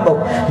sisir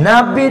rambut.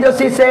 Nabi dah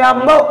sisir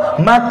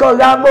rambut, maka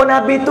rambut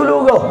Nabi tu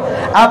luruh.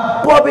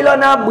 Apabila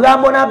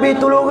rambut Nabi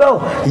tu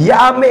luruh,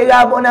 ya ambil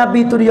rambut Nabi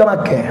tu dia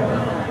makan.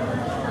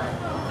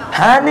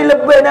 Ni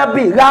lebih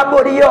Nabi.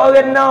 Rambut dia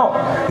orang nak,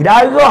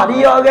 darah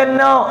dia orang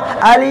nak,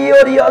 aliyo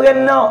dia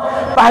orang nak.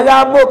 Pas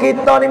rambut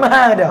kita ni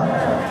mahal dah.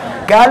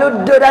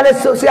 Kalau dia dalam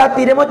susu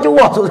hati, dia mau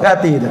cuak susu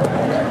hati tu.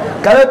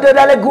 Kalau dia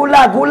dalam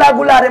gula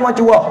dia mau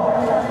cuak.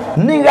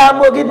 Ni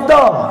rambut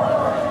kita.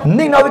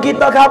 Ni nabi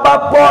kita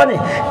khabar apa ni?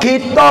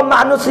 Kita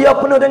manusia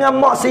penuh dengan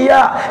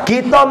maksiat.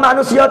 Kita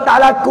manusia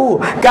tak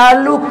laku.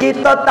 Kalau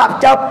kita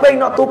tak capai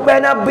nak tupai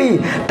Nabi,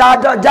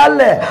 tak ada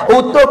jalan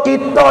untuk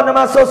kita nak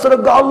masuk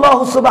surga Allah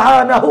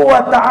Subhanahu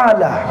wa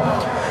ta'ala.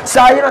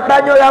 Saya nak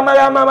tanya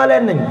ramai-ramai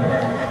malam ni,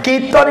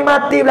 kita ni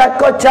mati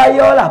belakang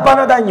cayalah.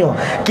 Apa nak tanya?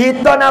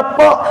 Kita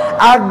nampak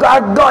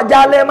agak-agak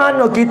jalan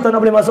mana kita nak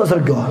boleh masuk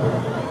surga?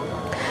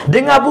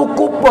 Dengan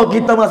buku apa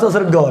kita masuk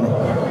surga ni?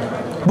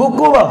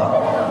 Buku apa?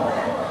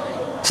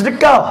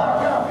 Sedekah.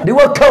 Di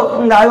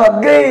workout enggak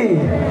lagi.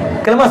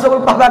 Kalau masuk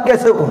lepas pakai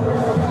suku.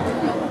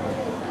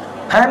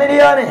 Ni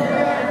dia ni.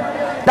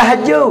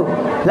 Tahajud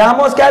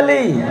lama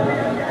sekali.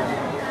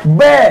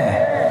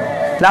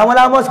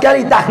 Lama-lama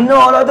sekali tak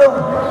nak lah tu.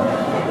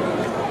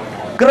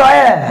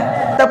 Keroy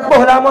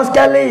tepuh lama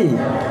sekali.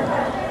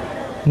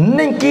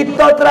 Ni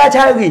kita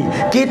tercari,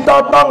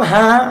 kita tong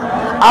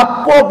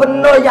apa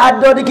benda yang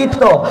ada di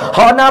kita.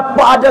 Hak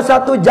nampak ada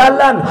satu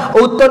jalan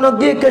untuk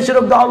pergi ke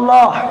syurga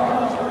Allah.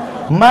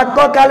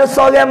 Maka kalau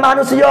seorang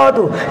manusia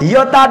tu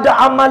dia tak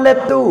ada amal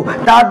itu,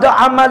 tak ada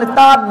amal,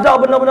 tak ada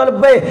benda-benda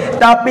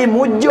lebih, tapi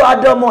mujud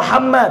ada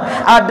Muhammad,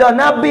 ada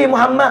Nabi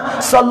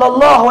Muhammad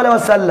sallallahu alaihi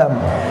wasallam.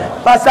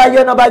 Pasal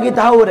saya nak bagi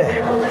tahu dah,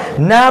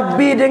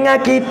 Nabi dengan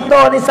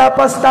kita ni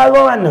siapa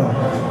setara mana?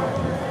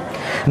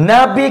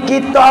 Nabi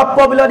kita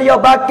apabila dia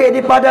bakit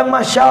di padang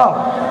mahsyar,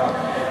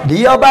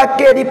 dia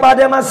bakit di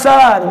padang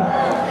mahsyar,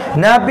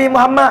 Nabi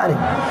Muhammad ni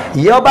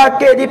dia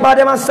bakit di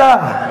padang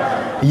mahsyar.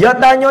 Ya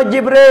tanya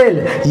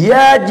Jibril,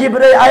 ya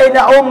Jibril,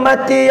 aina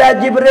ummati ya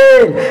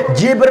Jibril.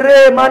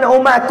 Jibril, mana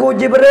umatku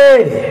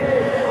Jibril?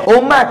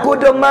 Umatku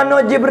di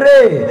mana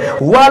Jibril?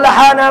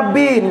 Walah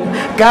Nabi,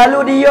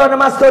 kalau dia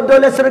nak masuk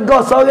dalam syurga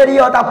seorang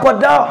dia tak apa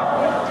dah.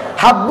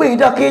 Habis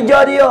dah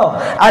kerja dia.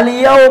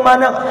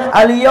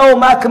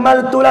 Al-yawma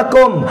akmaltu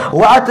lakum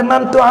wa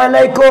atmamtu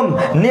alaikum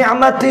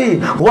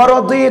ni'mati wa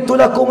raditu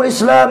lakum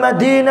al-islam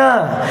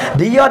madina.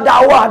 Dia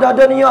dakwah dah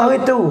dunia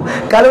hari tu.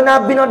 Kalau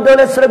Nabi nak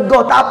dalam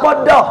syurga tak apa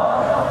dah.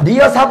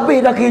 Dia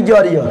habis dah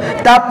kerja dia.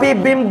 Tapi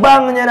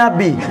bimbangnya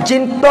Nabi,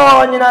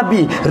 cintanya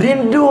Nabi,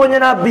 rindunya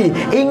Nabi,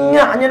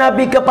 ingatnya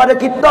Nabi kepada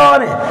kita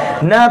ni.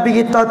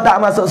 Nabi kita tak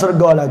masuk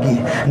syurga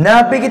lagi.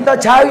 Nabi kita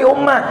cari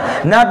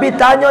umat. Nabi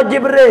tanya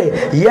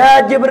Jibril,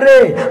 ya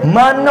Jibril,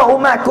 mana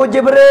umatku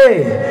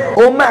Jibril?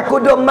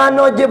 Umatku duk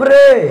mana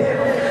Jibril?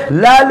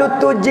 Lalu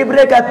tu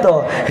Jibril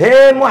kata,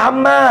 hei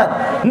Muhammad,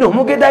 Nuh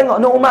mungkin tengok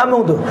Nuh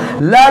umatmu tu.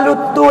 Lalu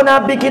tu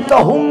Nabi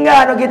kita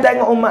hunggar nak kita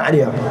tengok umat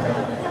dia.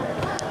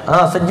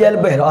 Sejak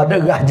lebih ada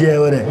raja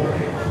dia.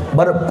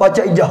 Baru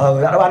pocok ijah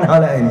kat mana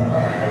lah ini.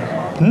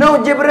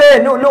 Nuh Jibril,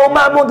 Nuh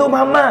umatmu tu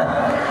Muhammad.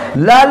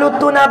 Lalu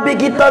tu Nabi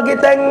kita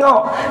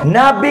tengok,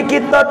 Nabi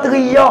kita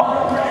teriak,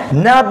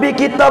 Nabi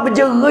kita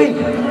berjerit.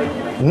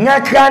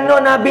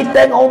 Ngakano Nabi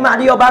tengok umat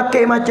dia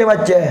bakit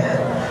macam-macam.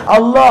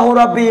 Allahu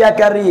Rabbi ya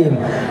Karim.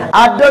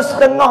 Ada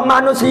setengah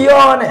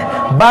manusia ni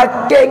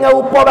bakit dengan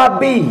rupa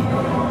babi.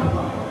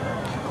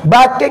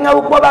 Bakit dengan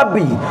rupa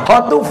babi.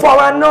 Hak tu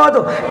mana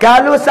tu?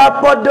 Kalau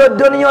siapa di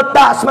dunia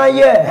tak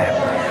semaya,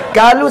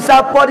 kalau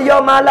siapa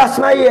dia malas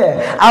semaya,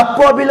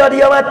 apabila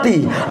dia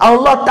mati,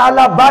 Allah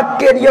Ta'ala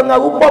bakit dia dengan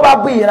rupa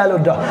babi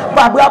lalu dah.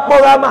 Berapa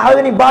ramai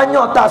hari ni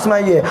banyak tak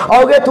semaya.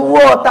 Orang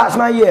tua tak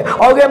semaya,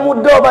 orang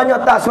muda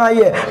banyak tak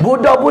semaya,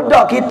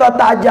 budak-budak kita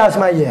tak ajar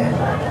semaya.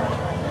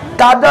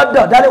 Tak ada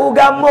dah dari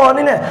agama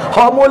ni.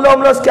 Hak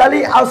mula-mula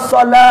sekali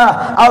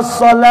as-salah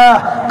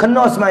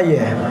kena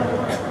semaya.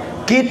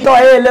 Kita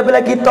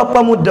lebih kita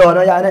pemuda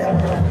nak ya ni.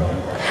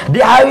 Di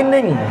hari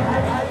ni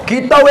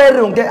kita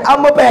werung ke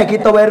amo pe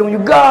kita werung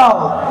juga.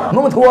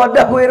 Mung tua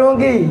dah werung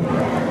ki.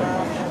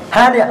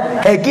 Hanya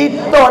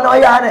kita nak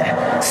ya ni.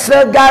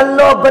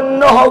 Segala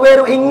benda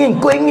werung ingin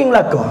ku ingin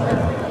lah kau.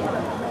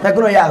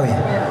 Aku nak ya we.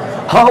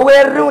 Ha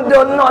werung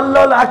do nak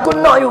lola aku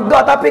nak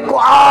juga tapi ku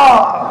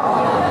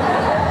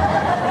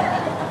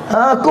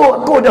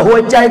aku dah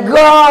hujan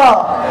ga.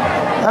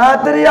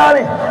 Tu dia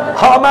ni.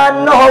 Ha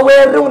mana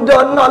werung do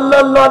nak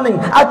lola ni.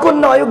 Aku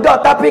nak juga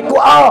tapi ku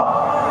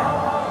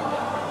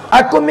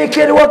aku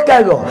mikir dua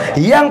perkara.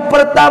 Yang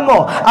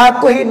pertama,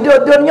 aku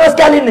hidup dunia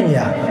sekali ni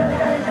ya.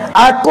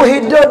 Aku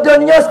hidup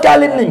dunia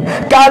sekali ni.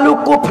 Kalau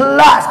ku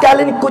pelak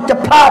sekali ni ku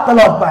cepat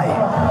terlapai.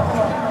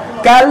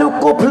 Kalau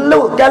ku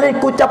peluk sekali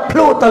ni ku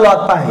cepluk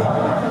terlapai.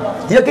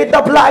 Ya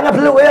kita pelak dengan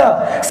peluk ya.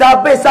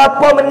 Sampai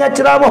siapa mendengar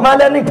ceramah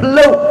malam ni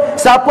peluk.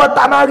 Siapa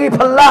tak mari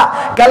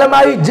pelak. Kalau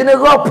mari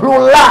jenera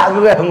pelulak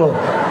orang.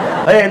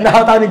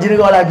 Nak tahu ni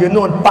jenera lagi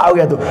nun pak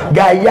orang tu.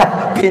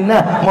 Gaya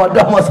pinah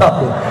modah masa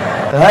tu.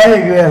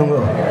 Hai gue.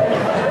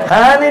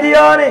 Ni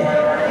dia ni.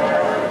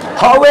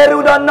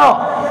 Haweru dah nak.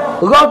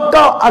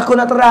 Rokok aku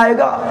nak terai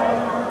juga.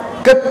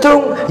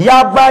 Ketung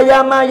ya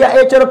bayama ya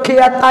ecor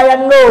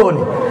kiatayan lo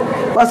ni.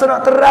 Pasal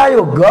nak terai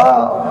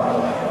juga.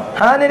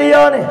 Ni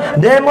dia ni.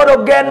 Demo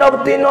do geno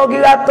betino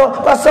girato.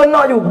 Pasal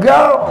nak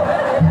juga.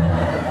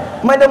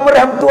 Mana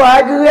merem tua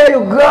gue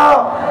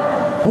juga.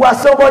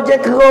 Waso boje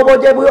kero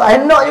boje bro.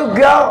 Nak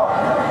juga.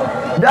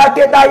 Dah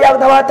kita yang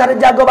tawatan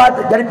jaga bat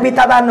dari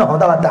pita tanah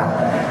tawatan.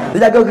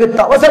 Dia jaga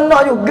getak. Pasal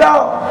nak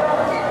juga.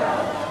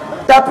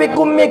 Tapi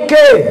ku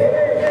mikir.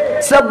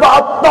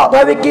 Sebab tak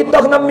tapi kita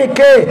kena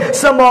mikir.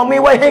 Semua mi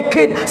wai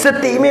hekit.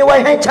 Seti mi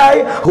wai hai cai.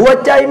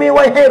 Huacai mi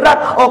wai hai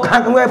rat.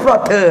 Okang mi wai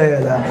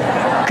frotter.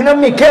 Kena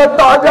mikir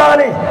tak ada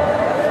ni.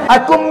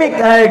 Aku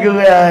mikir.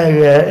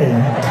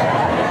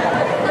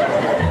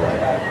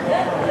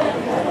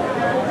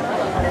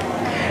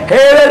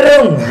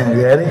 Herung.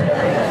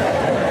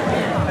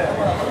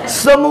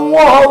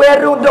 Semua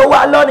werung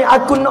doa lo ni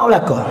aku nak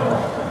belakang.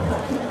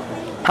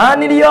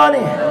 Ni dia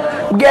ni.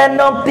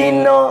 Genom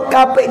tino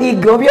kapek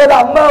tiga biar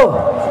tak mau.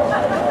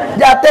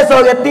 Jatuh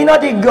sore tino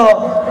tiga.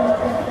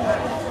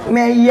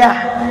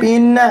 Meyah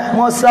pinah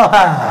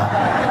mosaha.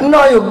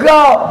 No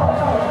juga.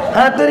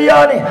 Tu dia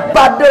ni.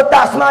 Pada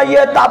tak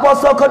semaya, tak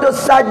puasa kau duduk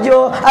saja.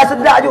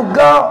 Sedap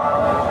juga.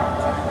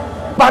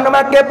 Pas nak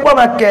makan apa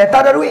makan.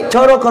 Tak ada duit.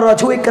 Cara kau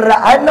curi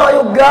kerak. Anak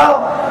juga.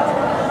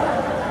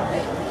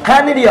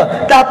 Ni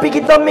dia. Tapi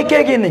kita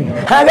mikir gini.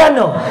 Kan?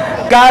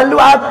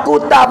 Kalau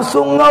aku tak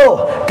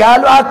bersungguh,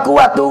 kalau aku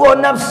buat turun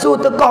nafsu,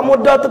 tekak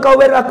muda, tekak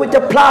weru, aku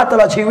ceplah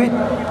telah ciwit.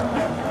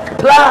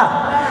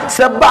 Pelah.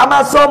 Sebab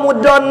masa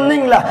muda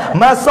ning lah,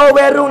 masa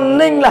weru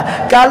ning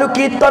lah, kalau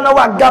kita nak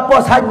buat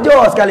gapo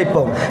saja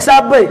sekalipun,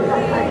 sampai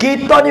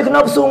kita ni kena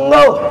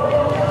bersungguh.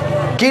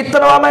 Kita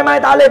nak main-main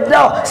tak boleh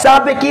dah.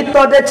 Sampai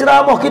kita ada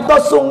ceramah,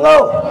 kita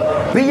sungguh.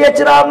 Biar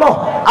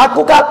ceramah,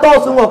 aku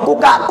kata sungguh,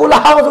 aku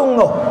lahang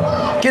sungguh.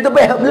 Kita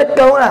boleh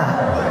belakang lah.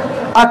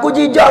 Aku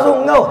jijak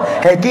sungguh.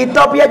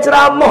 Kita biar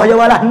ceramah je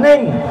walah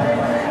ning.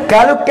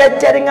 Kalau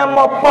kecek dengan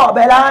mopak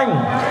baik lain,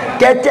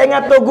 kecek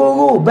dengan tu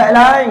guru baik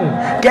lain,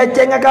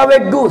 kecek dengan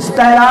kawan guru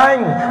style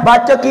lain,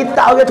 baca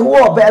kitab orang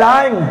tua baik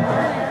lain,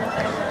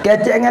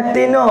 kecek dengan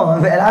tino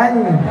baik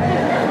lain.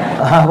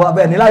 Buat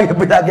baik ni lagi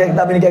bila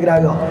kita ni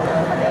kira-kira.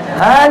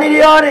 Ni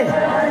dia ni.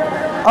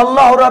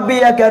 Allah Rabbi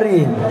ya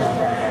Karim.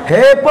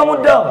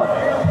 Pemuda.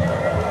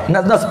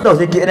 Nak setuh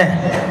sikit ni.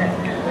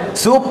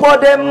 Supaya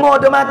demo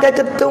dia makan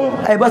ketung.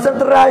 Bahasa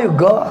terai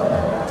juga.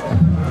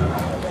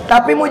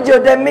 Tapi mujur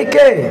dia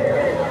mikir.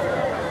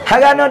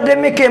 Harana dia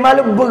mikir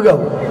malu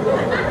berau.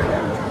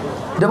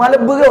 Dia malu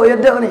berau ya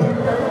dak ni.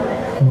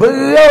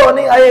 Berau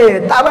ni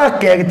tak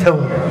makan ketung.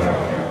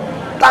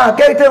 Tak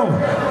makan ketung.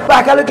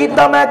 Pas kalau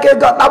kita makan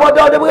gak tak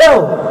bodoh dia berau.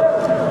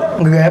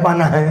 Gerai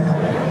panas.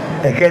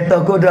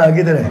 Kereta aku dah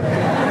gitu ni.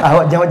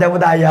 Awak jauh-jauh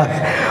tayar.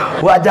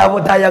 Awak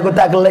jauh tayar aku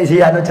tak kelak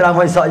siap nak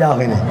ceramah esok jauh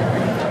ni.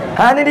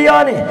 Ni dia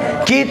ni.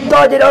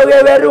 Kita jadi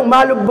orang baru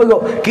malu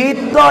beruk.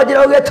 Kita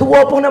jadi orang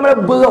tua pun nak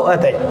malu beruk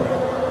atai.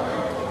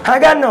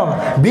 Kan no?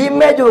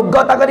 Bime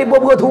juga tak kena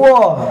beruk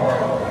tua.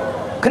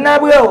 Kena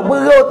beruk.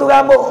 Beruk tu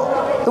rambut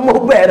tumbuh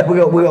ubah dah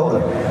beruk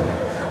tu.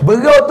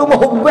 Beruk tumbuh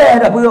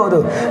ubah dah beruk tu.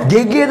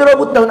 Gigi tu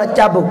betul nak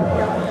cabut.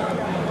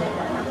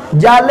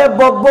 Jalan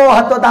boboh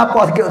atau tak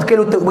apa sikit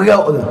lutut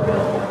beruk tu.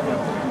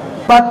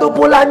 Patu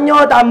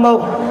pulangnya tak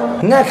mau.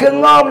 Ngan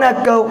kengom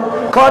nak kau.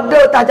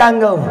 Kode tak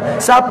janggung.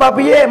 Siapa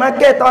piye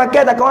makan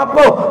tak kau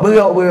apa?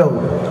 Beruk.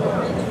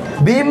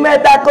 Bime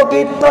takut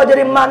kita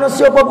jadi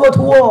manusia beruk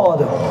tua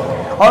tu.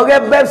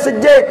 Orang beb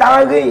sejak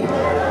tak hari.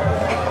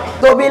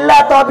 Tu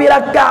bila kak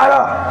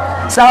dah.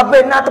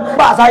 Sampai nak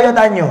tepat saya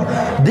tanya.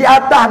 Di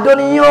atas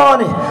dunia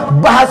ni,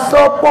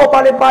 bahasa apa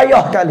paling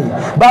payah kali?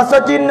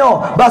 Bahasa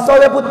Cina, bahasa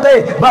orang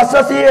putih,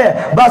 bahasa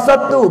Sierra,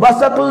 bahasa tu,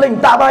 bahasa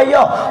keling tak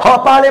payah.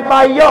 Hak paling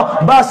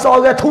payah bahasa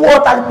orang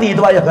tua tak reti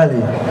tu payah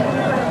kali.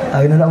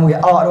 Hari nak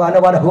mungkin awak mana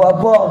pada gua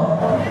apa?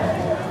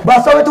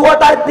 Bahasa orang tua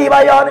tak reti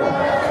payah ni.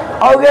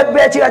 Orang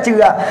beb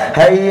cerak-cerak.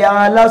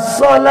 Hayya 'alas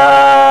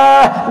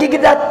solah.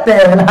 Gigi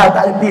datang lah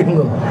tak reti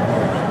tu.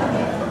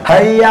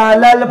 Hayya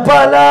 'alal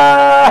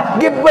falah.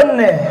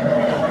 Gibne.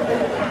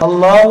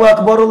 Allahu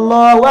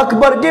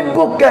akbar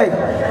gibukai.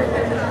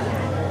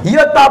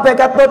 Ya tak payah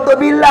kata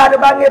Tok Billah dia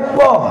panggil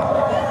apa.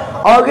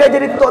 Orang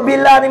jadi Tok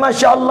Billah ni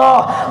masya-Allah.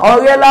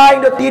 Orang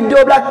lain dia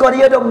tidur belakang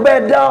dia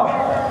beda.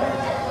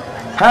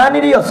 Ni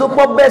dia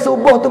super best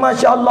subuh tu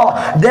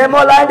masya-Allah. Demo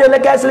lain dia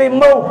lekat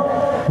selimut.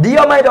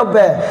 Dia mai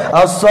dobe.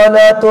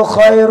 As-salatu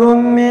khairum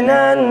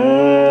minan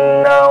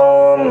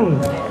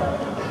naum.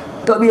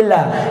 Tok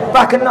Billah.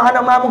 Pas kena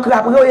anak mamu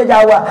kerah perut dia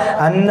jawab,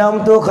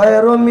 "Annam tu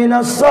khairum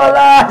minas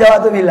solah."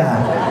 Jawab Tok Billah.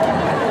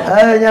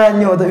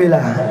 Nyanyi Tok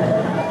Billah.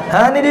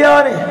 Ni dia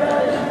ni.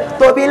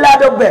 Tok Billah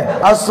dobe.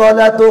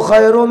 As-salatu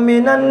khairum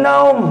minan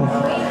naum.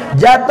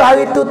 Jatuh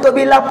hari tu Tok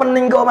Billah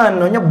pening kat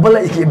mana?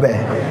 Nyebel sikit be.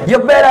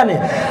 Ya be dah ni.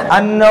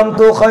 Annam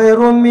tu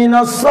khairum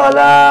minas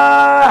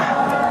solah.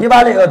 Ya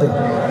balik kau tu.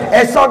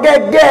 Esok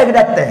gegeh ke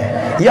datang.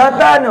 Ya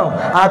tak no.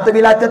 Tok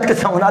Billah tu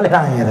kesang nak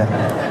lain kata.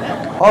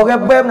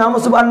 Orang beb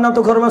nama subhanallah tu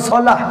khairum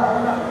solah.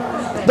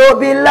 Tok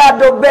Billah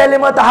dobe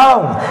 5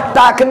 tahun.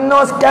 Tak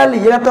kena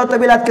sekali. Dia kata Tok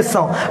Billah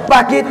kesang.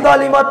 Pas kita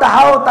 5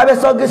 tahun tak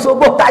biasa pergi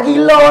subuh tak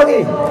gila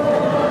lagi.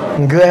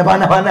 Gerai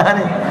panah-panah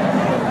ni.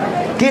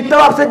 Kita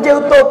buat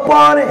sejauh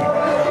topa ni.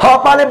 Hak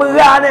paling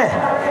berat ni.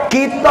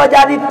 Kita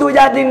jadi tu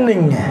jadi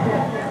ni.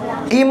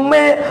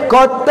 Ime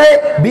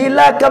kotek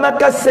bila ke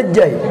makan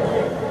sejai.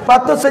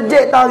 Patut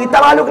sejai tahu kita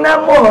malu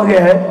kenapa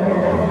ke?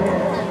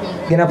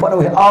 Kenapa nak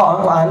buat awak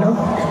mana?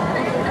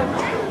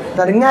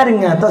 Tak dengar.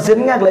 Tak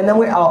senang lah nak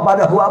buat awak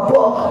pada buat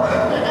apa?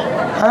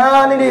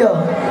 Ni dia.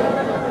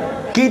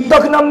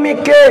 Kita kena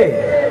mikir.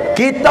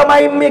 Kita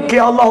main mikir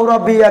Allah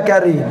Rabbi ya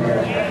Karim.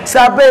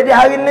 Sampai di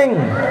hari ni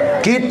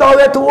kita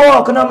orang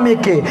tua kena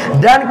mikir.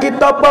 Dan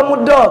kita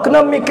pemuda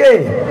kena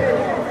mikir.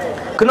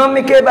 Kena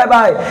mikir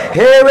baik-baik.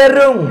 Hei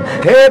werung,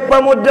 hei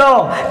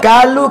pemuda,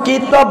 kalau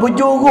kita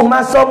berjuruh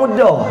masa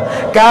muda,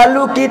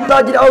 kalau kita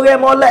jadi orang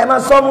molek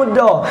masa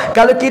muda,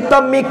 kalau kita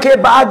mikir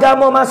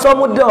beragama masa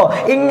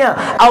muda, ingat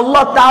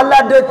Allah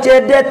Ta'ala dia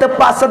cedek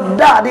tepat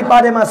sedap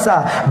daripada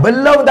masa.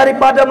 Belum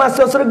daripada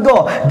masa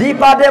surga,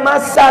 daripada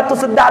masa tu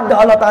sedap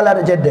dah Allah Ta'ala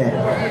dia cedek.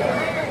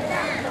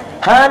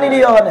 Ni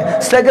dia ni.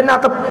 Segena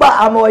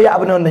tepat amu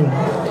ayat benar ni.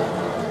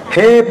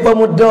 Hei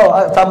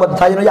pemuda,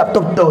 saya nak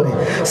betul-betul ni.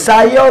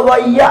 Saya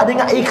raya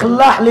dengan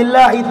ikhlas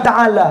lillahi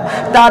ta'ala.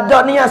 Tak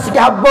ada niat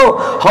sikit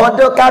habuk.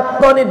 Hodo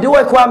kata ni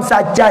dua kuam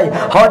sajai.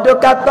 Hodo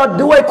kata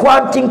dua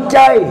kuam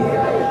cincai.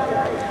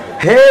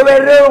 Hei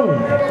werung,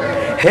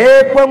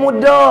 hei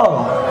pemuda,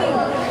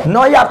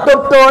 nak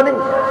betul-betul ni.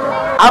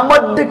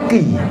 Amat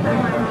deki,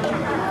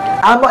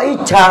 amat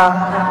ica.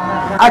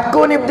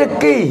 Aku ni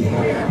deki.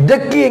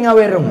 Deki dengan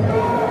werung,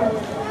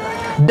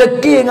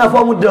 deki dengan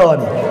pemuda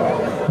ni.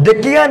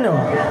 Deki kan?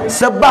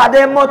 Sebab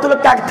demo tu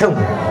lekat ketung.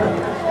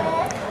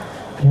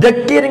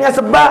 Deki dengan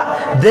sebab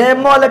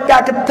demo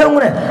lekat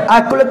ketung ni,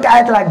 aku lekat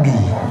ayat lagi.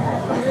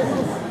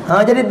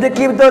 Jadi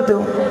deki betul tu.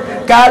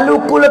 Kalau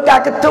ku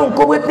lekat ketung,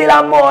 ku berhenti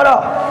lama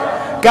dah.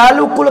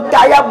 Kalau ku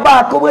lekat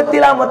yabah, ku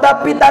berhenti lama.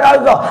 Tapi tak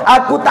ada,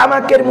 aku tak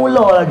makin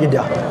mula lagi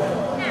dah.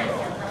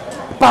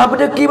 Faham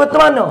deki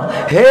betul mana?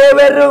 Hei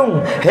werung,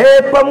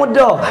 hei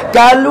pemuda,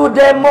 kalau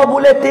demo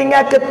boleh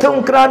tinggal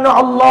ketung kerana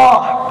Allah.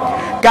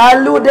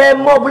 Kalau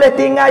demo boleh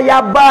tinggal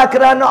yabah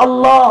kerana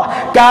Allah.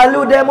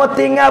 Kalau demo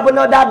tinggal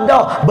benar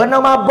dada, benar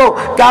mabuk.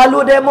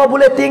 Kalau demo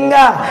boleh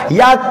tinggal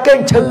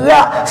yakin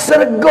cerak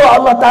serga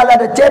Allah Ta'ala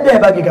ada cedeh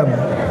bagi kamu.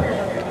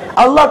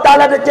 Allah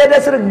Ta'ala ada cedeh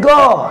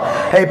serga.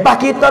 Hei,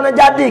 pak kita nak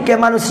jadi ke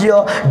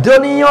manusia.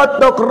 Dunia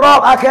tok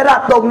rob,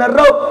 akhirat tok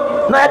neruk.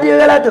 Nak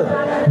ada lah tu.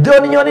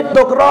 Dunia ni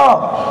tok rob.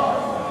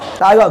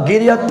 Tak ada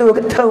giri tu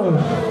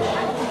ketung.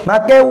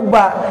 Makai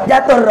ubat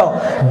jatuh roh.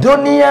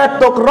 Dunia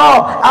tok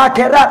roh,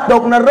 akhirat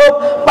tok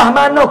neruk. Pah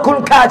mana kun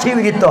kaci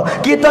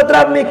kita. Kita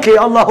telah mikir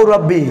Allahu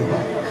Rabbi.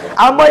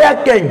 Amba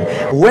yakin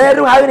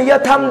werung hari ni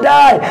ya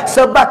tandai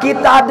sebab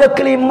kita ada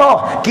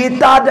kelima,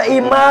 kita ada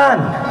iman,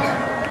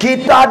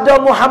 kita ada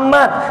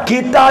Muhammad,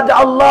 kita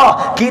ada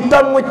Allah,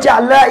 kita mengucap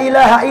la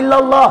ilaha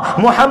illallah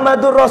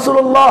Muhammadur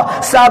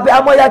Rasulullah. Sampai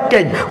amba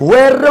yakin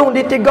werung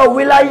di 3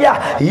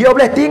 wilayah ia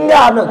boleh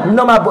tinggal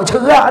nak mabuk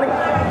cerak ni.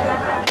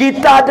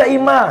 Kita ada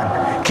iman,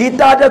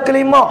 kita ada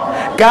kelima.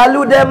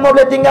 Kalau demo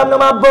boleh tinggal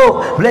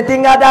mabuk, boleh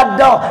tinggal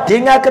dada,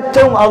 tinggal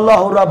ketung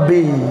Allahu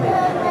Rabbi.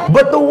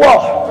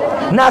 Betuah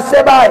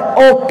nasib baik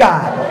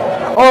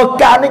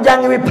okat ni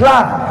jangan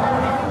wiplah.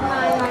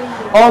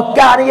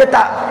 Okat ni dia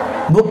tak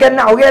bukan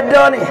nak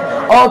reda ni.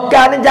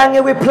 Okat ni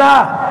jangan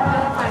wiplah.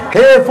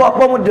 Hei fak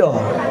pemuda,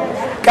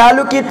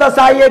 kalau kita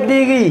saya ke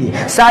diri,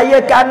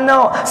 saya ke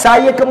anak,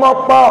 saya ke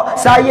bapa,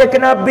 saya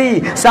ke Nabi,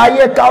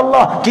 saya ke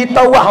Allah,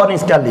 kita wah ni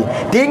sekali.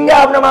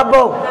 Tinggal benda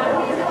mabuk.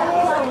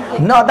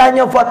 Nak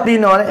tanya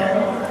Fatina ni.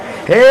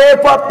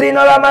 Hei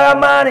Fatina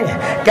ramai-ramai ni.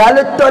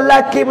 Kalau tu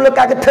lelaki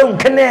melukat ketung,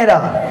 kena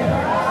dah?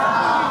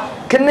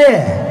 Kena?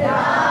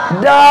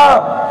 Dah.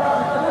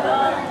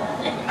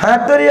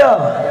 Tu dia.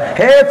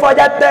 Hei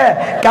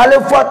Fajate,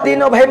 kalau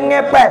Fatina boleh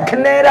mengepet,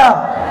 kena dah?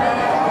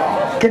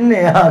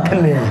 Kena,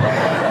 kena.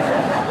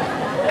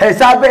 Hei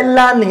sampai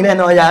laning dah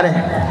nak ya ni.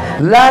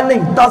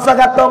 Laning tak usah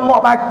kata mak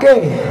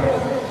pakai.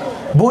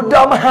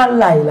 Budak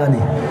mahalai lah ni.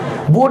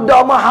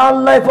 Budak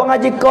mahalai pun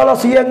ngaji kalau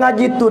sia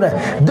ngaji tu ni.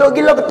 2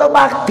 kilo kata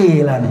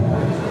pakai lah ni.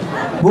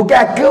 Bukan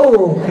aku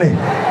ni.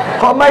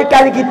 Kau mai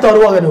kali kita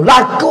dua kan.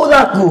 Laku.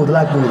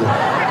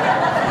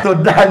 Tu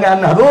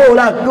jangan nak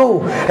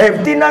laku. Hei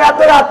tina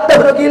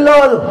ratus 2 kilo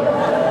tu.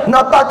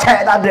 Nak tak cek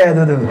tak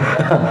ada tu.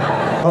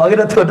 Oh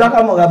kita tu dah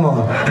kamu.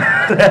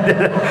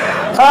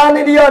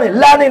 Ni dia ni,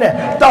 lah ni.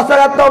 Tak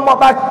usah kata mak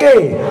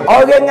pakai.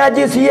 Orang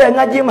ngaji sia,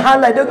 ngaji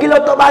mahalai 2 kilo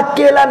tak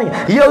pakai lah ni.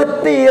 Ya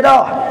reti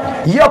dah.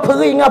 Ya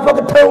pering apa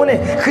ketung ni.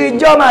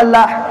 Kerja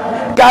malah.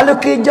 Kalau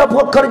kerja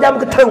kerja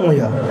ketung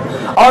je.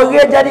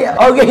 Orang jadi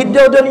orang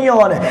hidup dunia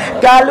ni.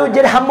 Kalau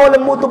jadi hamba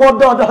lembu tu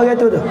bodoh dah orang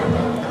tu.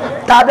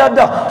 Tak ada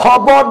dah. Hak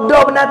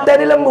bodoh benatang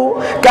ni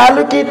lembu.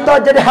 Kalau kita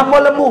jadi hamba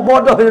lembu,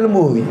 bodoh ni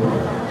lembu.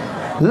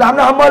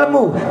 Lama hamba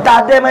lembu,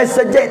 tak ada mai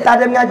sejak, tak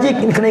ada mengaji,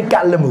 kena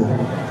ikat lembu.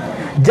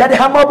 Jadi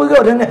hamba beruk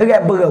dengan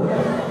herat beruk.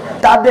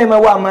 Tak ada mai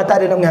wama,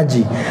 tak ada nak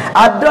mengaji.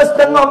 Ada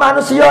setengah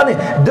manusia ni,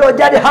 dia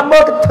jadi hamba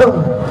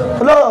ketung.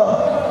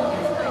 Loh.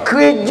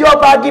 Kerja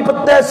pagi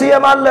petang siang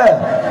malam.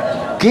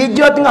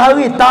 Kerja tengah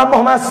hari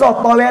tambah masa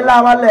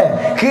tawela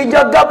malam.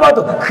 Kerja gapo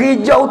tu?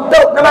 Kerja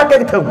utuk nak makan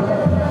ketung.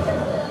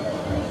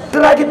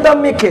 Telah kita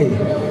mikir.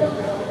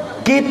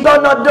 Kita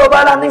nak do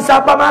balas ni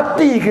siapa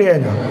mati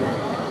ke ni?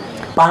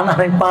 Panah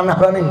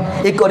ni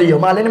ikut dia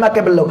malam ni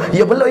makan beluk.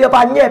 Ya beluk ya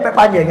panjang ke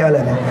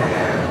malam ni.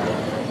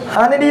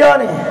 Ni dia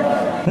ni.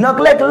 Nak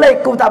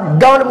kelek ku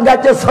tak gaul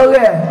mengajar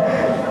sore.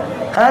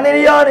 Ni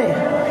dia ni.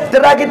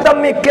 Setelah kita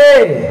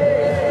mikir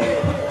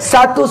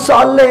satu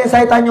soalan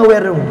saya tanya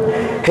werung.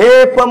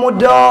 Hei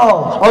pemuda,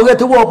 orang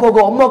tua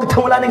pokok mau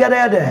ketemu lah ni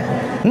ada.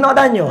 Nak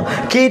tanya,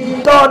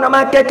 kita nak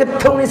makan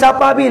ketung ni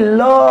siapa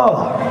bila?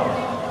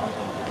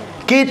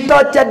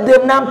 Kita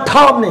cedem 6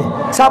 tahun ni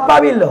siapa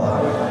bila?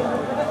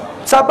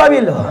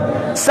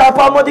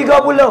 Siapa mau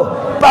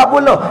 30,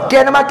 40,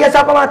 kena makan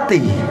siapa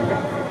mati?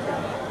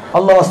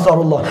 Allah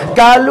astagfirullah.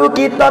 Kalau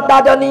kita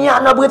tak ada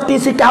niat nak berhenti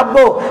si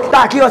kabut,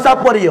 tak kira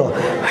siapa dia.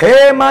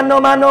 Hei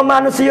mana-mana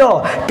manusia,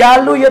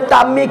 kalau dia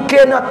tak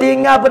mikir nak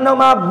tinggal benar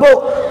mabuk,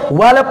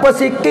 walaupun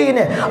sikit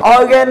ni,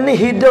 orang ni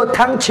hidup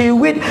tang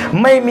ciwit,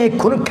 mai mi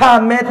kun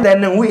ka meแต่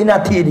1 วินา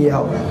ทีเดีย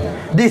ว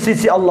di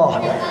sisi Allah.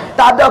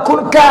 Tak ada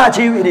kun ka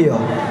ciwit dia.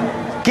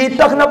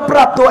 Kita kena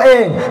perak tu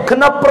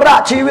kena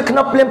perak ciwit,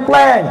 kena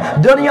peleng-peleng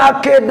dunia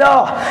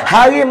akidah.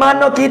 Hari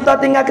mana kita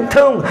tinggal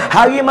ketung,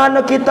 hari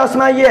mana kita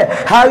semaya,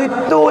 hari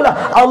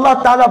itulah Allah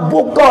Ta'ala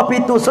buka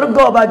pintu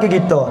surga bagi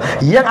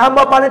kita. Yang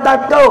hamba paling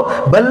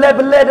takut,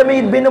 belai-belai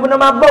demi bina-bina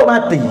mabuk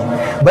mati,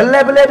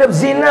 belai-belai demi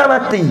zina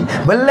mati,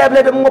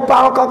 belai-belai demi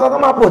ngupah kakak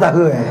mampu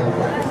tak ke?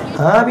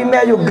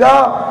 Bimbang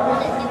juga.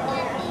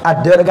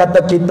 Ada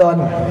kata kita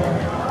ni,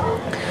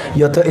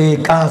 ya tu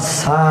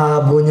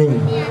kasar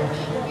bunyi.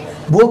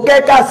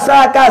 Bukan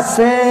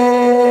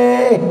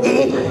kasar-kasar.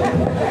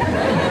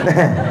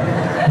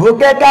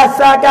 Bukan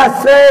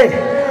kasar-kasar.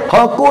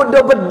 Aku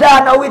dah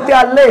bedah nak witi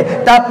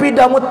alih, tapi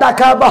dah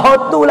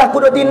mutakabah tu lah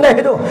aku dah tindah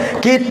tu.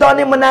 Kita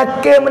ni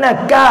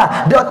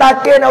menakar, dah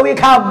takir nak witi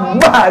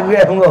khabar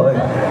ke ngoi.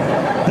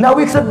 Nak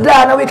witi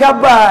sedar, nak witi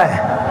khabar.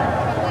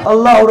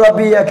 Allahu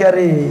Rabbi ya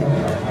Karim.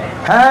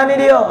 Ni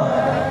dia.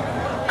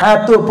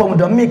 Tu pun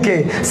dah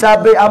mikir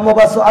sampai amal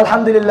basuh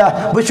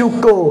alhamdulillah,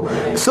 bersyukur.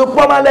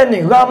 Supaya malam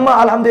ni ramai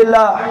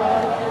alhamdulillah.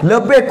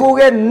 Lebih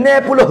kurang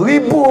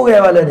 60,000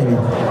 orang malam ni.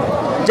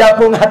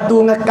 Capung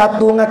hatu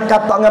ngakatu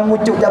tak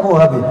ngamucuk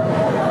capung habis.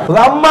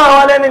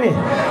 Ramai malam ni.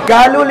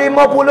 Kalau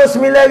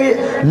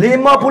 59,999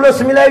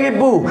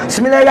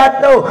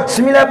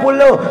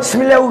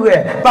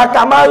 orang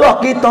pakak marah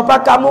kita,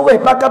 pakak murih,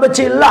 pakak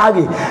bercilah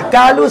lagi.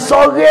 Kalau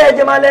sore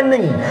je malam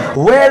ni,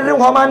 werung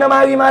mana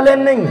mari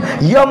malam ni,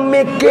 yang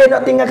mikir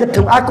nak tinggal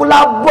ketemu, aku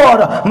labur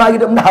dah mari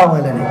duk menau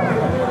malam ni.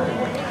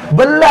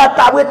 Belah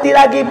tak berhenti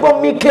lagi pun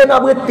mikir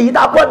nak berhenti,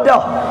 tak apa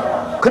dah.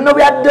 Kena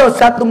ada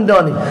satu benda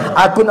ni,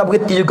 aku nak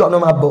berhenti juga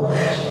nak mabuk.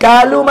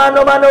 Kalau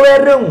mana-mana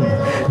werung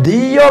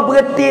dia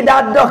berhenti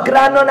dadah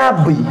kerana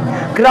Nabi,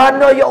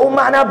 kerana ya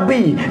umat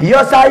Nabi,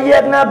 ya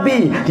sayang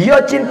Nabi,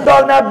 ya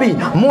cinta Nabi,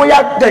 mu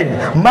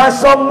yakin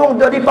masa mu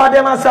daripada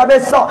masa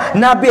besok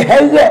Nabi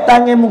heret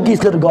tangan mugi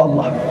surga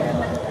Allah.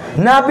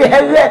 Nabi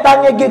heret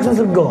tangan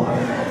pergi surga.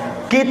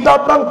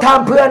 Kita pun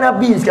tanpa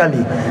Nabi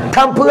sekali,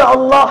 tanpa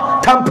Allah,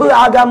 tanpa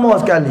agama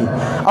sekali.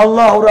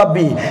 Allahu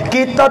Rabbi.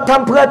 Kita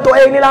tanpa tu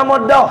ini lama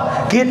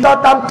dah. Kita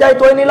tanpa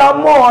tu ini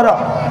lama dah.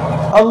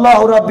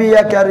 Allahu Rabbi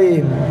ya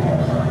Karim.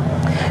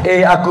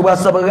 Aku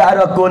rasa berat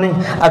aku ni.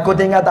 Aku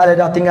tinggal tak ada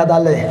dah, tinggal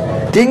tak boleh.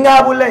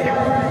 Tinggal boleh.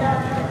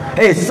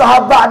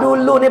 Sahabat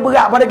dulu ni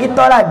berat pada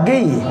kita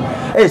lagi.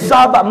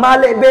 Sahabat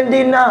Malik bin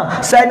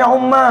Dinar, Sayyidina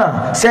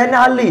Umar,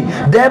 Sayyidina Ali,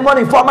 demo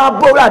ni fak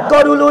mabuk lah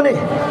kau dulu ni.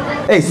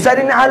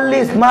 Sayyidina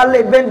Ali,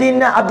 Malik bin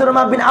Dinar,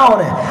 Abdurrahman bin Auf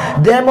ni,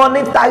 demo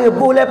ni tak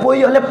boleh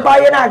puyuk lepas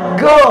ya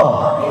naga.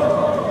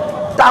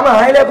 Tak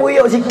mahal le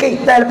puyuk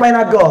sikit tak lepas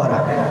naga.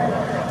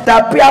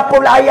 Tapi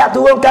apabila ayat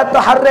turun kata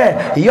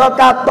haram, ya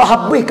kata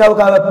habis kau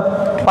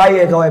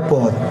payah kau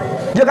pun.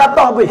 Dia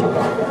kata habis.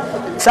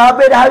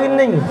 Sampai dah hari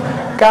ni,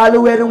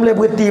 kalau werung boleh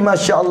berhenti,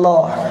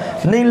 masya-Allah.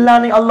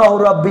 Nilai ni Allahu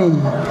Rabbi.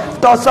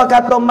 Tak usah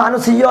kata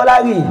manusia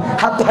lagi.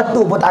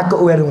 Hatu-hatu pun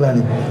takut werung lah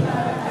ni.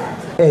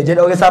 Jadi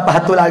orang siapa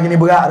hatu lagi ni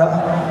berat dah.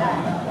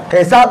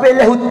 Sampai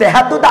le hutan,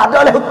 hatu tak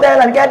ada le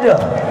hutan lah ni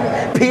ada.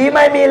 Pi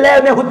mai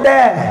milai ni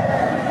hutan.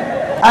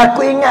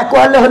 Aku ingat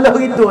aku halah-halah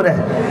itu dah.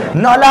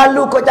 Nak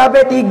lalu kau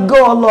cabai 3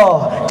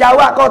 Allah.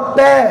 Cawak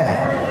kota.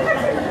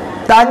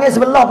 Tangan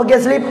sebelah pergi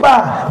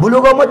selipar,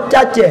 bulu rambut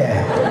cacer.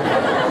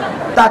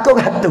 Takut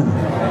hatu.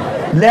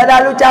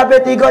 Lalu cabai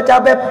 3,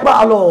 cabai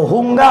 4 lo.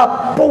 Hungga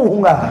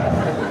hungga.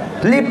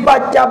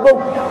 Lipat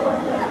cabuk.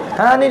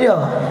 Ni dia.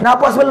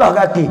 Nampak sebelah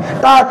kaki.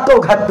 Takut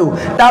hatu.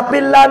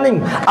 Tapi lah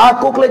ni,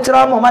 aku kelak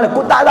ceramah malah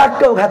aku tak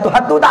takut hatu.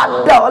 Hatu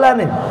tak ada lah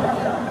ni.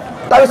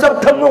 Tak bisa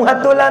bertemu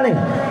hatu lah ni.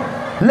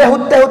 Le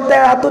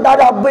hutai-hutai hatu tak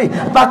ada habis.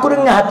 Aku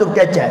dengar hatu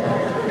kecek.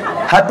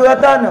 Hatu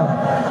kata no,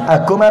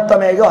 aku mata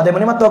merah, dia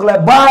ni mata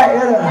kelai baik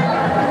kata.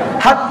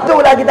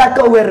 Hatu lagi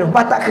takut werung,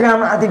 tak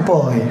keramat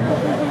tipoi.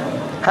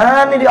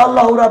 Ni dia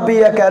Allahu Rabbi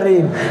ya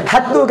Karim.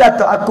 Hatu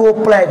kata aku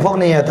plek pok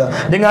ni kata.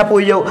 Dengar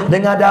puyuk,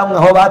 dengar daun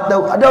hobat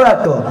tu. Ada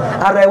kata,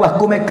 arwah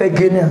aku make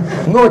gini.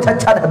 Ngo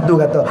cacat hatu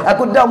kata.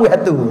 Aku dah mu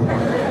hatu.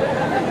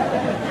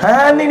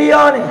 Ni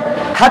dia ni.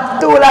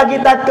 Hatu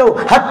lagi takut,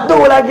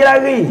 hatu lagi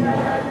lari.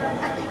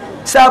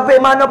 Sampai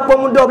mana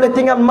pemuda boleh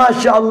tinggal,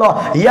 Masya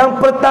Allah. Yang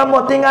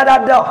pertama tinggal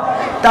dada.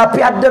 Tapi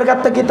ada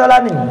kata kita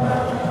lah ni,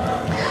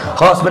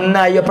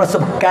 sebenarnya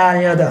persebekan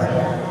ya dah.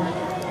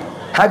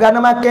 Harga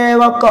nak makan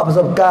rokok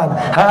persebekan,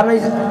 harga nak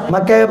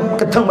makan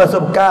keteng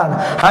persebekan,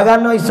 harga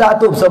nak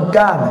isyak tu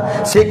persebekan.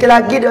 Sikit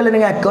lagi dia boleh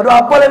dengar kau.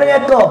 Apa boleh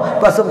dengar kau?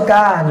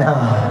 Persebekan.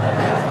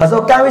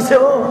 Persebekan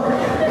wisu.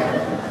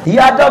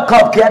 Ya ada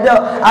kop ke,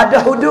 ada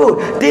hudud.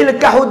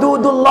 Tilka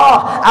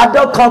hududullah.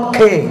 Ada kop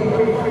ke.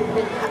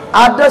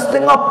 Ada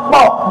setengah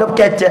pok dok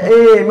kecek.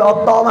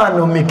 Otak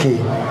mana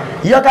mikir.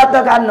 Ya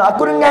katakan,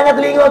 aku dengar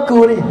dengan telinga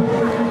aku ni.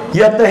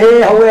 Ya tu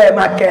hawe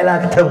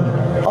makanlah ketemu.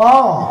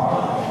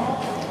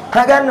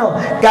 Ha kan no?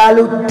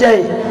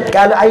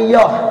 Kalau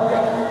ayah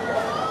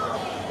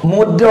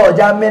muda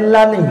jamin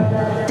laning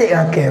cik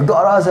akeh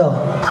gak rasa.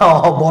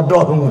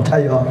 Bodoh mu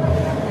saya.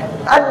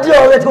 Ada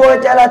ke tua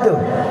jalan tu.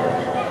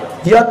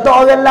 Ya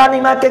tak orang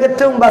laning makan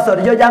ketung basah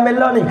dia jamin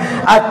laning.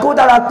 Aku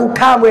tak aku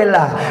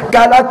kamela.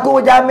 Kalau aku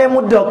jamin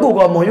muda aku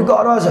kamu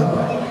juga rasa.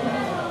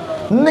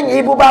 Ning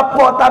ibu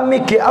bapa tak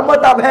mikir, ama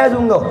tak faham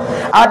sungguh.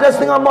 Ada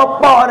setengah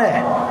mopak ni.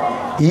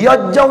 Ya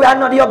jauh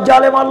anak dia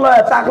berjalan Allah,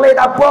 tak boleh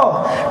tak apa.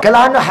 Kalau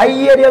anak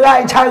hayya dia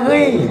rai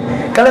cari.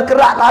 Kalau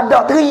kerak tak ada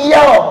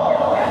teriak.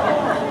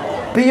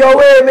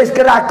 Piawe mis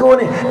kerak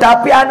aku ni.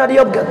 Tapi anak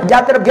dia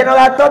jatuh berkena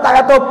kata tak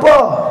kata apa.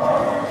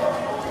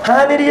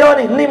 Ha ni dia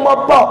ni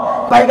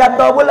mopak. Pai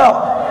kata pula.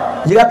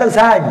 Dia kata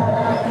sayang.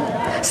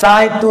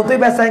 Sai tu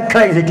biasa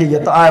kering sikit je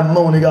tak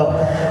amung ni kau.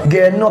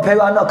 Geno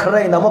perak anak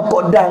kering nama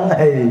kodang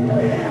ai.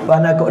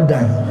 Mana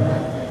kodang.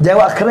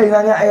 Jawab kering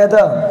sangat ai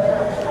kata.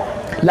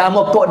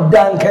 Lama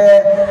kodang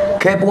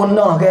ke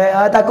punah ke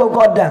takut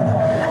kodang.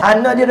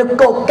 Anak dia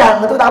dekok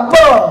kang tu tak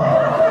apa.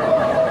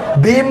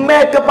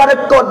 Bime kepada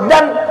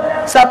kodang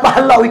siapa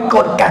halau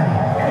ikutkan.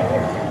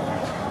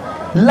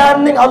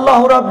 Laning Allah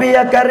Rabbi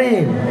ya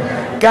Karim.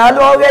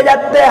 Kalau orang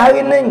jatuh hari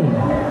ni,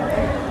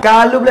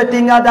 kalau boleh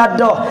tinggal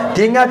dadah,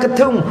 tinggal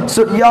ketung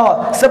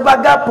sudya.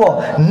 Sebagai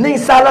apa? Ni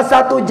salah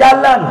satu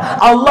jalan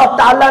Allah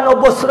Ta'ala nak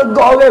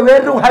berserga orang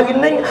werung hari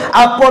ni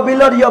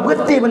apabila dia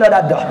berhenti benda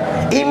dadah.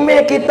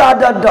 Email kita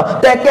dadah,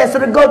 teket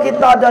serga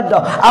kita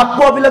dadah.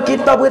 Apabila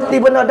kita berhenti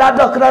benda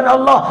dadah kerana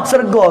Allah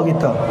serga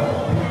kita.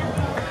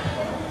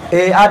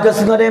 Ada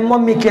setengah demo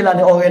mikirlah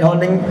ni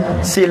orang ni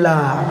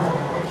sila.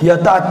 Ya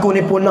tak aku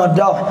ni punah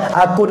dah.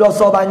 Aku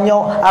dosa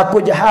banyak.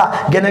 Aku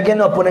jahat.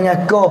 Gena-gena pun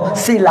dengan aku.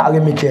 Silap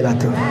orang mikirlah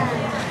tu.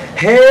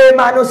 Hei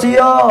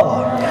manusia.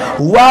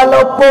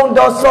 Walaupun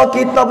dosa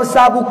kita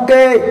besar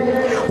bukit.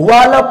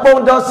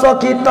 Walaupun dosa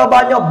kita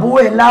banyak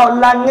buih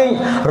laut langit.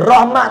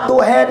 Rahmat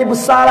Tuhan ni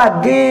besar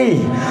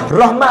lagi.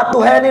 Rahmat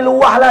Tuhan ni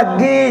luah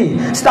lagi.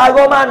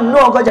 Setara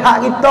mana kau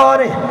jahat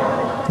kita ni?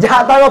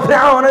 Jahat taruh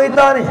Fir'aun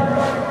kita ni.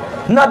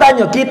 Nak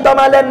tanya kita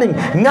malam ni.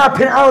 Ngap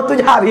Fir'aun tu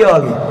jahat dia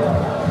lagi.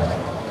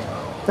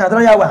 Nak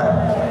terus jawab.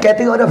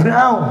 Kata ada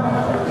Fir'aun.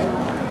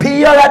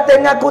 Pia kata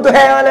ngaku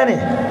Tuhan lah ni.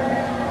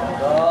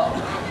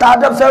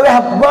 Tak ada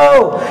seorang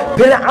bau.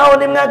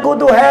 Fir'aun ni mengaku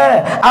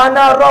Tuhan.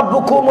 Ana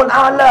rabbukumul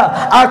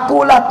a'la.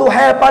 Akulah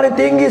Tuhan paling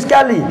tinggi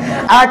sekali.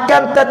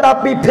 Akan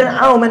tetapi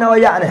Fir'aun mana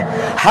ayat ni.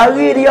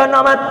 Hari dia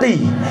nak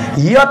mati.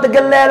 Dia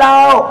tergelar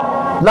laut.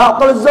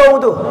 Laut Kulzum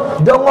tu.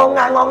 Dia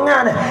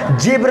ngongak-ngongak ni.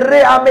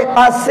 Jibril ambil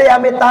pasir,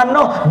 ambil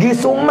tanah. Gi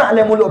sumak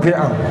le mulut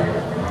Fir'aun.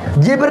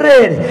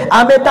 Jibril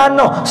ambil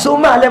tanah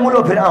sumak le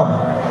mulut Fir'aun.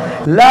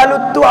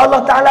 Lalu tu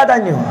Allah Ta'ala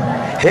tanya,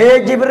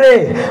 hei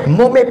Jibril,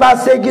 mumik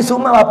pasir gi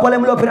sumak apa le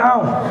mulut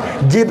Fir'aun?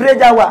 Jibril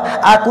jawab,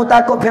 aku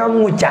takut Fir'aun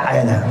mengucap.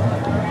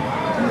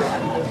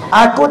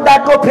 Aku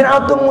takut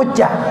Fir'aun tu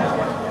mengucap.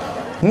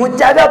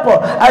 Mengucap apa?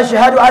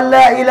 Asyhadu an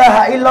la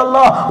ilaha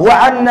illallah wa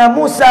anna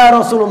Musa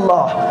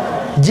Rasulullah.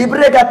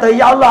 Jibril kata,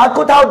 ya Allah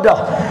aku tahu dah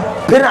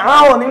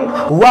Fir'aun ni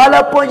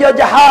walaupun dia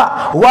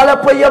jahat,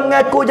 walaupun dia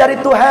mengaku jadi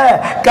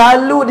Tuhan,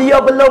 kalau dia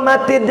belum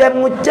mati dia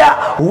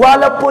mengucap,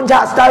 walaupun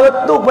jahat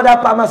setara tu pun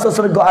dapat masuk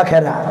syurga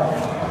akhirat.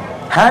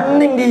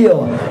 Haning dia.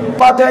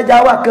 Patut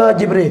jawab ke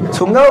Jibril,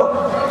 sungguh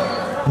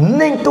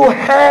ning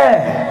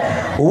Tuhan.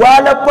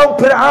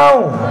 Walaupun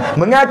Fir'aun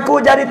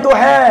mengaku jadi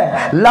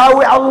Tuhan,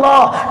 lawi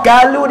Allah,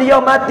 kalau dia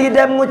mati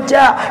dia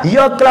mengucap,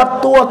 dia kelap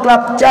tua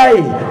kelap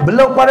cai,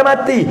 belum pada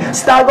mati,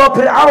 setara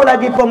Fir'aun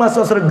lagi pun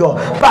masuk syurga.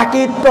 Pak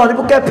kita ni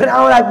bukan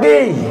Fir'aun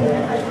lagi.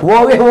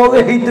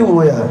 Waris-waris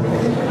itu ya.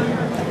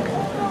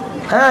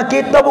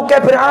 Kita bukan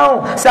Fir'aun.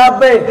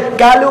 Sampai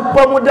kalau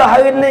pemuda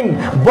hari ni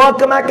bawa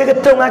ke makan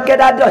ketung, makan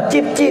dadah,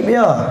 cip-cip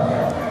ya.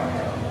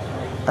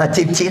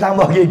 Cip-cip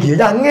tambah gigi.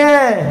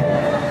 Jangan.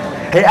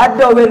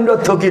 Ada orang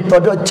doktor kita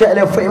dok cek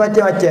level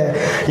macam-macam.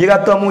 Dia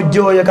kata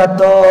mujur, dia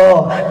kata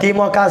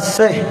terima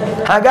kasih.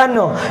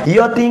 Gano?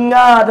 Dia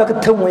tinggal dah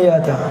ketemu dia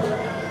kata.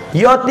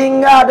 Dia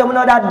tinggal dah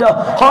mana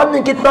dadah. Hal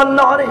ni kita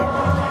nak ni.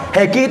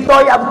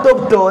 Kita yang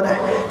betul-betul ni.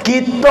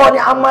 Kita ni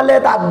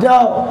amalan tak ada.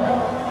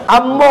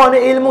 Ambo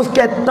ni ilmu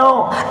sikit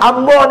no.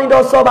 Ambo ni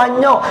dosa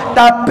banyak.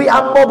 Tapi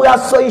ambo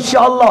berasa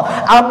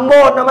insya-Allah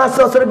ambo nak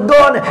masuk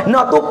syurga ni,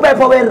 nak tupai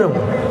fawerung.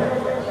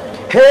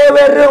 Hei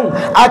werung,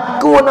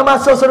 aku nak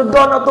masuk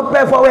surga nak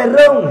tupai fa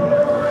werung.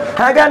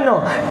 Kan no?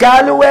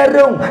 Kalau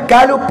werung,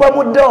 kalau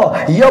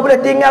pemuda, ia boleh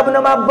tinggal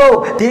benda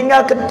mabuk,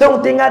 tinggal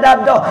ketung, tinggal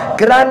dadah.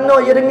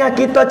 Kerana ia dengan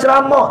kita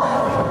ceramah,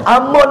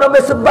 ambo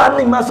nak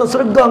sebab ni masuk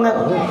surga dengan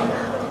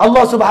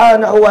Allah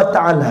Subhanahu wa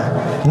taala.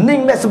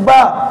 Ni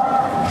sebab.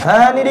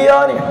 Ni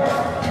dia ni.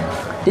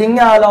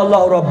 Tinggal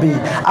Allah Rabbi.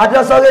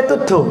 Ada seorang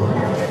tutup.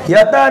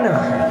 Ya tanya.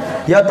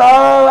 Ya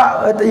tahu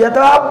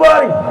apa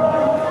ni?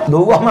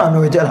 Luah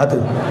mana jalan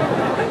tu?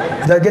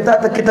 Kita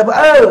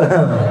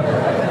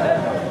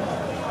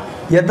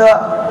ya tak,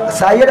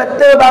 saya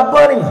doktor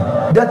bapa ni.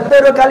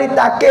 Doktor 2 kali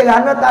takik,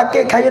 kerana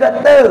takik kaya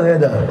doktor ya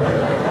tak.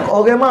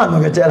 Orang mana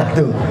ke jalan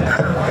tu?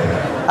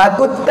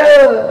 Aku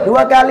 2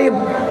 kali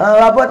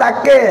bapa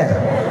takik.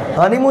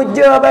 Ni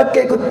muja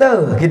pakai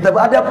kuta. Kita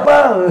ada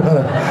apa?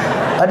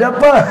 Ada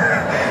apa?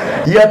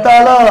 Ya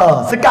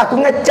ta'ala. Sekarang aku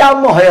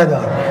ngecamah ya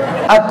tu.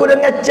 Aku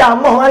dengan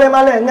camah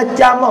malam-malam.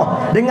 Ngecamah.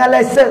 Dengan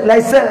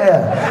laser ya.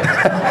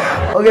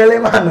 Orang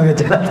lain mana ke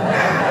jalan?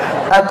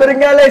 Aku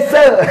dengan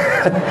laser.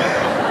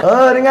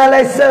 Dengan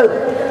laser.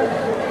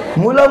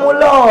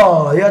 Mula-mula.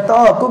 Ya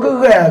ta'ala. Aku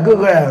gerak.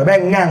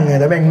 Bengang. Ya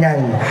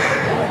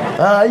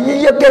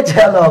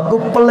kecil lah. Aku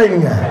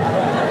peling.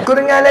 Aku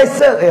dengan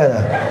laser ya.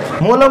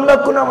 Mula-mula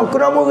aku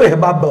nak murih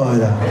baba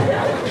ya.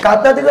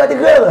 Kata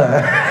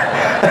tiga-tiga.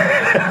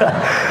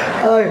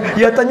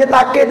 Ya tanya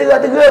takut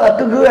tiga-tiga.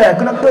 Aku gerak.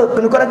 Aku nak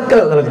ke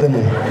kalau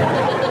ketemu.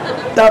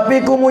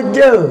 Tapi aku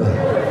muja.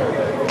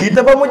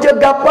 Kita pun muja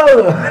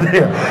gapal.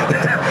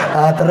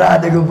 Terah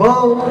dia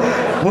gupau.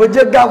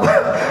 Muja gapal.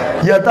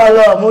 Ya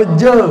ta'ala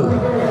muja.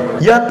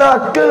 Ya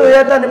tak ke.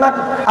 Ya tak.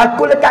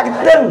 Aku lekat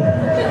keteng.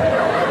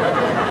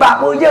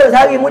 Pak muja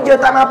sehari muja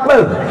tak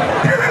apa.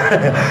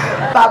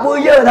 Pak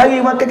buya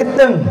hari makan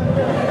keteng.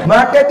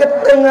 Makan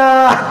keteng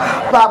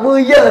Pak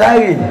buya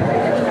hari.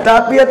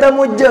 Tapi atas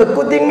muja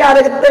aku tinggal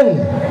ada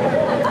keteng.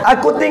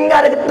 Aku tinggal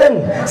ada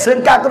keteng.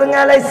 Sengkak aku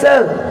dengar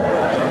laser.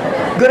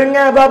 Aku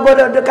dengar bapa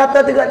dia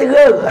kata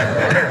tiga-tiga.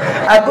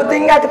 Aku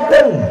tinggal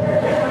keteng.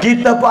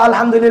 Kita pun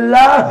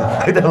alhamdulillah.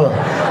 Kita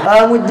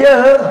muja.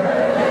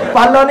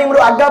 Pala ni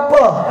menurut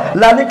agapa.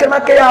 Lah ni kan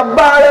makan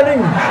abah lah ni.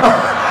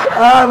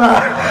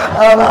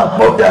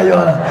 Apa jaya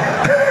lah.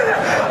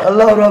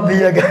 Allah Rabbi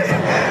ya guys.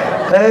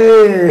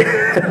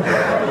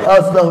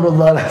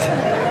 Astagfirullahaladzim.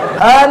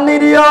 Ini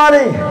dia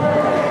ni.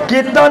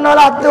 Kita nak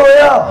latu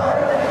ya.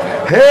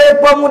 Hei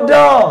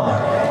pemuda.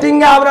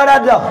 Tinggal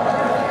berada.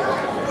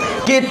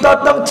 Kita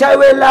tak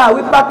cewek lah.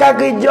 We pakai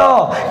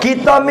kerja.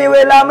 Kita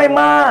miwela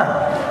memang.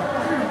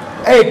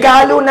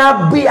 Kalau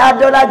Nabi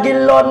ada lagi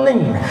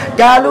learning.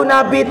 Kalau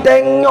Nabi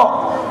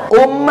tengok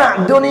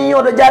umat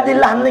dunia dah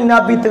jadilah ni,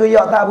 Nabi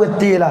teriak tak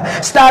berhenti lah.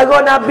 Setara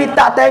Nabi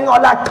tak tengok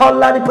lah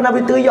kalau ni pun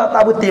Nabi teriak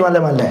tak berhenti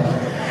malam-malam.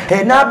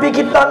 Nabi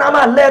kita nak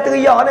malam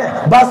teriak ni.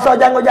 Bahasa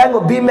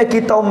janggut-janggut bimbing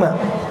kita umat.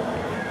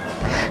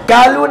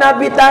 Kalau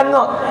Nabi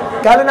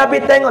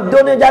tengok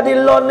dunia jadi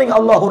learning,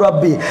 Allahu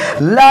Rabbi.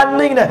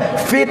 Learning ni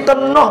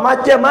fitnah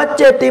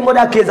macam-macam timur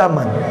akhir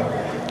zaman.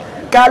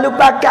 Kalau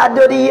pakai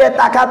ada dia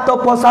tak kata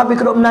apa sampai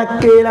kena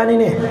menakil lah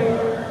ni.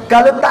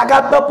 Kalau tak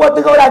kata apa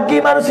terus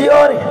lagi manusia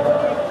ni.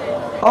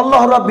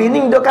 Allah Rabbi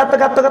ni dia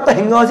kata-kata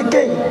hingga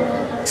sikit.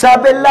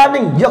 Sampai lah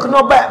ni dia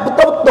kena baik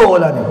betul-betul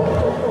lah ni.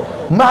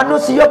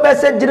 Manusia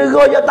pasal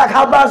jerah dia tak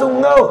khabar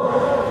sungguh.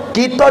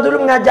 Kita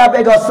dulu mengajar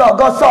baik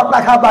gosok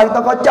tak khabar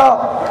kita kocok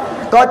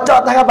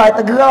tak khabar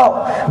kita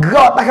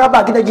gerak tak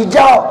khabar kita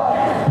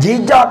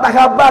jijak tak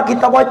khabar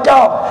kita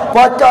pocok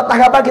tak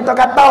khabar kita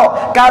kata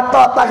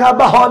tak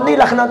khabar honi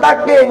lah kena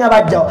takir dengan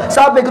bajak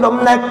sampai kena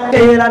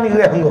menakir lah ni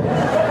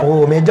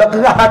oh meja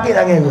kerah sakit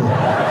tangan tu.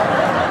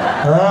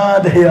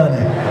 Dia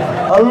ni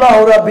Allah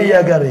Rabbi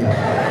ya Karim.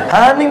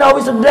 Ni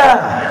nawi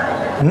sedar.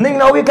 Ni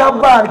nawi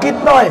kabar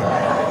kita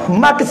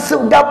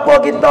maksud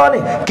gapo kita ni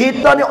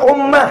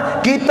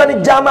ummah, kita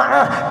ni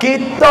jamaah,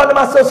 kita ni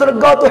masuk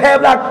surga tu hai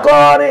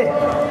belaka ni.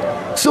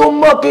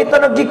 Semua kita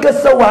nak pergi ke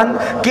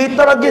Sawan,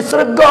 kita nak pergi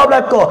surga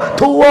belaka.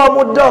 Tua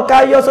muda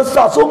kaya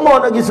sesak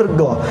semua nak pergi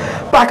surga.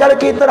 Pas kalau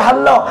kita dah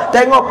halak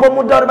tengok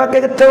pemuda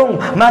makan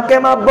ketung, makan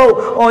mabuk,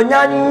 oh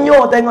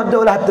nyanyo tengok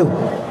duk lah tu.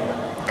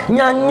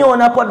 Nyanyo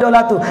napa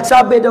dolah tu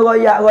sampai dia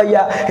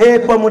royak. Hei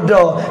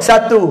pemuda,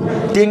 satu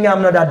tinggal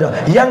menadada.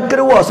 Yang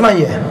kedua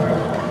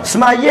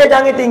semaya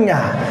jangan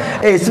tinggal.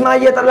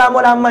 Semaya tak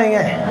lama-lama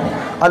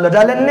Allah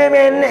dalam ni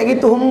menek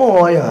gitu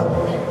umur ya.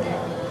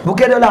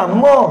 Bukan dah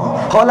lama.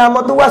 Hak lama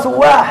tu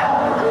was-was.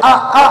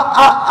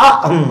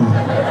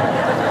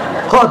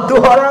 Hak tu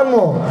hak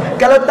lama.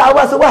 Kalau tak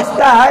was-was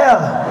tak ya.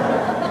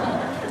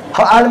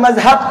 Hak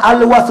al-mazhab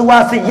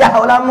al-waswasiyah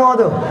hak lama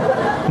tu.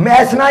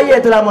 Mai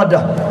semaya tu lama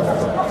dah.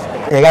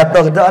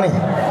 Kata kedak ni.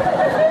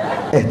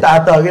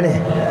 Tak ada gini.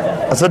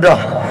 Sudah.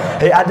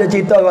 Ada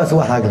cerita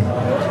was-was lagi.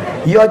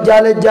 Ya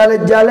jalan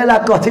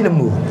lah kau si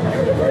lembu.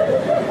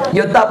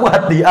 Ya tak puas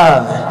hati.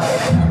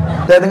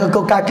 Dia tengok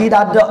kau kaki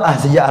tak ada.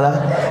 Sejaklah.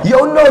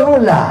 Ya unus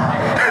mula.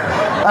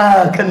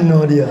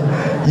 Kena dia.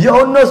 Ya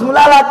unus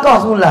mula lah kau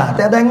semula.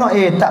 Tak tengok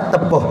tak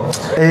tepuh.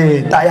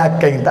 Tak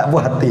yakin, tak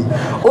puas hati.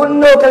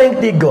 Unus kali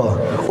tiga.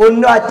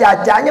 Unus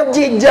acak-acaknya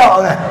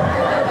jijak kan.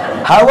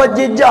 Hawa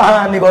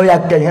jijak ni baru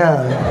yakin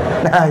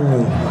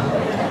Nanya.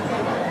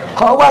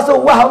 Hawa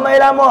suwah mai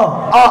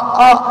lama.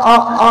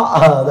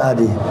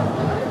 Tadi.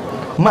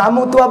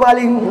 Makmu tu apa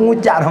kali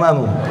ngucap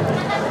makmu?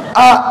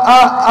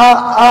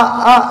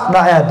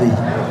 Dah jadi.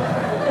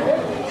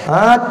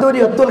 Tu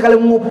dia tu kalau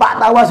mengupak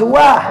tawa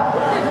suah.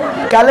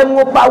 Kalau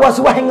mengupak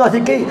wasuah hingga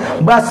sikit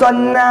bahasa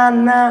na.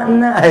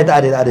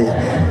 Tak ada.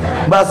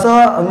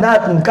 Bahasa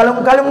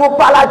kalau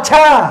mengupak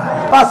laca,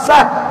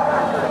 pasal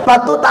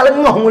patu tak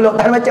lengoh mulut,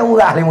 tak macam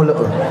urah ni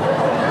mulut.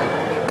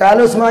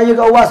 Kalau semaya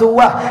kau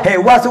wasuah,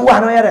 wasuah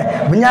nak ya.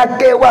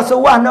 Penyakit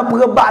wasuah nak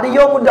perebak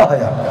dia mudah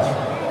ya.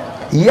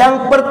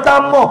 Yang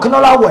pertama kena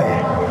lawan.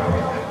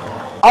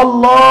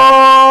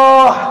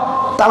 Allah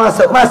tak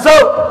masuk.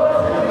 Masuk.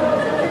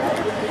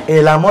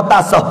 Lama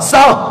tak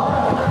sah.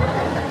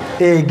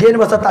 Gini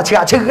bahasa tak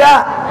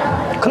cerak-cerak.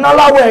 Kena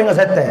lawan dengan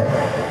setan.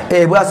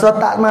 Berasa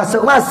tak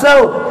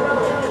masuk.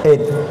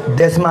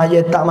 Des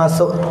mayat tak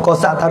masuk.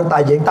 Kosak taruh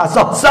tajing. Tak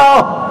sah.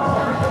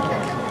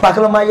 Pak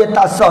kalau mayat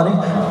tak sah ni.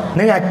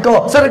 Dengan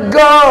kau.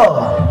 Serga.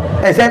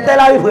 Setan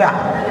lari berat.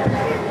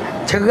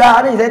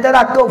 Cerak ni. Setan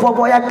takut.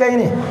 Fopok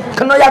yakin ni.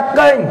 Kena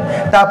yakin.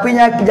 Tapi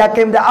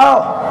yakin berdoa.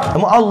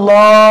 Nama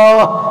Allah.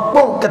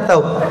 Pun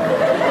ketuk.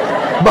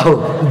 Bau.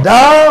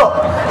 Dah.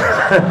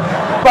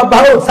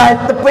 Bau saya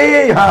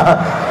tepi.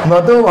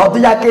 Waktu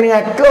yakin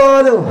dengan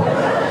kau tu.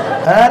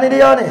 Ni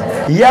dia ni.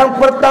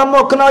 Yang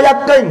pertama kena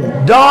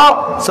yakin.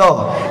 Dak.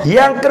 So.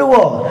 Yang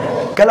kedua.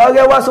 Kalau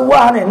orang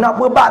wasuah ni. Nak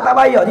berbak tak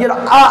bayar. Dia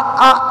nak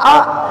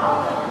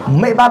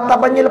Mek batal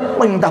banyak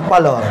leping tak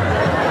kepala.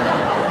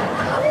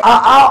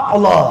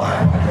 Allah.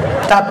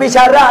 Tapi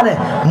syarat ni.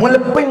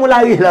 Meleping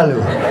mulai lalu.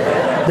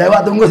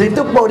 Jawab tunggu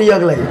situ. Pok dia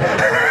ke lagi.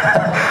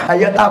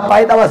 Ayo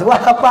tapai tak wasuah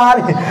apa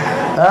ni.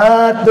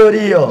 Tu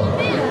dia.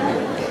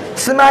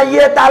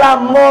 Semaya tak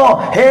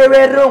lama.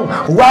 Hewerung.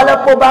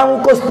 Walaupun bangun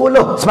pukul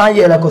 10.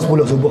 Semaya lah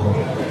pukul 10 subuh.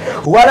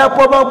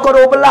 Walaupun bangun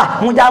pukul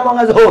 12. Mujabah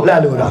dengan zuhur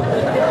lalu dah.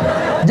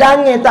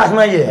 Jangan tak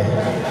semaya.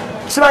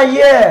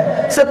 Semaya.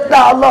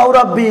 Setak Allah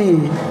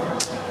Rabbi.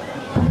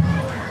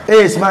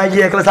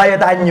 Semaya kalau saya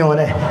tanya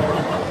ni.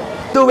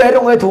 Tu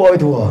werung orang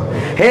tua.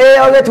 Hei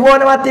orang tua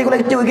nak mati. Kena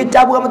kecil.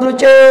 Kita cabut ramai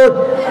terlucut.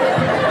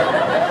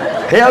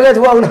 Hei orang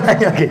tua aku nak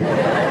tanya lagi.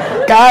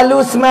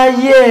 Kalau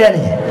semaya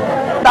ni.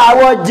 Tak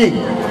wajib.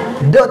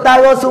 Duk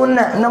taruh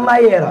sunat nama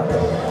air tak?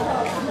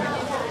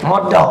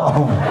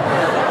 Modok.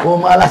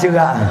 Malah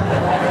juga.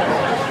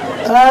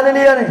 Ni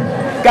dia ni.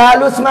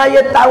 Kalau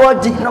semaya tak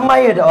wajib nama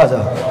air tak rasa?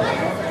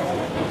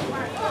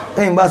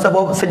 Bahasa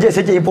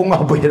sejak-sejak ipung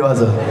apa dia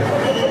rasa?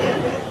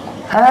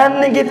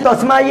 Ni kita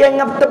semaya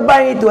ngap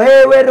tebang itu.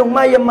 Hei werung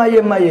maya.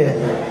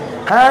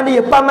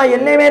 Dia pamaya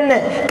ni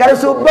minit. Kalau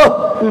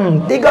subuh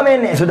 3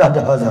 minit sudah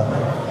dah rasa.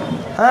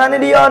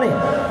 Ni dia ni.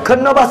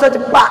 Kena bahasa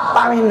cepat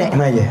 4 minit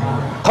maya.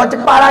 Kau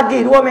cepat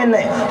lagi 2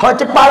 minit. Kau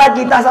cepat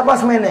lagi tak sampai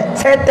 1 minit.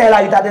 Setel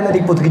lagi tak ada nak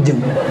tipu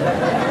terkejut.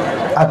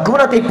 Aku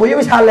nak tipu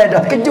you misalnya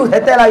dah terkejut.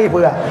 Setel lagi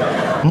pula.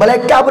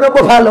 Mereka pun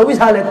apa halo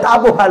misalnya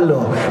tak apa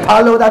halo.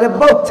 Halo tak ada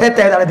apa.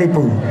 Setel tak ada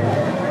tipu.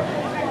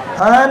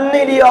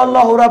 Ini dia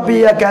Allah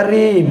Rabbi ya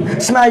Karim.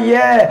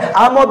 Semaya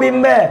amo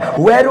bimbe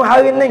weru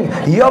hari ni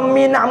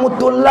yomi nak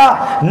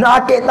mutullah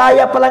nak akik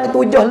tayar pelangi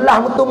 7 lah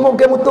mutu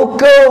mungkin mutu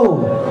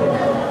kau.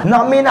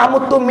 Nak minat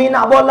mutu,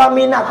 minat bola,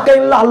 minat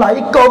kain lah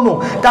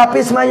ikomu. Tapi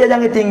semaya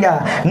jangan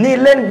tinggal. Ni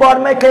len bor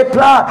ไม่เคยพ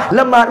ลาดล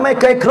ะหมาดไม่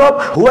เคยครบ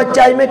หัวใจ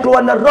ไม่กลัว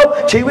นรก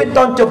ชีวิตต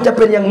อนจบจะเ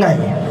ป็นยังไง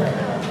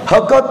เขา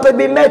ก็ไป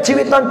บินแม่ชี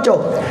วิตตอนจบ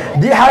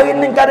di hari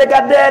ni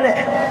kadang-kadang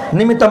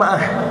ni minta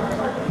maaf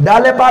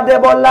daripada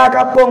bola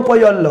kampung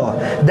poyolo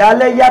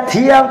dalam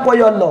yatiang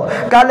poyolo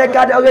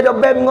kadang-kadang orang dok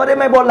bem ngore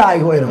main bola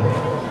iko itu.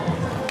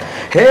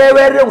 Hei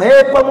werung,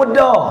 hei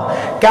pemuda,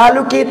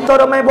 kalau kita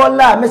main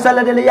bola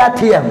misalnya dalam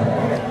yatiang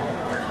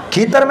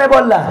kita main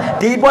bola,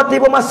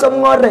 tiba-tiba masuk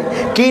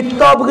ngorek,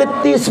 kita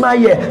berhenti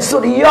semaya,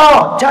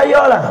 surya,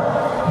 cahayalah.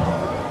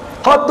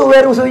 Kau tu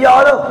weru surya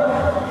tu.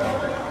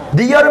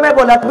 Dia main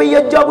bola, tapi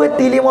dia jauh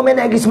berhenti 5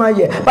 minit lagi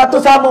semaya. Lepas tu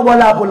sama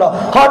bola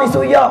pula. Kau ni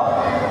surya.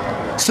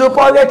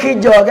 Supaya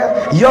kerja kan,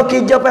 ya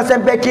kerja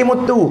sampai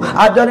kimutu,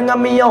 ada dengan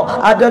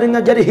minyak, ada dengan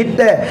jadi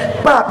hitam.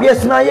 Pak dia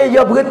semaya,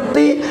 dia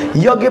berhenti,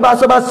 dia pergi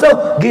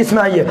basuh-basuh, pergi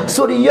semaya.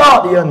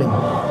 Surya dia ni.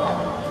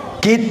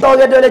 Kita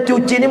dia boleh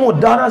cuci ni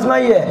mudah nak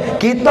semaya.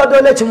 Kita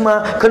boleh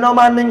cuma kena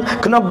maning,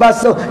 kena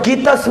basuh.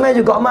 Kita semaya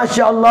juga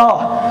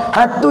masya-Allah.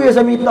 Satu yang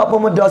saya minta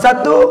pemuda.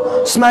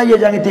 Satu, semaya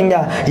jangan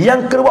tinggal.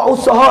 Yang kedua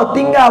usaha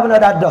tinggal benar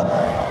dada.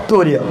 Tu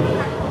dia.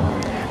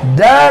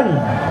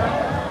 Dan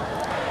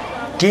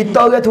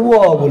kita orang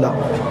tua pula.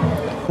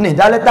 Ni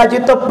dalam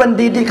tajuk tu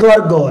pendidik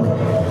keluarga ni.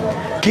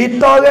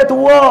 Kita orang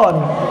tua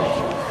ni.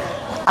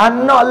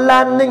 Anak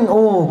laning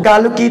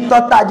kalau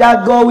kita tak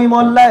jaga wi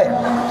molek.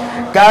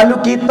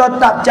 Kalau kita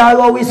tak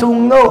cara wi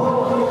sungguh,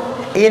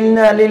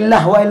 inna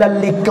lillahi wa inna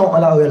ilaihi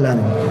raji'un.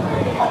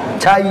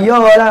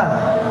 Cayalah.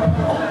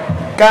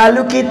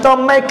 Kalau kita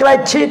mai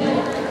kelecit,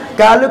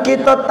 kalau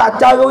kita tak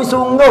cara wi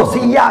sungguh,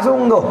 siap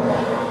sungguh.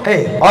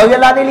 Orang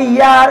lain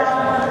liar.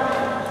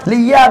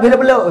 Liar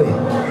bila-bila oi.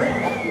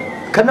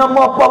 Kena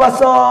apa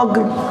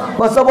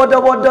bahasa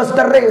bodoh-bodoh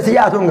seterik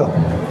siap sungguh.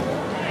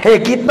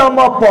 Kita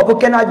mau apa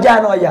bukan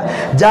ajar ayat.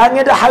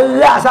 Jangan dah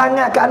harap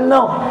sangat ke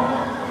anak.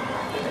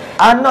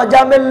 Anak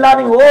jamil lah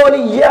ni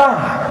liar.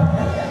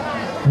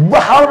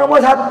 Bahau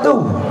nombor 1.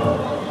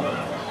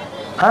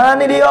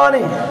 Ni dia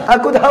ni.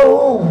 Aku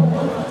tahu.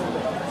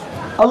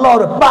 Allah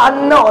dah pak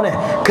anak ni.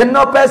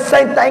 Kena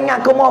pesan tak ingat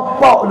ke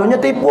mopak lu. Nya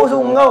tipu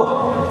sungguh.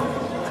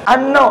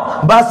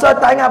 Anak bahasa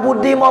tak ingat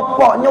budi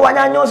mopak.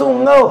 Nyanyi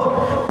sungguh.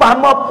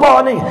 Paham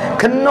mopak ni.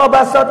 Kena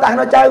bahasa tak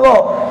kena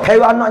cara.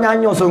 Kaya anak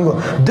nyanyi sungguh.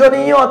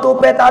 Dunia tu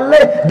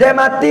petalih. Dia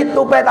mati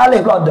tu petalih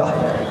pula dah.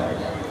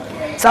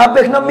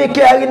 Sampai kena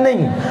mikir hari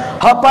ni.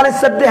 Hak paling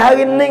sedih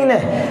hari ni ni.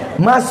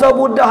 Masa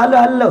budak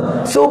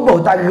hala-hala. Subuh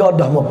tak kira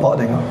dah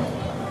mopak tengok.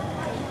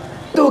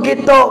 Tu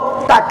kita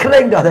tak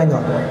kering dah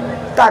tengok.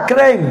 Tak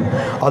kering.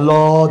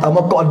 Allah, tak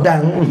mau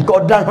kodang.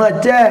 Kodang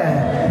macam.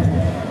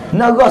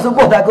 Naga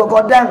subuh tak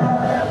kodang.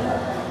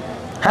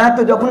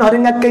 Tu dah pernah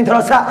dengan keng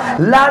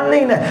terosak.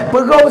 Laning ni.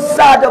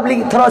 Perusaha dah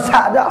beli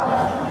terosak dah.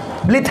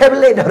 Beli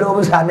tablet dah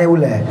perusaha ni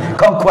boleh.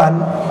 Kawan-kawan.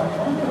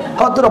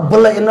 Hak tu dah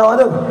beli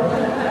nak tu.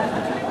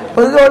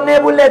 Perut ni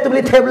boleh tu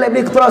beli tablet,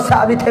 beli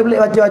terosak, beli tablet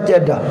macam-macam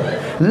dah.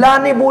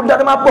 Laning budak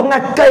dah mampu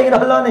dengan keng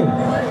dah lah ni.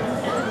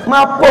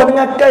 Mampu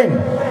dengan keng.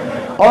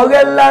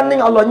 Orang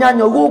laning Allah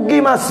nyanyi rugi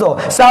masa.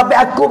 Sampai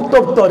aku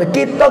betul-betul.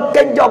 Kita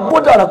keng jauh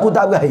budak lah aku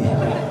tak berakhir.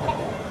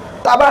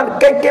 Tak apa,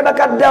 keng-keng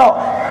bakal dak.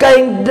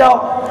 Keng dak.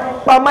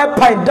 Pamai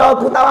pai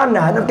dak aku tak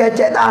mana. Nak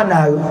kecek tak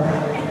mana.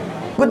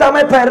 Aku tak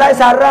main pai rai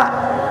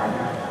sarak.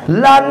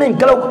 Laning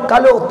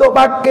kalau tu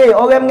pakai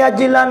orang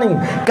mengaji laning.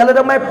 Kalau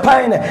dah main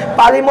pai ni.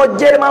 Paling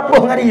mojer mampu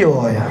dengan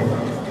dia.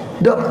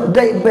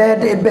 Dek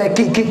be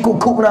kik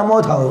kukuk nama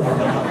tahu.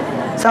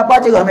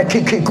 Siapa cakap main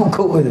kik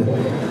kukuk tu.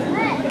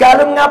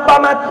 Kalau mengapa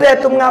mati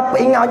tu mengapa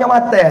ingatnya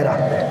mati dah.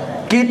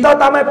 Kita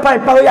tak main pai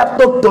payah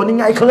tok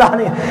ingat ikhlas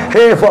ni.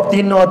 Hei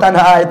Fortino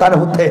tanah air tanah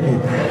putih ni.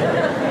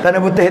 Tanah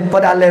putih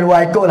pada alai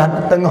luar ikut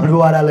lah tengah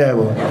luar alai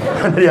tu.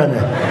 Dia ni.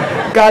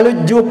 Kalau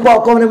jumpa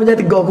kau ni macam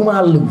tiga aku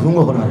malu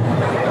sungguh lah.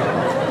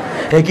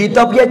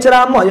 Kita pergi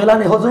ceramah je lah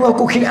ni. Sungguh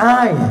aku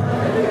kiai.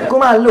 Aku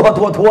malu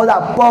tua-tua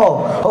tak apa.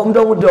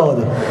 Muda-muda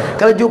tu.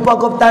 Kalau jumpa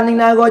kau petani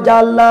naga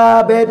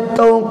jalan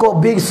betong kau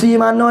big C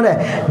mana ni.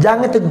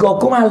 Jangan tegur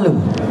aku malu.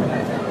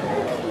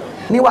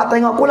 Ni wak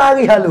tengok aku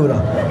lari halu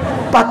dah.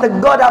 Pas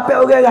tegur dapat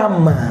orang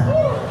ramai.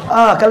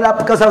 Kalau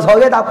dapat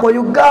kesal-sore tak apa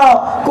juga.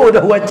 Aku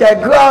dah buat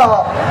cegak.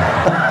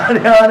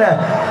 Dia mana?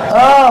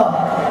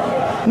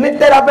 Ni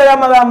tak dapat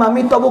ramai-ramai.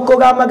 Minta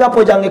buku ramai ke apa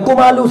jangan. Aku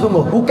malu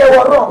semua. Bukan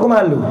warok aku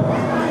malu.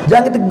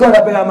 Jangan tegur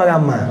dapat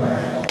ramai-ramai.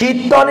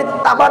 Kita ni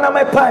tak apa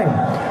nama pang.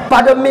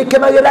 Pada mikir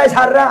mari rai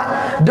sarak.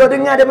 Dia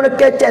dengar dia mana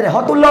kecek dia.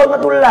 Hak tulung dengan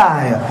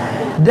tulai.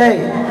 Dek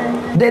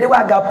dia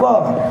buat apa?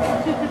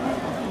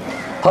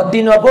 Hak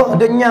tino apa?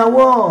 Dia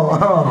nyawa.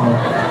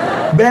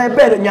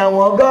 Bebe dia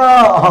nyawa ke?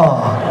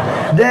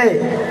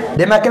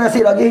 Dia makan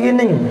nasi lagi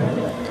gini.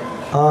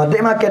 Dia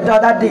makan dah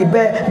tadi.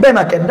 Be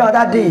makan dah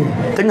tadi.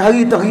 Tengah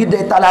hari tu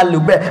dia tak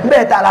lalu. Be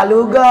tak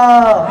lalu ke?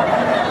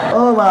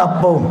 Oh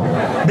mampu.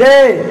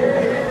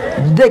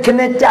 Dia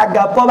kena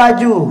jaga apa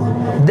baju.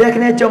 Dia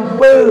kena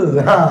cempu.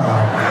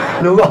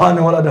 Lurah ni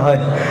wala dah.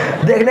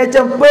 Dia kena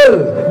cempu.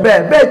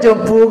 Be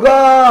cempu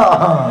ke?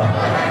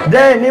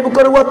 Dia ni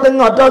bukan ruang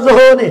tengah dah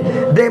Zuhur ni.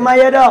 Dia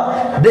maya dah.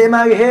 Dia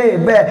mari he.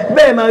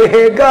 Be mari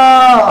he ke?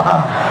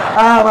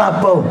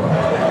 Mampu.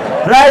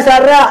 Rai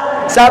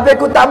sarak. Sampai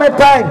ku tak main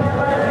pang.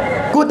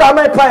 Ku tak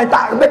main pang.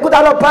 Tak, ku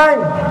tak ada pang.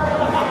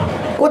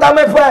 Ku tak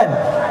main pang.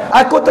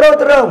 Aku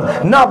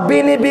terus-terus nak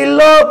bini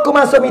bila aku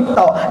masuk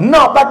minta.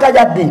 Nak pakai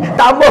jadi.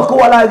 Tambah ku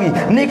lari.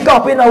 Nikah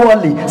pina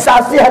wali.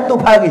 Saksi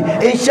satu hari.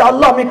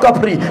 InsyaAllah nikah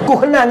free. Ku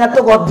kenal dengan tu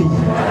Qadi.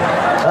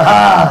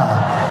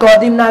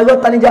 Qadi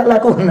menaruh tani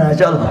jalan ku kenal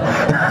insyaAllah.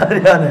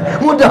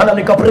 Mudah nak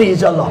nikah free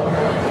insyaAllah.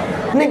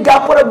 Ni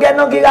gapur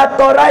genong kira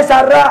torai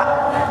sarak.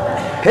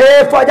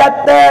 Hei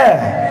fajate.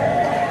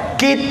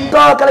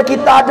 Kita kalau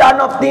kita ada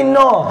anak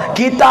tino,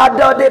 kita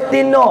ada dek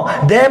tino,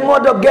 demo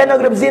do genok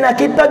grab zina,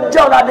 kita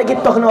jauh lah dek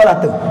kita kena lah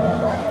tu.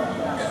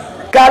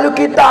 Kalau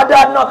kita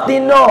ada anak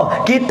tino,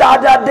 kita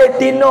ada dek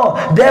tino,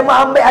 demo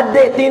ambil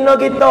adik tino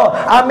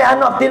kita, ambil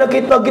anak tino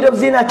kita grab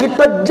zina,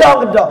 kita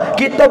jauh dah,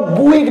 kita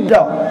bui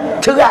dah.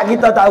 Cerak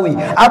kita tak bui.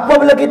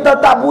 Apabila kita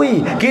tak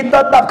bui,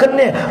 kita tak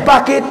kena,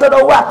 pak kita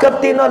dah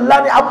wakaf tino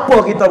lah ni apa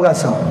kita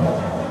berasa?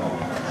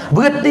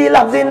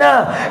 Berhentilah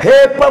zina.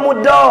 Hei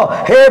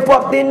pemuda, hei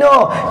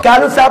Fortino.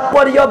 Kalau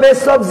siapa dia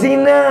besok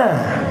zina.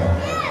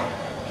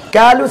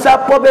 Kalau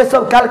siapa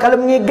besok kalau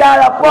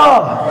mengigal apa?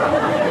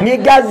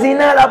 Mengigal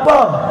zina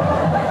apa?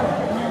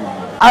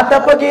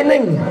 Ataupun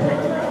gini.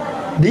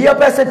 Dia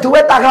pasal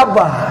tua tak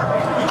khabar.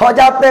 Hak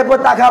jatuh pun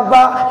tak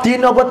khabar,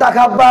 Tino pun tak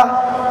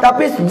khabar.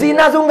 Tapi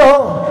zina sungguh.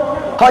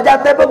 Hak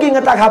jatuh pun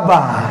gini tak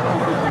khabar.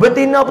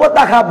 Betina pun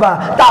tak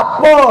khabar. Tak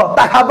apa,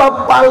 tak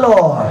khabar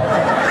palo.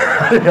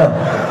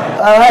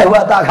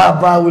 Buat tak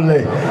khabar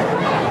boleh.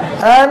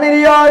 Ni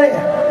dia ni.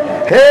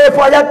 Hei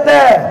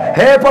Fajate,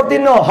 hei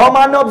Fortino,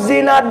 homanop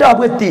zina dah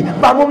berhenti.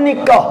 Bangun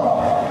nikah.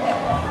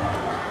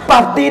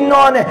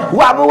 Fortino ni,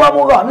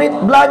 murah-murah. Ni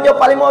belanja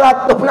paling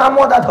murah tu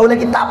nama tak tahu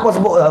lagi tak apa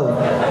sebut tahu.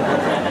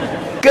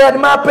 เกิด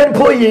มาเป็น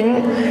ผู้หญิง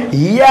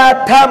อย่า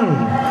ท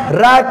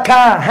ำราค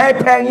าให้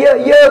แพงเ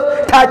ยอะ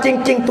ๆถ้าจ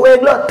ริงๆตัวเอง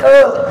เลอะเทอ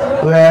ะ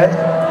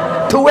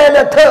ตัวเองเล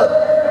อะเทอะ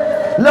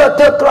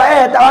กระแอ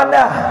ตอน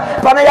น่ะ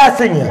pada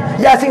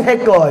Yasin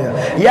heko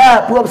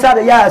ya puak besar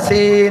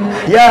Yasin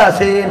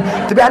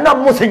tapi anak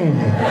musim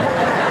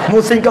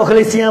kau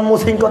kelisian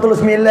musim kau tulis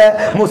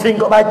milah musim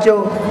kau baca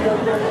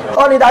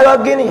oh ni tak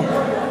lagi ni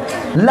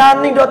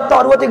lan ni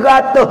doktor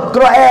 2-300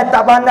 kerae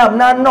tak pandam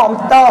nanok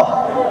mentah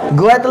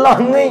gue telah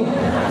ni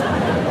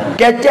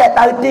kecek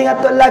tak reti dengan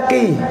tu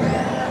lelaki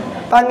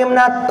Panggil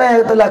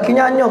menate tu laki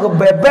nyanyo ke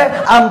bebek.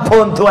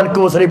 Ampun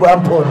tuanku 1000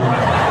 ampun.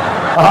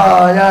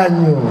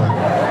 Nyanyo.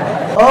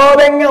 Oh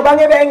bengong,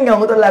 panggil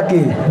bengong tu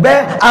laki.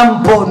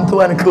 Ampun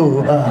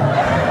tuanku.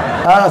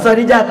 So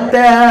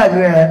dijatah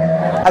gue.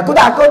 Aku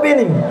takut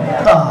bini.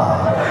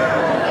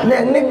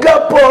 Ni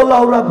gapo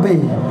Allah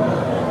Rabbi.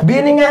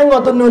 Bini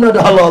ngango tu nuna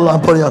dah Allah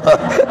ampun ya Allah.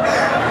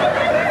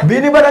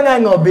 Bini pada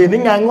ngango,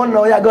 bini ngango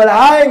no ya go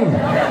lain.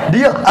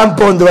 Dia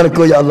ampun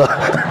tuanku ya Allah.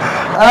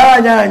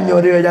 Nyanyo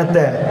dia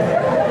jatah.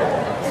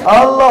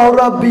 Allah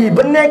Rabbi,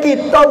 benar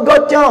kita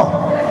gocok.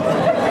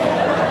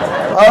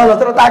 Allah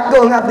terus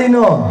takut ngap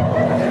tino.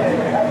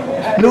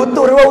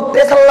 Lutut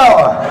rute selok.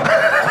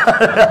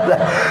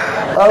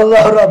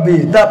 Allah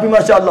Rabbi. Tapi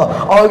Masya Allah,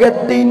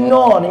 orang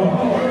tino ni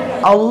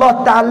Allah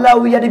Ta'ala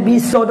jadi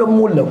bisa duk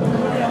mula.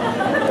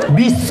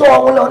 Bisa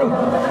mula ni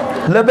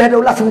lebih dah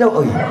ulas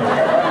senjau.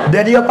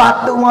 Dia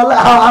patut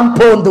malah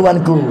ampun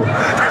tuanku.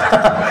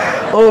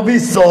 Oh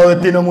bisa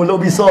tino mula,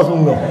 bisa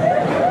sungguh.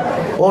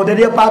 Oh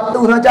dia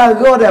patut nak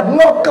cara dia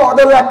ngokok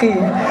tu lelaki.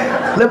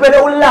 Lepas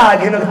dah ulas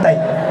lagi nak ketai.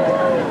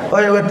 Oh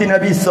orang tino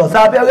bisa.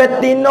 Sampai orang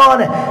tino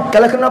ni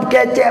kalau kena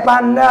kecek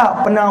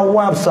pandai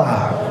penawar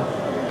besar.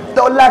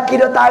 Tok laki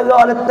dah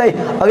tara letih.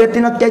 Orang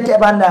tino kecek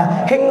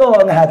pandai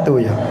hingga dengan hatu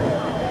je.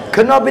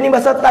 Kena bini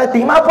bahasa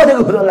tati, apa dia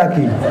tok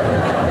laki?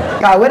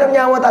 Kawin dah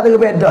nyawa tak ada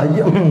beda.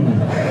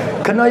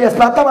 Kena ya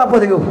selatan apa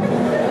dia?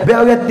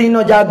 Biar orang tino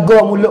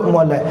jaga mulut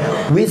molek.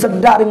 Wi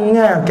sedap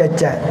dengar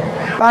kecek.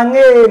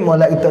 Panggil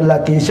molek tok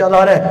laki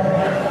insya-Allah dah.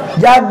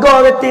 Jaga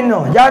orang tino,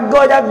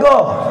 jaga.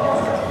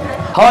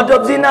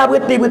 Hadap zina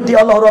berhenti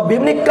Allah Rabbi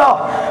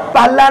menikah.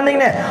 Pahala ni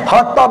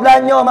harta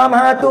belanja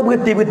mama tu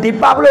berhenti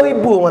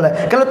 40,000 malah.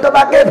 Kalau tu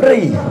pakai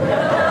free.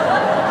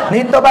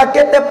 Ni tu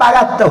pakai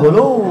 400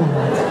 dulu.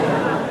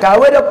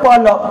 Kau ada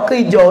pondok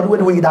kerja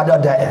duit tak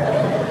ada.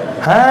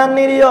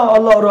 Ni dia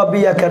Allah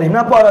Rabbi ya Karim.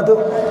 Nampak dah tu?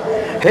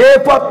 Hei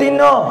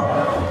Fatino.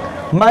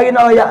 Mari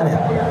nak ayat ni.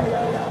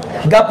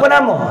 Gapo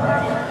nama?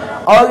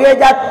 Orang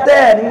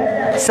jatuh ni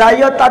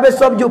saya tak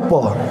biasa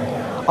berjumpa.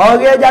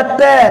 Orang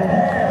jatuh ni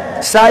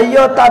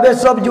saya tak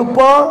biasa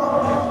berjumpa.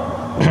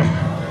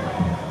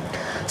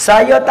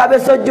 Saya tak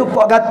biasa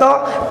jumpa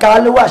kata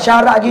kalau buat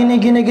syarat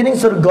gini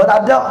surga tak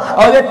ada.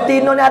 Orang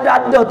tino ni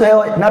ada tu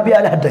Nabi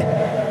ada.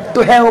 Tu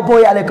heo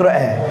boy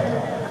al-Quran.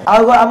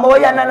 Orang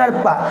amoyan nak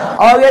dapat.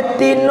 Orang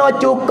tino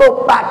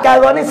cukup 4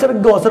 perkara ni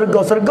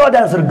surga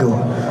dan surga.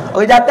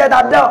 Orang jatuh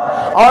tak ada.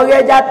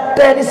 Orang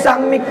jatuh ni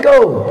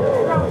samiko.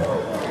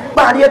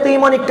 Pak dia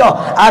terima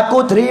nikah.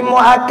 Aku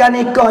terima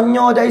akan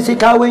nikahnya dari si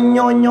kahwin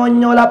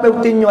nyo lapis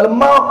putih nyo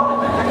lemak.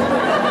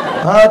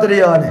 Tu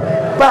dia ni.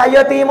 Pak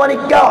dia terima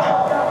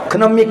nikah.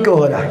 Kena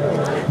mikul dah.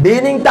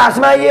 Bini tak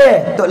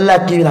semaya, tok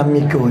lelaki lah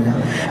mikul dah.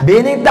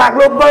 Bini tak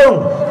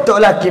kelupung, tok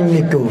lelaki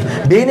mikul.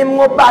 Bini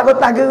mengopak kau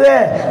tak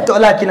gerak,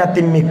 tok lelaki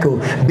nanti mikul.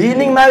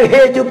 Bini mari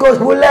cukup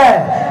sebulan,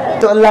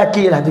 tok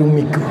lelaki lah tu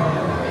mikul.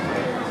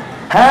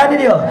 Ni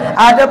dia.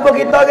 Ada pun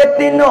kita orang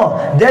tino,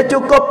 dia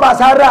cukup 4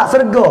 syarat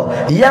serga.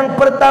 Yang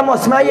pertama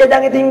semaya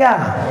jangan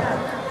tinggal.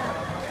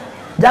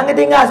 Jangan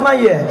tinggal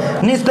semaya.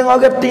 Ni setengah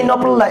orang tino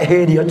pelak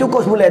dia.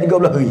 Cukup sebulan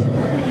 30 hari.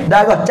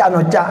 Darah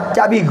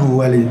cak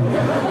bigu kali.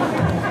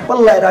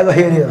 Pelak darah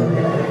dia.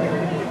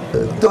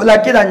 Tok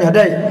laki tanya,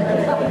 "Dai.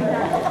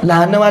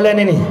 Lahana malam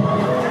ni.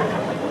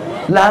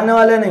 Lahana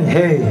malam ni.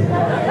 Hei.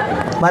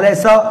 Malam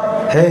esok.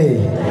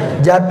 Hei.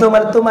 Jatuh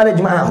malam tu malam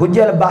Jumaat.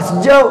 Hujan lepas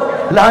jauh.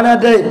 Lahana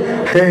dai.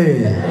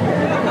 Hei.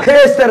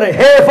 Hei sere.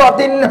 Hei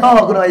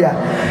Fatina kena ya.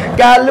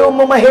 Kalau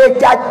memahir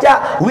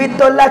cacak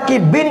wito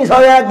laki bini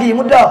seorang lagi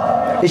muda.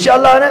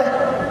 InsyaAllah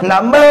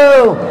nak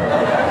mau.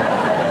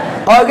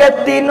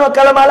 Orang tino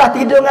kalau malah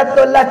tidur dengan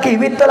tu laki,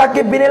 wito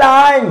laki bini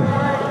lain.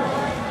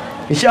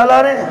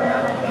 InsyaAllah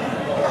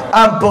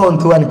ampun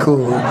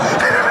tuanku.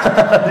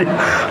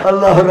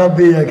 Allah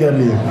Rabbi ya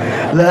Karim.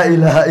 La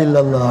ilaha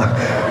illallah.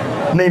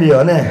 Ni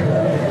dia ni.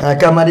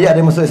 Kamar dia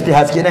ada masuk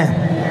istihad sikit ni.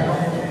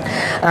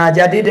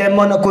 Jadi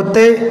demo nak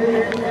kutip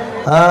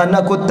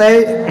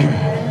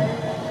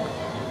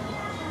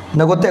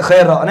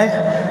khairat ni.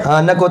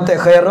 Nak kutip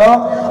khairat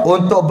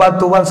untuk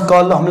bantuan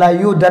sekolah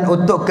Melayu dan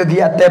untuk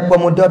kegiatan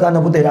pemuda Tanah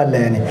Putih Dalam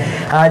ni.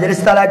 Jadi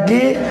setelah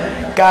lagi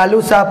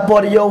kalau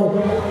siapa dia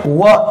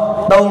wak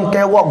tong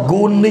ke wak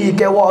guni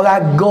ke wak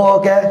raga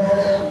ke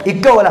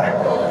ikutlah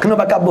kena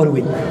pakai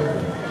duit.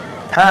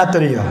 Tu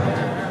dia.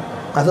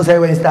 Maksud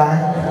saya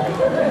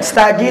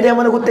Setagi dia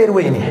mana kutip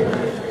duit ni.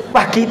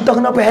 Pak kita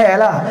kena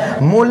faham lah.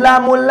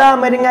 Mula-mula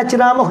mai dengar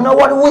ceramah kena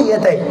buat duit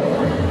kata.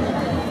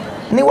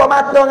 Ni buat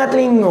mata dengan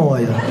telinga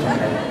je.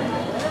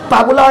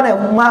 Pak pula ni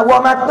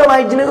buat mata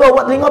mai jenera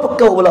buat telinga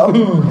pekau pula.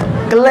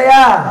 Kelak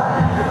ah.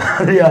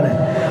 Dia ni.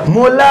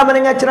 Mula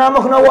mendengar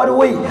ceramah kena buat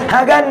duit.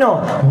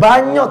 Gano?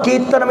 Banyak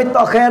kita nak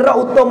minta khairat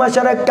untuk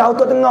masyarakat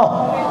untuk tengah.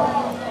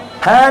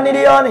 Ni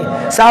dia ni.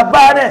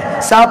 Sabar ni.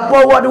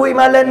 Siapa buat duit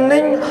malam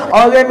ni,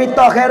 orang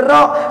minta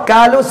khairat.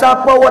 Kalau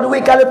siapa buat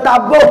duit, kalau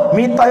tabuh,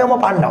 minta yang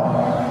mau pandang.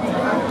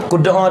 Aku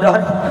doa dah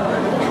ni.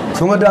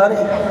 Sungguh dah ni.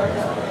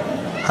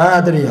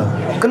 Tu dia.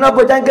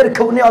 Kenapa jangan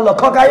kedekut ni Allah?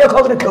 Kau kaya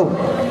kau kedekut.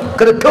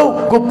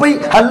 kedeku, kupi,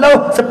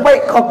 halau,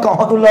 sepek,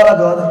 kokoh tu lah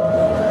tu.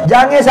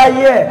 Jangan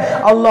saya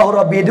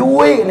Allah Rabbi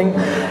duit ni.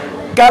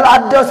 Kalau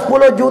ada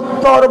 10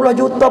 juta, 20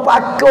 juta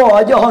pakar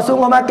aja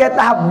sungguh makan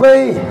tak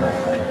habis.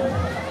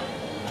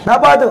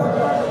 Napa tu?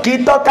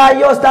 Kita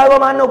kaya setara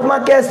mana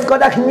pemakai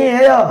sekolah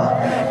kenyih ya.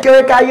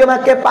 Kita kaya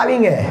makan 4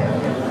 ringgit.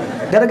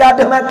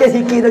 Gadah-gadah makan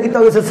sikit dah kita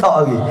sesak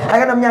lagi. Hai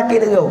kena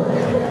menyakit teruk.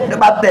 Dak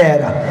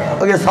batal dah.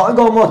 Okey, sok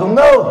gomo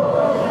sungguh.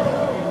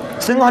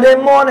 Setengah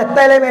demo ni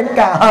tele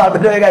meka. Ha,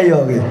 benda kaya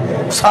lagi.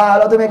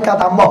 Salah tu meka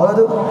tambah lah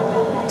tu.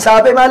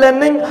 Sampai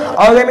malam ni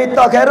orang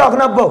minta kerak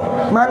kenapa?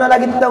 Mana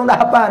lagi kita dah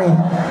apa ni?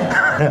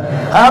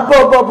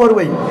 Apa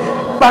duit.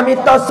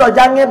 Pamita so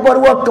jangan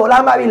berwaktu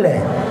lama bila.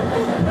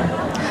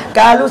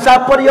 Kalau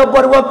siapa dia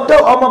berwaktu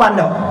omong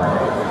bandar.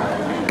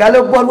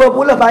 Kalau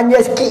ber-20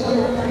 panjang sikit.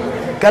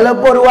 Kalau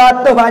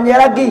ber-200 panjang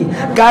lagi.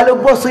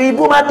 Kalau ber-1000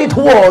 mati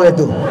tua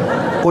gitu.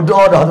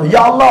 Udah dah tu.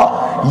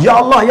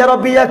 Ya Allah, ya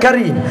Rabbi ya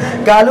Karim.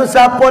 Kalau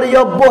siapa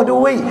dia boh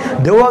duit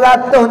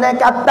 200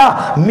 naik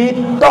kata,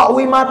 minta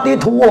wi mati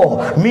tua,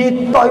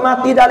 minta wi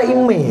mati dalam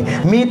imi,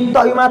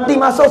 minta wi mati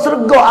masuk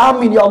surga.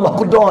 Amin ya Allah.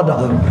 Udah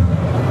dah.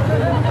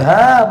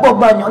 Ha, boh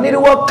banyak ni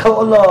dua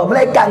kau Allah.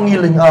 Malaikat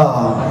ngiling.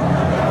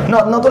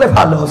 Nak tulis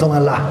pahala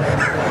sama Allah.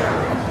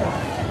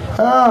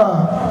 Ha,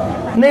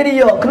 ni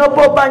dia.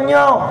 Kenapa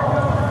banyak?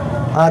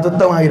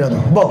 Tutup hari dah tu.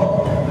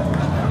 Boh.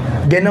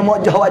 Dia nak mau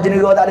jawab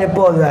jenera tak ada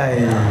apa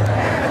guys.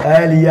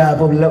 Lihat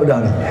apa belak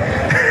dah ni.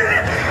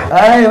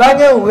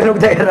 Bangun kena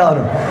bercakap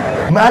tu.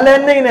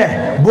 Malam ni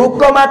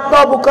buka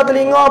mata, buka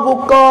telinga,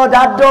 buka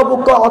dada,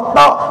 buka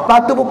otak, lepas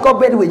tu buka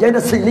beg duit.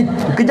 Jangan silip.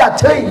 Kejap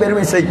ceri beg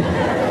duit silip.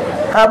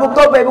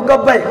 Buka beg.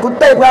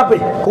 Kutai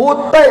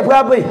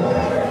berapa?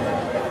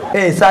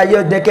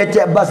 Saya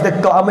dekecek bas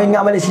dekat Amal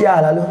ingat Malaysia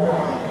lalu.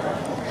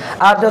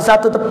 Ada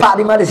satu tempat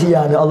di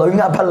Malaysia ni, Allah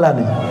ingat pala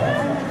ni.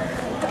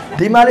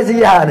 Di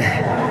Malaysia ni.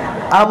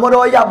 Amor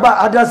royak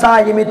bak ada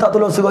saya minta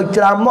tolong suruh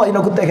ceramah ina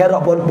kutai kerak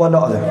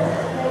pondok tu.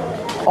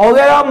 Orang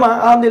ramai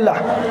alhamdulillah.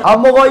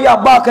 Amor royak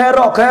bak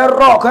kerak.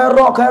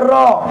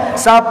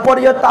 Siapa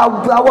dia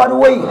tahu awak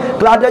duit.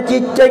 Kalau ada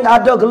cicing,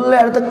 ada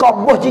gelar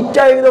tekak boh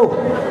cicing tu.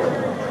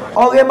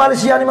 Orang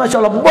Malaysia ni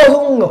masya-Allah boh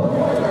sungguh.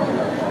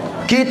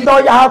 Kita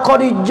ya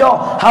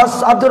Khadijah,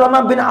 Has Abdul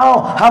Rahman bin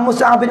Auf, Ha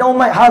Mus'ab bin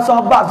Umair, Ha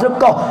sahabat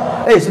sedekah.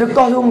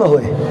 Sedekah sungguh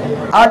weh.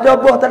 Ada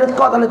buah tak ada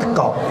tekak.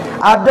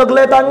 Ada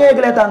gelai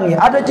tangi.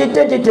 Ada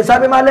cicing.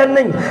 Sampai malam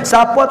ni,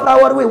 siapa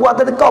tawar duit buat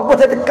tak tekak, buah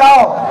tak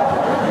tekak.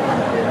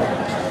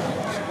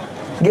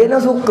 Dia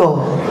nak suka.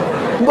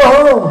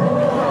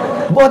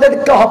 Buah tak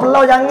tekak,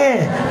 pelau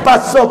jangan.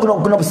 Pasal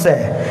kena besar.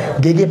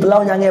 Gigi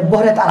pelau jangan,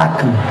 buah dia tak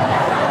laku.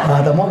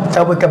 Tak mau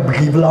cabai ke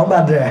bagi pelau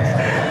badan.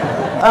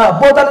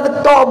 Bos tak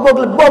tekak,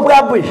 bos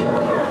berhabis.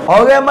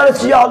 Orang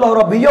Malaysia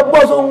Allah Rabbi, ya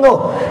bos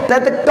sungguh. Tak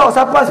tekak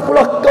sampai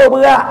 10 kau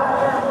berat.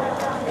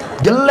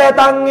 Jelai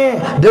tangan,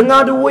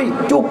 dengar duit,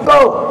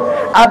 cukup.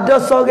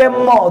 Ada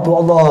seorang mak tu,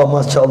 Allah,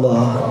 Masya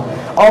Allah.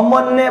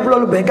 Omon ni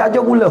belum lebih,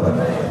 kacau gula.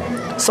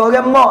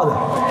 Seorang mak tu,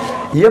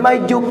 dia mai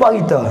jumpa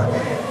kita.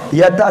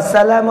 Ya tak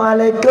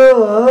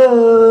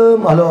Assalamualaikum.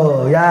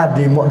 Halo, ya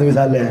di mak tu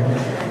salam.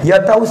 Ya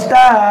tak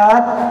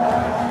Ustaz.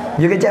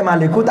 Dia kecek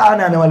malik, ku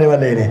tak ana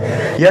malik-malik ni.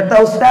 Ya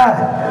tak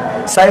Ustaz.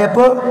 Saya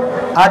apa?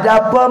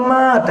 Ada apa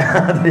mat?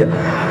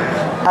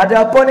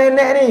 Ada apa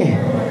nenek ni?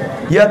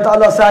 Ya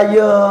tak Allah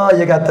saya,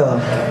 dia kata.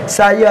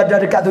 Saya ada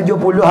dekat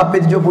 70,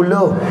 hampir 70.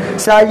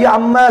 Saya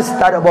emas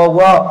tak ada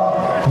bawa.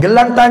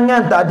 Gelang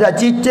tangan tak ada,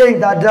 cicing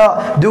tak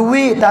ada,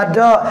 duit tak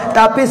ada.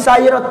 Tapi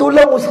saya nak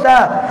tolong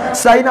Ustaz.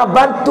 Saya nak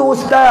bantu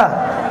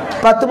Ustaz.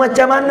 Lepas tu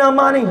macam mana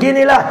mak ni?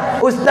 Ginilah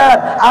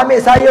Ustaz,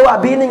 ambil saya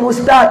buat bini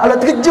Ustaz. Allah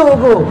terkejut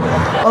aku.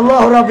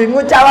 Allah Rabbi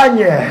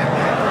ngucapannya.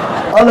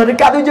 Allah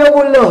dekat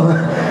 70.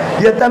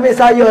 Dia ambil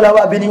saya lah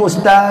buat bini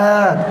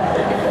Ustaz.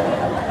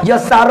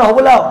 Ya Sarah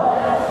pula.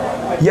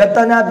 Ya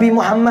Nabi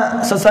Muhammad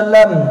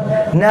SAW.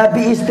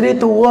 Nabi isteri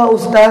tua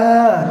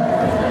Ustaz.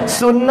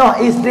 Sunnah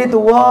isteri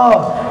tua.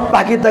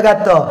 Pak kita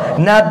kata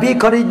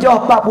Nabi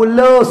Khadijah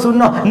 40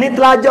 sunnah. Ni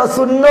telajak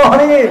sunnah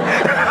ni.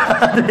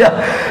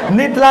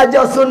 Ni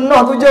telajak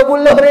sunnah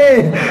 70 ni.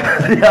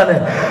 Dia ni.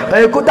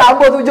 Aku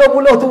tambah 70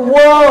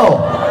 tua.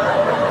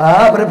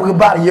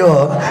 Berpegebat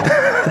ya.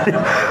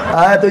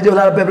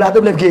 17-18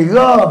 tu boleh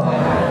kira.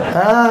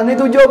 Ni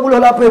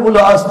 70-80.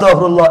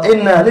 Astagfirullah.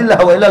 Inna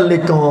lillahi wa inna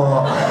ilaihi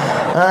raji'un.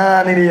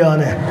 Ni dia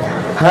ni.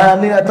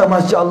 Ni kata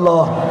Masya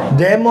Allah.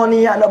 Demo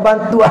ni nak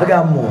bantu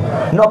agama.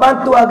 Nak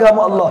bantu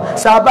agama Allah.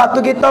 Sahabat tu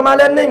kita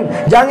malam ni,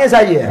 jangan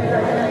saya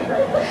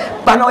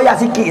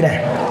panoyak sikit dah.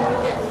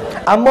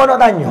 Amba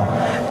nak tanya,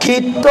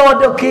 kita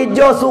ada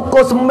kerja suku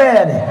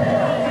sembel ni.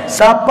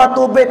 Siapa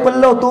tubik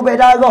peluh, tubik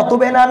darah,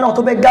 tubik nanah,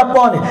 tubik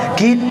gapo ni.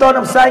 Kita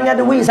nak bersaing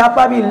dengan duit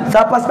siapa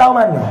setahu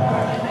mana?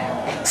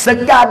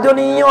 Sekat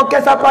dunia ke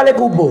siapa le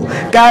kubur.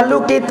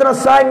 Kalau kita nak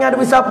bersaing dengan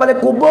duit siapa le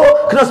kubur,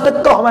 kena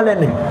sedekah malam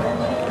ni.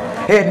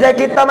 Dia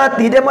kita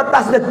mati, dia mau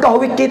tak sedekah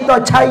duit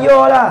kita,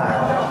 cayalah.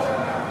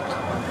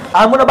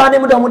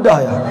 Mudah-mudah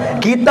ya.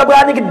 Kita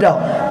berani ke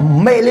dah.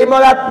 Mek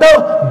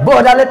 500 boh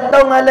dah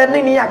letong malam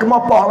ni niat ke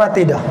mopah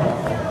mati dah.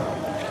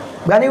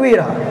 Berani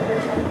wira.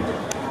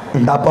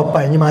 Tak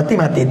apa-apa, ni mati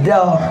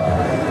dah.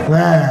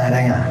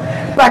 Tengok.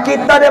 Pas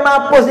kita dia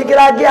mampu sikit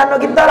lagi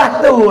anak kita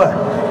lah tu.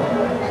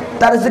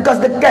 Tak ada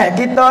sedekah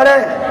kita dah.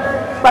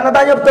 Pak nak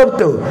tanya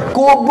betul-betul.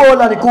 Kubur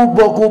lah ni,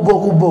 kubur.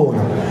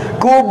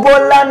 Kubur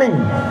lah ni.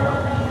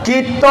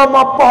 Kita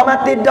mampu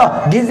mati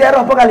dah.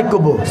 Gizerah apa kali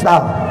kubur?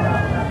 Setahun.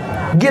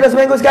 Gila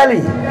seminggu sekali?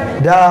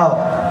 Dah.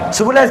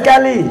 Sebulan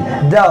sekali?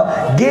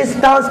 Dah. Gila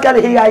setahun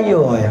sekali hari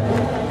raya.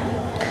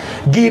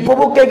 Gi pun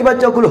bukan kita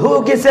baca kul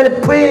gi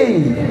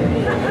selfie.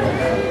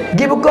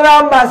 Gi buku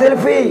gambar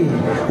selfie.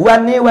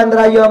 Wan ni wan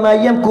raya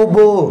mayam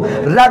kubur.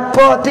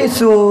 Rapo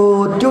tisu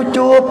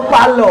cucu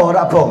palo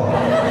rapo.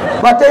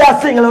 Baca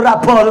Yasin kalau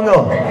rapo tu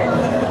ngau.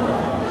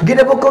 Gi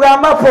dah buku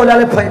gambar pun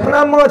dah lepas.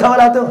 Penama tahu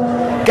lah tu.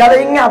 Kalau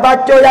ingat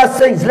baca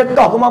Yasin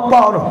sedekah ke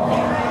apa tu.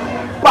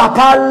 Pak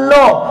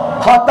palo.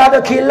 Hak tak ada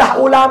khilaf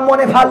ulama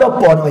ni palo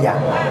pun ya.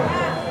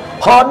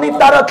 Hak ni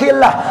tak ada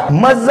khilaf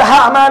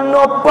mazhab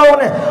mana pun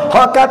ni.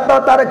 Hak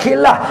kata tak ada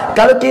khilaf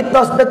kalau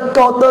kita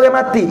sedekah tu orang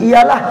mati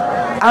ialah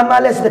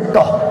amalan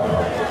sedekah.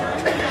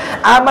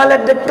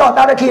 Amalan sedekah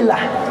tak ada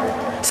khilaf.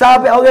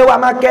 Sampai orang buat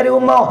makan di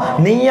rumah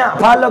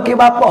niat pahala ke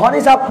bapa, hak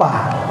ni siapa?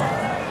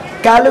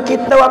 Kalau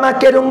kita buat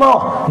makan di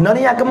rumah nak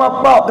niat ke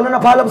bapa, kalau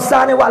nak pahala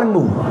besar ni buat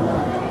lembu.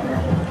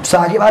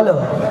 Besar sikit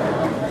pahala.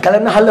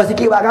 Kalau nak halal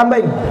sikit buat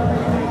kambing.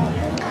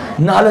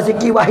 Nak halal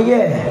sikit buat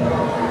hiye.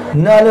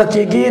 Nak halal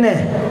cigi ni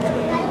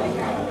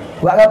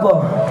buat apa?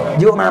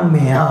 Juk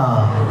mami.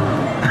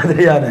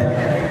 Dia ni.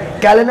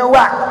 Kalau nak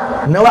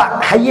buat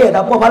hayat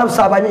apa pahala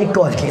besar banyak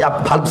ikut sikit.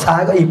 Pahala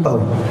besar ke ipau.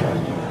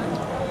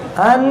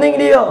 Aning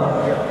dia.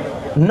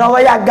 Nak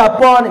wayak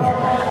gapo ni?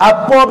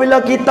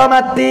 Apabila kita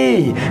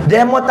mati,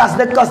 demo tak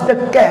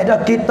sedekah dah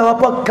kita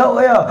apa kau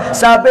ya.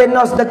 Sampai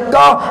nak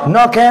sedekah,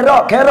 nak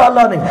kerak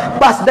lah ni.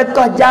 Pas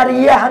sedekah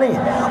jariah ni.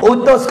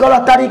 Untuk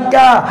sekolah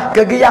tadika,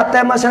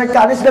 kegiatan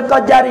masyarakat ni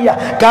sedekah jariah.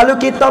 Kalau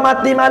kita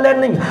mati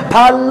malam ni,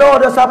 pahala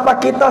dah siapa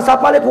kita,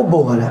 siapa le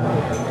kubur lah.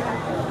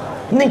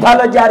 Ni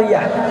pahala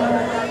jariah.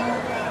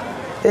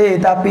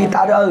 Tapi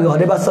tak ada arah.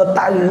 Dia bahasa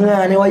tak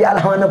erang ni. Wayak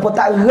lah mana pun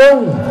tak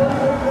erang.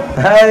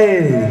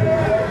 Hei.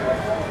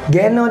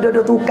 Geno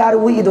duduk tukar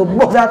duit tu.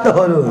 Bos jatuh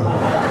tu.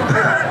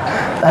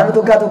 Tak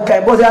tukar.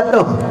 Bos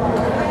jatuh.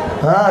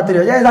 Tu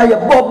dia. Jangan saya.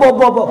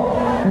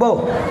 Bos.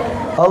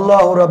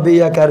 Allahu Rabbi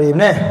ya Karim.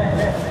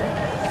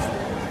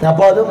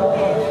 Apa tu?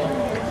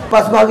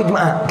 Pas pagi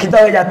Jumaat.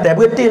 Kita orang jatuh.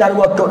 Berhenti lah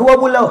 2 kop. 2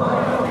 bulan.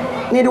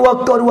 Ni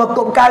 2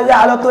 kop.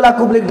 Karak lah tu lah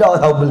aku beli dah.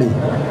 Tahu beli.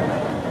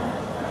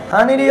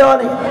 Ni dia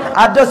ni.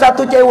 Ada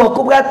satu cewek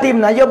aku berhati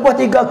mana. Dia buat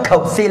 3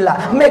 kop.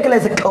 Sila. Mereka lah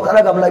sekop.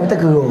 Kalau kamu lagi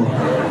kita keruk.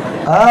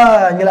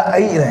 Nyelak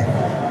air ni.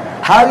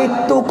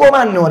 Hari tu kau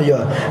mana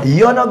dia?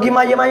 Dia nak pergi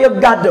maya-maya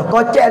gaduh.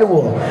 Kocek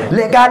 2.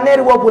 Lek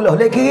kanan 20.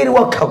 Lek kiri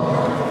 2 kau.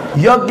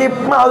 Dia pergi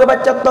mak orang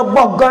baca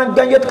tebah.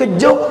 Gang-gang dia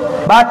terkejut.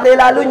 Batal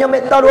lalu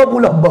nyemek tak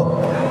 20 bah.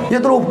 Dia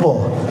terlupa.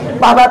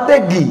 Pas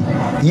batal pergi.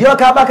 Dia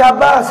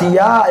khabar-khabar.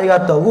 Siap dia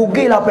kata.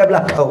 Rugilah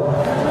 18 kau.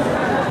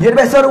 Dia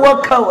biasa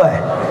 2 kau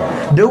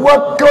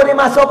 2 kau ni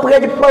masuk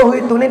pergi Jepang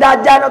itu. Ni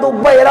Dajjal nak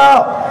tubai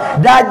tau.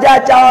 Dajjal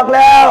cawak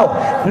lau.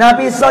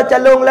 Nabi Isa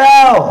calung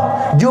lau.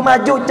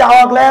 Jumaju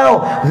cawak lau.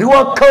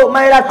 2 kau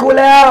main laku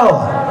lau.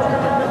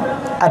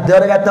 Ada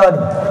orang kata ni.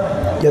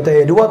 Dia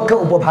kata 2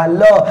 kau pun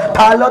pahala.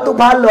 Pahala tu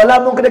pahala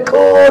lah. Mungkin kena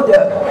kod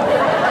je.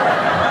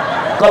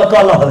 Kalau 2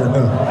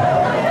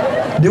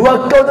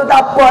 kau tu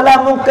tak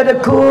apalah. Mungkin kena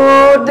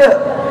kod.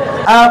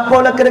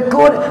 Apalah kena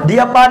kod.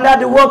 Dia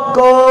pandai 2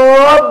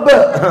 kod.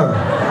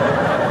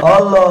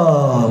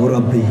 Allahu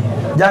Rabbi.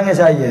 Jangan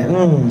saya.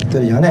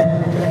 Tu dia ni.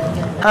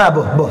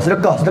 Boh,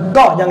 sedekah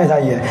jangan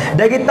saya.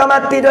 Dan kita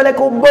mati dalam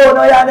kubur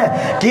no ya ni.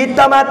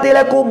 Kita mati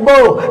dalam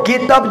kubur.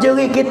 Kita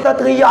berjerit, kita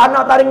teriak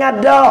anak tak dengar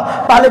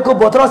dah. Pada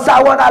kubur terus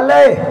sawah tak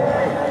leh.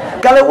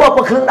 Kalau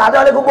apa keleng tak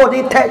ada dalam kubur,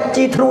 di tek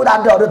citru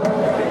tak ada.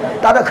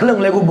 Tak ada keleng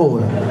dalam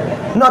kubur.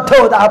 Nak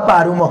tahu tak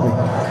apa rumah ni.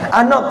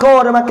 Anak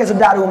kau dah makan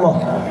sedap rumah.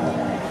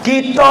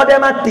 Kita dah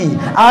mati.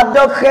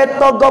 Ada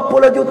kereta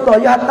 20 juta.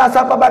 Ya atas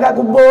apa bagai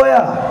kubur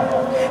ya.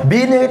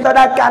 Bini kita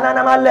dah kat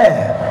anak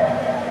malam.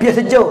 Biar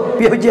sejuk,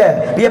 biar hujan,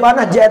 biar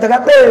panas je atas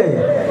kata.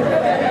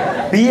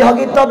 Biar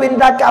kita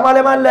bina kat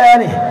malam-malam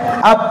ni.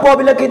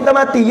 Apabila kita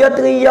mati, dia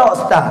teriak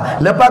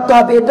start. Lepas tu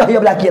habis dah dia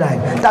berlaki lain.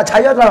 Tak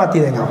percaya telah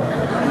mati tengok.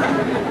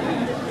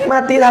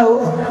 Mati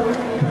tahu.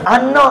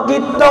 Anak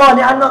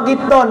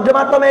kita dia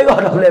mata merah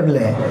dah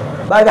boleh-boleh.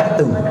 Bagas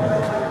tu.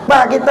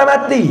 Pak kita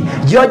mati,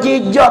 dia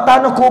jijak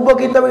tanah kubur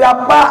kita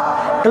berapak.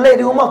 Kelik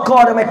di rumah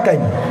kau dah makan.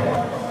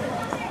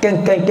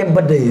 Ken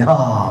bedai.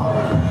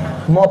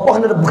 Mau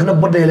apa kena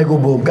bedai lagi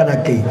kubur bukan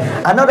lagi.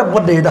 Anak dah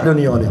bedai tak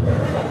dunia ni.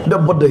 Dah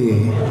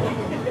bedai.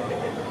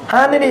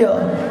 Ni dia.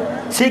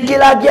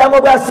 Sikit lagi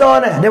amo berasa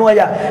ni. Dia mau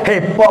ya,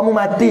 "Hei, pak mu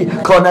mati,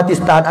 kau nanti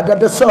start ada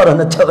dosa dah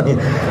nak cak ni."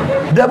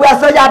 Dah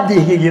berasa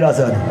jadi gigi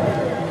rasa ni.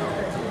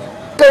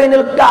 Kau ni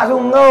lekat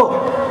sungguh.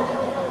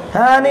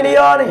 Ni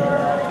dia ni.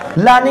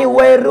 Lah ni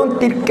wairun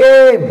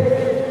tikem.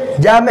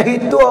 Jamah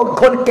itu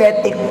kon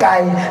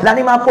ketikai. Lah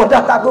ni mampu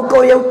dah tak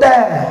kuku ya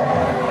utah.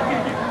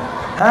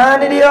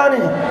 Ni dia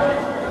ni.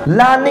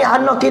 Lani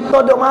anak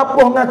kita duk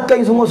mapuh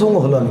ngakai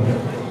sungguh-sungguh lah ni.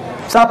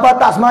 Siapa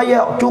tak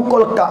semaya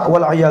cukup lekat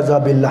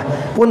wal-iazabillah.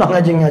 Punah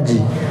ngaji-ngaji.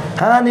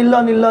 Ni.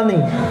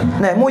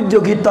 Nah,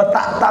 mujur kita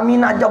tak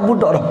minat jak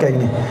budak dah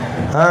kain ni.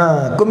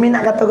 Aku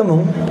minat kata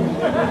kamu.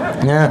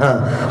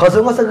 Kau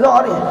sungguh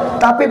serak ni.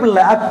 Tapi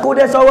pelik aku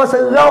dia seorang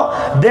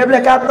serak, dia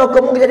boleh kata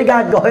kamu jadi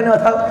gagah ni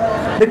tahu.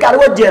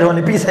 Dekat wajar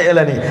ni pisai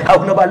lah ni.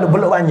 Aku nak balu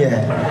beluk banyak.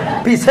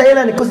 Pisai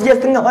lah ni ku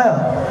sejak setengah ya.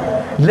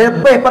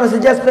 Lebih pada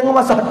sejak setengah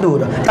masa tu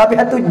dah. Tapi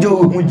hatu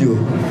mujur.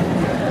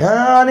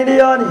 Ni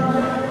dia ni.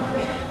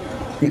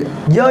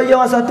 Ya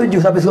masa 7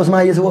 sampai suruh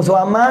semaya suruh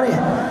amal ni.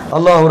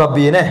 Allahu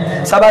Rabbi ni.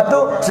 Sebab tu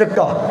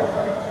sedekah.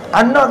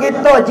 Anak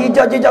kita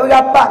jijak-jijak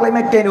berapak lagi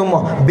makan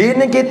rumah.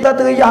 Bini kita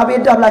teriak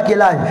bidah lelaki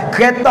lain.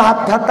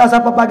 Kereta hatta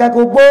siapa pakai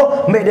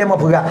kubur, mek dia mau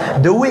perak.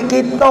 Duit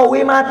kita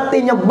we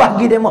mati nyebah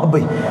gi dia mau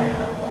habis.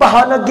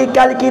 Pahala gi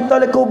kali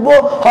kita le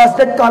kubur, hak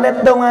sedekah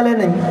le tong ale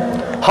ni.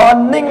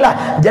 Hening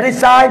lah. Jadi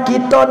saya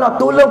kita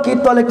nak tolong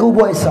kita le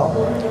kubur esok.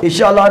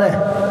 Insya-Allah ni.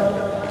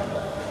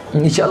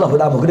 InsyaAllah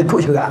pertama kena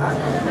ikut juga.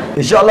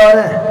 InsyaAllah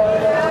ni.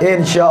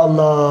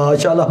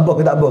 InsyaAllah boh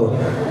tak boh.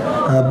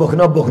 Boh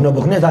kena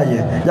ni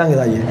saja. Jangan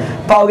saja.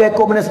 Pak orang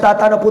ikut benda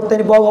setatan putih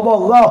ni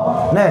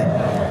bawah-bawah. Ni.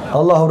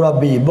 Allahu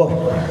Rabbi boh.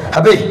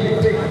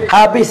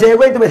 Habis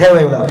sewai tu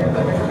sewai pula.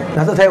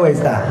 Nak sewai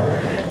sta.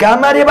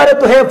 Kamar dia pada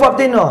tu hefab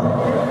tino.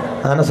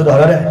 Nak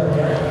sudah dah.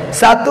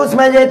 Satu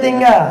semeja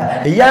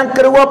tinggal. Yang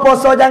kedua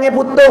puasa jangan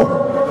putus.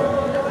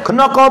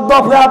 Kena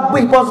qada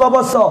berhabis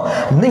puasa-puasa.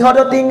 Ni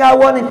ada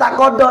tinggal ni tak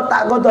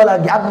qada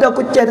lagi. Ada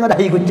kucing tengah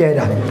dahi kucing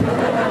dah.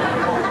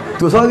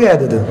 Tu sore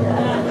tu.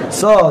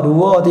 So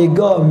 2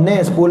 3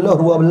 ni 10 12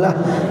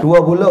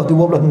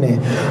 20 ni.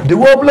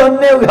 20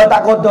 ni dah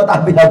tak qada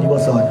tak habis lagi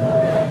puasa.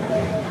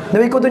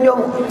 Nabi ku tunjuk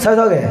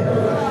sore.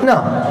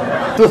 Nah.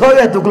 Tu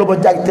sore tu keluar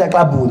cak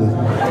kelabu tu.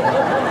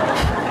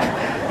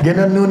 Dia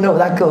nak nunuk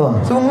takut.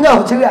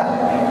 Sungguh cerak.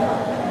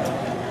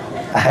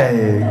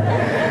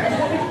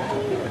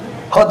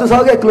 Hak tu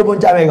sore keluar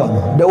puncak merah.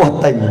 Dak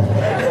watai.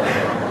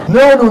 No.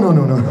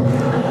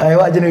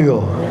 Wak jenera.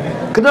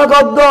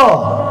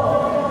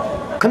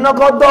 Kena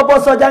qada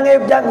puasa jangan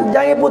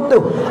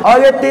putus.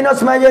 Orang tino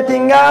semaya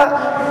tinggal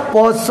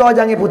puasa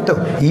jangan putus.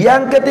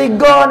 Yang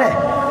ketiga ni,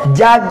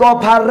 jaga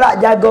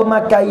parak, jaga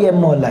makan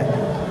molek.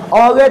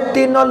 Orang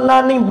tino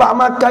lani bak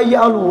makan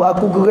ya Allah,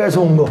 aku gerai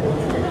sungguh.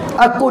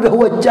 Aku dah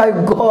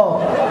jaga.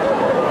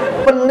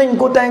 Pening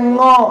ku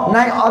tengok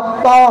naik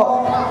otak.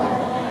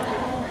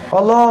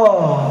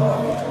 Allah.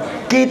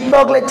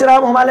 Kita kelak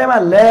ceramah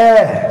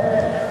malam-malam.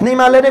 Ni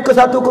malam ni ke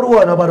satu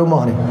keruan apa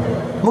rumah ni.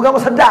 Muka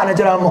sedap nak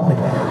ceramah ni.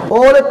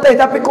 Oh letih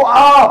tapi ku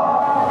up.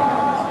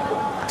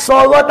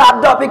 Suara tak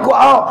ada tapi ku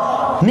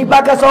up. Ni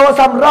pakai suara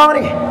samrang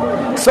ni.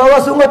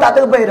 Suara sungguh tak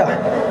terbaik dah.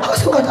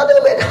 Sungguh tak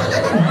terbaik dah.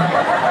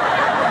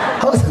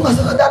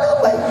 Sungguh tak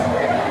terbaik.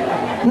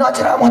 Nak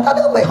ceramah tak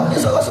terbaik.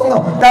 Suara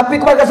sungguh. Tapi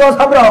ku pakai suara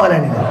samrang mana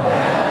ni.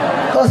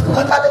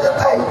 Sungguh tak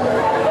terbaik.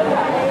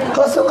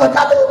 Kau sungguh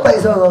tak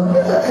terbaik seorang.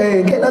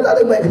 Kena tak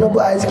terbaik kena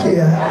buat air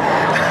sikit lah.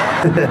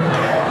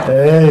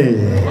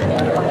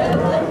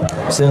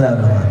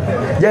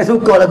 Bismillahirrahmanirrahim. Jangan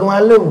suka lah aku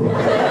malu.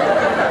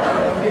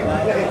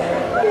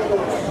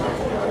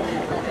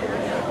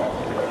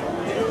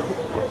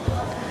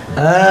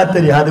 Tu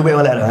dia. Hatu baik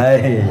malam tu.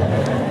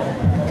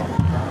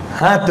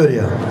 Hatu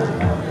dia.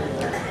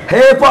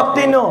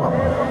 Faktino.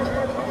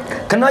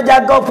 Kena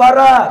jaga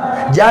farak.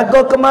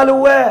 Jaga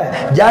kemaluan.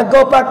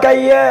 Jaga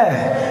pakaian.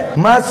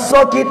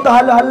 Masa kita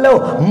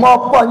halau-halau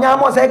mopoh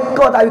nyamuk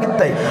sekor tak boleh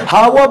ketai.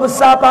 Hawa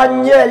besar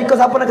panjang ikut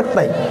siapa nak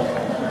ketai.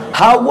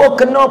 Hawa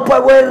kena buat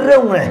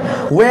werung ni.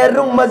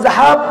 Werung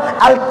mazhab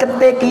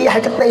al-ketekiyah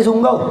ketai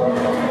sungguh.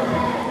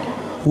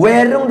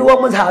 Werung 2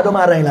 mazhab ada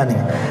marah lah ni.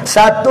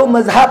 Satu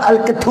mazhab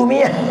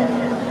al-ketumiyah.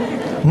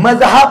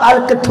 Mazhab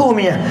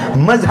al-ketumiyah.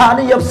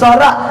 Mazhab ni yang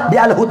besarak di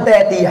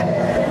al-hutatiyah.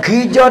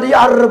 Kerja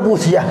dia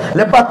al-rebusiyah.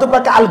 Lepas tu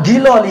pakai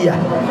al-gilaliyah.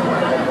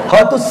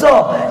 Hatu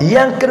so,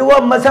 yang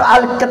kedua mazhab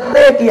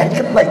al-ketekiyah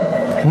ketai.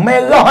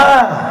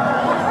 Merah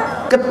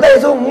ketai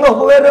sungguh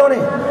berwerung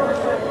ni.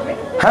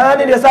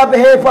 Ni dia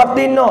sampai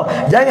Fatino.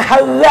 Jangan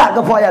harap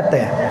ke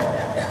fayatah.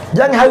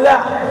 Jangan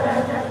harap.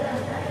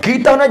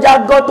 Kita nak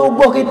jaga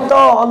tubuh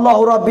kita.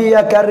 Allahu Rabbi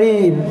ya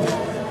Karim.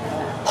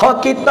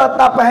 Hak kita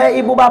tak faham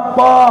ibu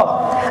bapa.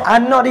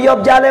 Anak dia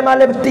berjalan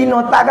malam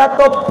betina tak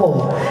kata apa.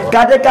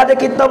 Kadang-kadang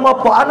kita mau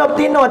apa anak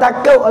betina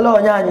takut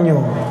Allah nyanyo.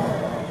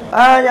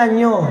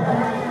 Nyanyo.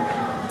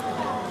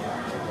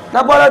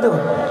 Kenapa lah tu?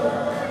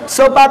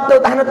 Sepatut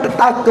tak nak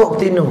takut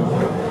betina.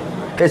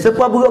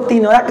 Sepuluh buruk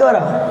betina takut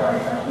dah.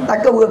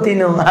 Takut buruk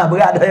betina.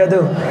 Berat dah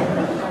tu.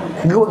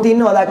 Buruk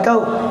betina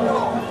takut.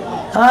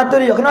 Tu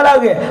dia kena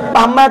lari.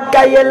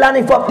 Pamakai ialah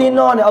ni fak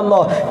betina ni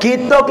Allah.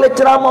 Kita kena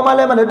ceramah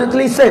malam-malam duduk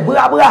telisih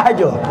berat-berat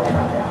aja.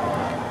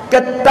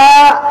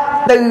 Ketak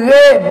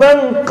terik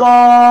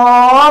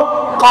bengkok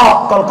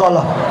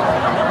kol-kolah.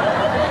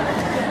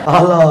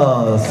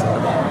 Allah.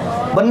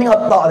 Bening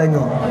otak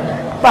tengok.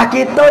 Pak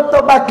kita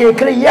tu pakai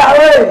kriya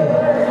weh.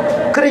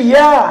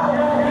 Kriya.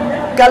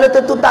 Kalau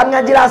tentu tak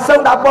ngaji langsung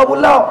tak apa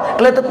pula.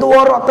 Kalau tentu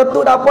orang tentu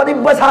tak apa ni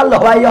bersalah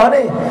payah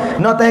ni.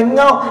 Nak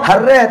tengok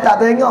haram tak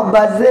tengok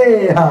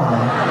bazir.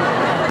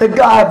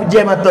 Tegak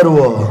pejam mata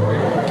dua.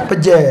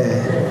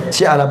 Pejam.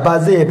 Siaplah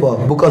bazir apa?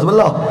 Buka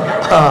sebelah.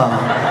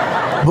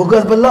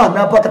 Buka sebelah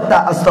nampak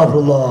ketak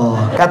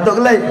astagfirullah.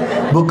 Katuk lagi.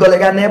 Buka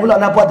lagi kanan pula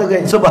nampak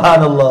terik.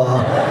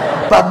 Subhanallah.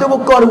 Lepas tu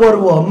buka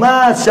dua-dua.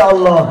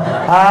 Masya-Allah.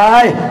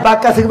 Hai,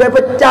 pakai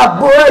sebagai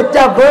cabut,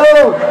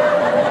 cabut.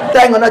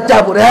 Tengok nak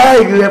cabut.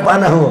 Hai, gue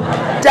panah.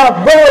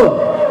 Cabut.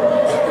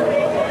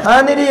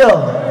 Ni dia.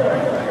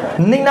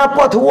 Ni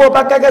nampak tua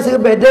pakai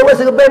sebagai dewa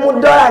sebagai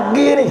muda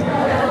lagi ni.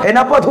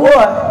 Nampak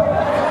tua.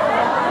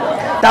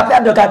 Tapi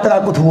ada kata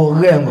aku tua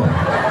orang tu.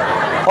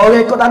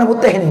 Orang ikut tanah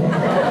putih ni.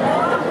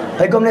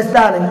 Ikut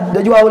Malaysia ni,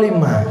 dia jual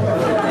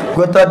 5.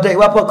 Gua tak dek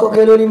berapa kok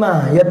kilo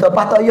 5. Ya tak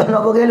patut ya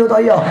nak kilo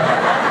tak ya.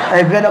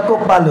 Kena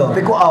kok kepala,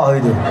 pikuk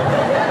awak itu.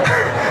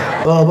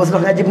 Oh, bos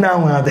nak ngaji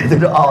penawar tu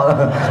doa.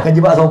 Ngaji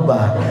bak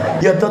soba.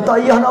 Ya tak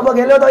ya nak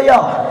kilo tak ya.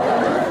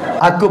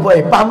 Aku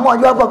boy, pamak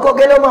jual apa kok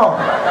kilo mau.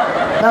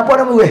 Napa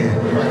nama gue?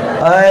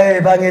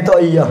 Panggil tak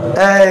ya.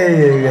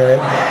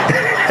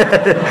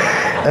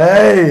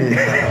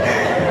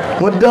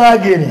 Muda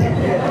lagi ni.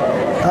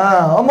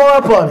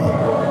 Umur apa ni?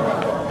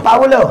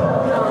 40.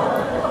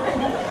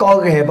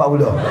 Koreh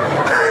 40.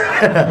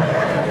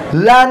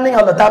 Lah ni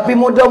Allah, tapi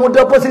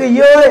muda-muda pun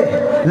serius.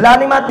 Lah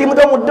ni mati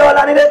muda-muda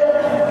lah ni dek.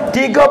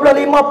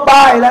 35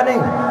 pai lah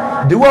ni.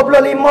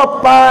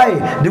 25 pai,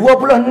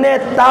 20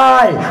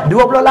 netai,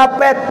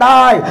 28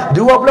 tai,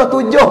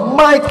 27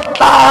 mai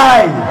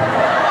tai.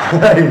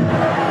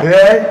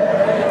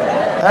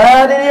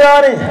 Ni dia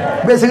ni.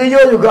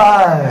 Berserius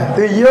juga.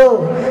 Tujuh.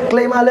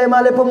 Klaim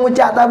malai-malai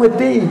pemuncak tak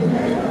berhenti.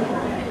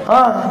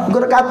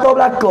 Gua kata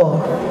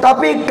belakang.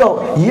 Tapi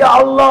kau,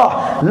 ya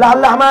Allah,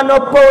 lalah mana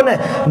pun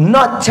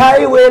nak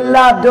cai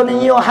wela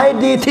dunia hai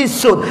di ที่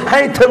สุด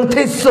haiถึง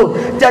ที่สุด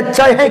จะใ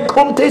ช้ให้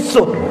คุ้มที่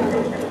สุด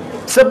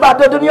sebab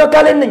di dunia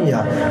kali ni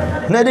ya,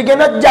 nak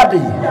dikena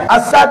jadi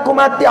asal ku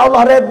mati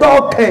Allah redha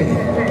okey,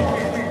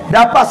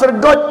 dapat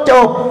syurga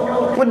cop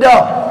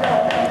mudah.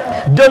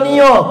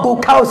 Dunia ku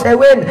kau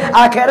sewen,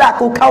 akhirat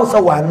ku kau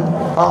sawan.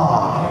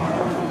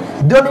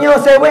 Dunia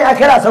sewen,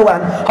 akhirat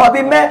sawan. Hak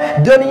bime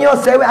dunia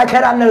sewen,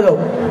 akhirat neraka.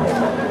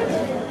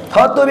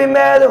 Hak tu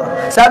bime tu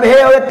sabhe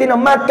orang tina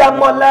makan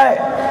molai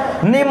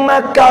ni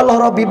makan Allah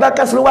Rabbi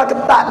bakal seluar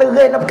ketak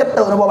terai nak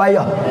ketuk nak buat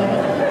bayar.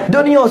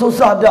 Dunia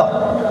susah dah.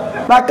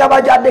 Bakal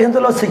baca hadis tu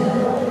losi.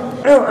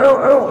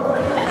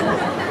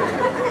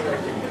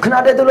 Kena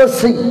ada tu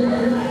losi.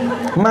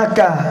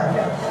 Maka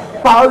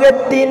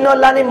Paugetino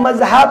lah ni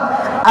mazhab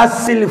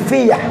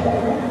as-silfiyah.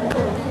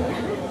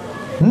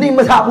 Ni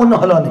mazhab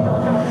punah lah ni.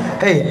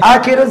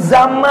 Akhir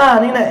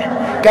zaman ni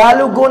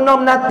kalau guna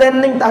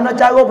menatening tak nak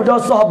cara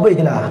berdosa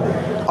habis lah.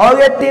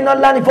 Paugetino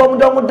lah ni form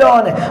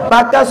muda-muda ni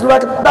pakai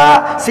seluar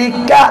ketak,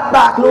 sikat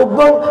tak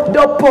kelubung,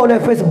 dopo oleh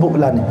Facebook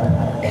lah ni.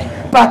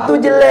 Lepas tu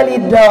jelai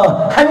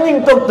lidah,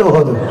 hanying tu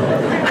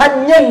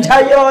hanying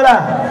cahaya lah,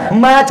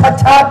 ma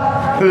cacat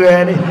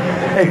ni.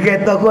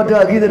 Kereta aku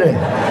ada gitu deh.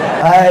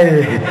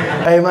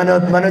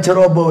 Mana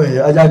ceroboh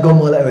jago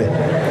molek weh.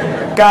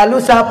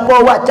 Kalau siapa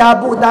buat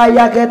cabut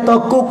daya kereta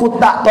ku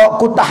tak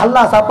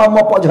halal siapa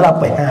mopok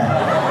jelapai.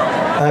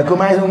 Aku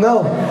main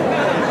sungguh.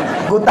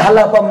 Ku tak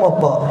halal apa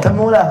mopok.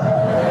 Temulah.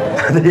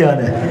 Dia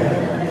ni.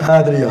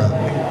 Dia.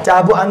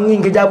 Cabut angin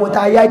ke cabut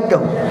daya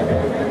itu.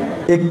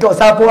 Ikut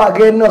siapa buat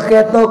kena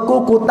kereta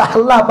ku tak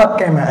halal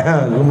pakai mak.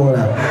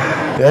 Temulah.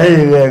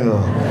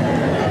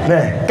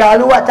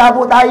 Kalau buat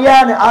cabut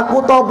tayar ni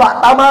aku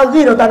tobat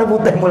tamari dah tanah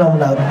putih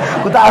mula-mula.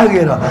 Aku tak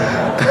hari dah.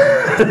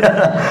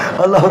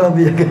 Allah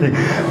Rabbi karim.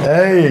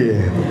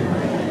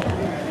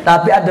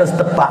 Tapi ada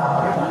setepak.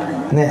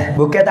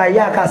 Bukan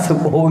tayar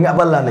kasut. Ingat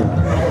bala ni.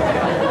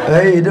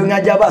 Dia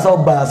ngajar bak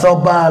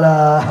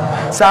sobarlah.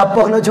 Siapa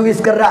kena curi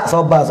sekerak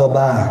sobar.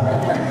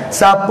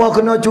 Siapa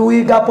kena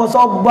curi gapo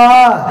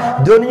sobar.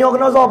 Dunia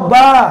kena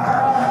sobar.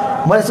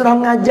 Mula sudah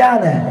mengajar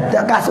ni,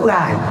 tak kasut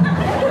rai.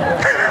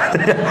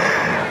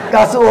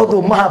 Kasut tu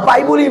mahal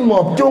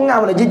 4,500 cunga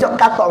boleh jijak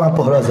katak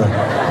apa rasa.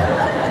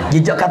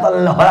 Jijak kata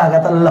Allah lah,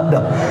 kata Allah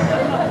dah.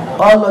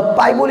 Allah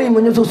 4,500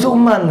 nyusu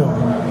suman tu.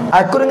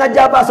 Aku dengan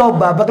jabat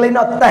sobat bakal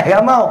nak teh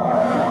kan mau.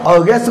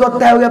 Orang suruh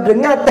teh orang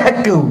dengar teh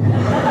ku.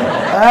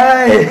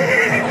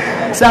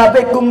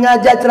 Sampai ku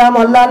mengajar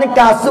ceramah lah ni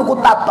kasut ku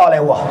tak tahu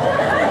lewah.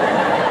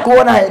 Ku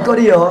naik ku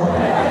dia.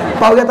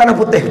 Pau dia tanah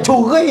putih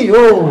curi.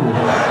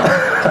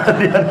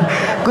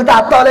 Ku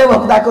tak tahu lewah,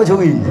 ku takut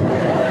curi.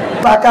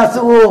 Pakai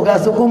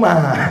kasut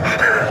kumah.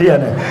 Dia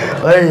ni.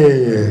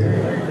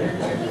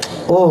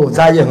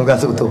 Sayang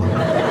kasut tu.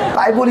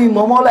 4,500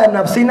 molek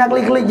nak sinak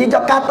klik-klik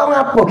jejak kata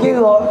apa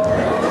kira.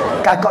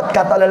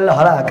 Kata lelah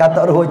lah,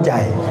 kata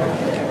rohjai.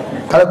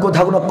 Kalau ku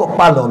tahu nak kok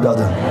palo dah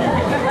tu.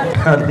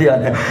 Dia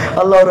ni.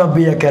 Allah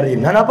Rabbi ya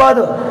Karim. Kenapa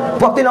tu?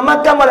 Waktu nak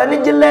makan malam ni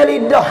jelai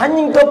lidah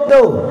hanying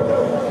tu.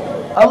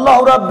 Allah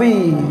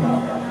Rabbi.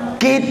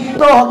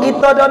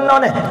 Kita dona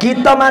ni,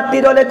 kita mati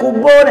dalam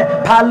kubur ni,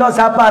 pala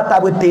siapa tak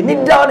berhenti. Ni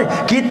dah ni,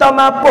 kita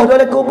mapuh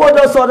dalam kubur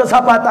dosa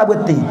siapa tak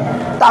berhenti.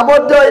 tak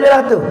bodoh dia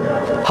lah tu.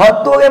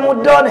 Hak tu orang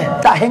muda ni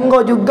tak hingga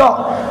juga.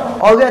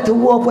 Orang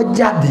tua pun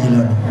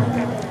jadilah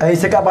ni.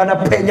 Sekap mana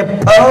pek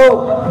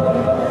nyepau.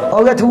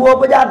 Orang tua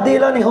pun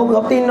jadilah ni.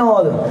 Hop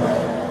tino tu.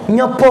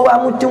 Nyepau buat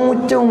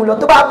mucung-mucung tu.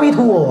 Tu babi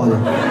tua tu.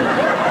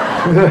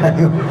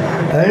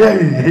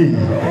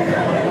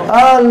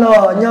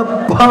 Allah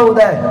nyepau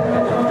dah.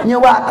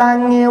 Nyewak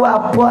tangi buat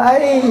apa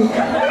ai.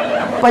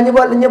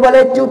 Penyebal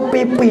lecu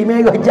pipi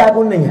merah hijau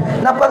kuning.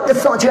 Nampak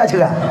kesok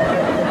cerah-cerah.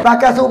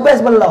 Pakai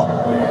subes belah.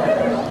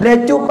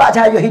 Lecu pak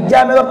cahaya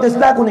hijau merah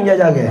tesla kuning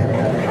jaga.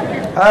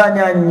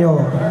 Nyanyo.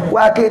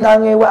 Wakil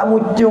tangi wak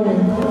mucung.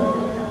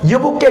 You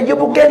bukan dia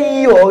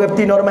orang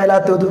betina normal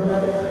lah tu.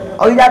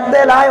 Orang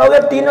jatuh lah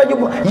orang betina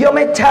youไ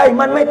ม่ใช่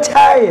มันไม่ใ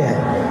ช่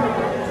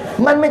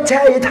มันไม่ใ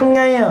ช่ทำไ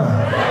งอ่ะ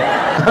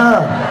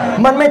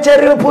มันไม่ใช่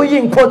เรื่องผู้หญิ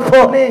งโพ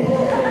ดๆนี่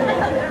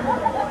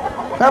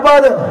apa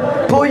tu?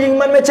 ผู้หญิง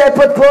มันไม่ใช่โ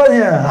พดๆเ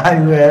นี่ยไอ้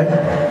เว้ย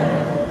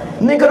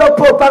นี่ก็ต้อง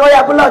พูดปากอย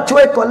ากเราช่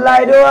วยกดไล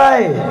ค์ด้วย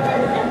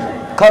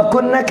ขอบคุ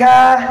ณนะคะ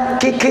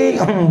คิก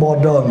ๆ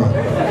bodoh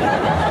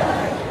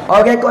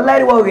okey kod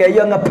like dua orang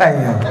yang ngapai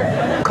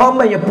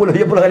komen ya puluh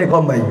kali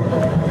komen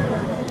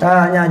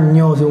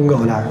nyanyo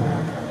sungguh lah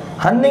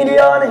Haning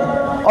dia ni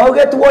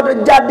orang tua dah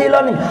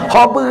jadilah ni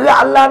hak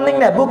berat lah ni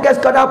bukan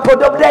sekadar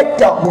dah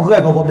berdecak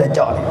bukan kau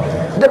berdecak ni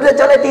dah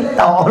berdecak ni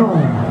titak lu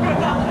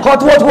hak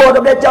tua-tua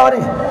dah berdecak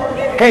ni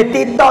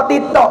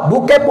titak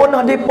bukan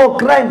punah di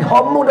pokren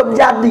hamu dah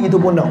jadi tu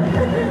punah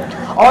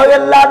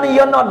orang lah ni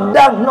yang nak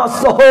dang nak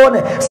soho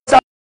ni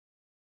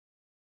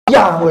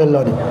ya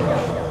wala ni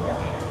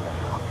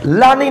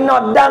lah ni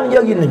nak dang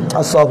je gini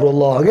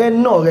astagfirullah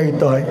reno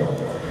kita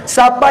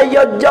sampai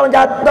yo jong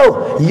jatuh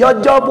yo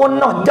jong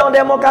punah jong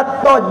demo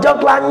kata jong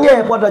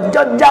kelanye pada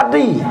jong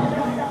jadi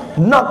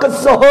nak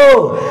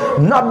kesoho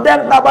nak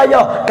dang tak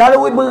payah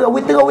kalau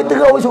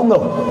witera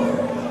sungguh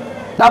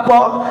tak apa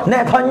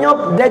nek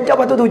phanyop dia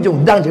coba tu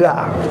tujung dang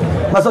jerak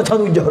masuk cang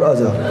tujuh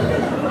rasa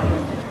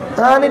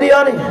ni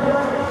dia ni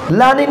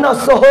lah ni nak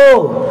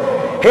soho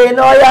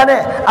Hinoya ni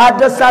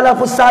ada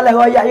salafus salih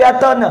ayat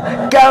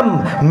yatana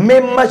kam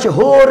mim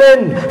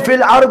masyhurin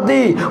fil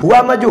ardi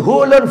wa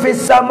majhulun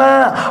fis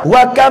sama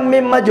wa kam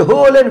mim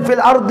majhulin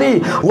fil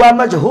ardi wa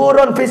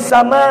majhurun fis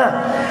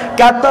sama.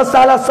 Kata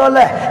salah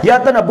soleh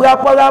yatana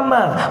berapa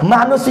ramai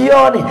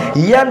manusia ni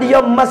yang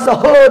dia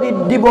masyhur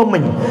di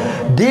bombing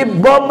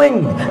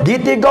di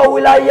 3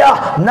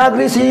 wilayah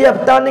negeri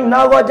Siap Taning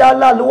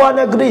Nawajala luar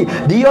negeri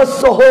dia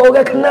soho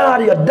orang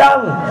kenal dia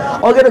dang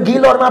orang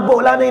gila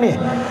mabuk lah ni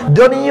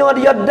dunia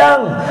dia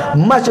dang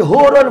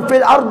masyhurun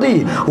fil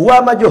ardi wa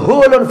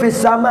majhulun fis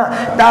sama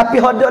tapi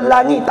hadap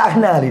langit tak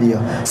kenal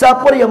dia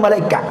siapa dia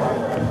malaikat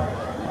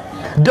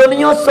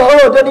dunia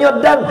soho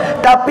dunia dang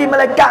tapi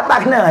malaikat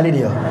tak kenal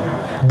dia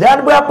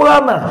dan berapa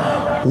ramai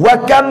wa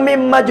kam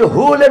mim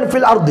majhulun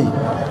fil ardi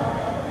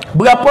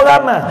berapa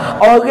ramai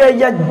orang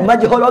yang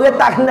majhul orang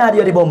tak kenal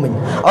dia di bumi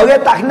orang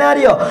tak kenal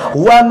dia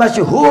wa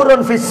masyhurun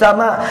fis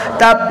sama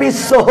tapi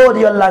soho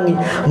dia langit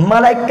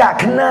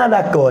malaikat kenal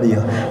aku dia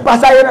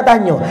pasal saya nak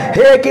tanya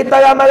kita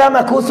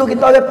ramai-ramai khusus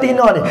kita orang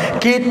betina ni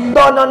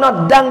kita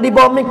nak dang di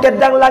bumi ke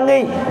dang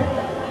langit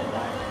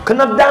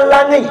kena dang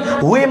langit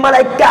we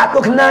malaikat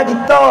tu kenal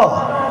kita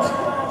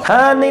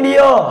ni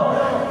dia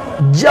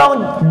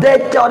jong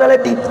decok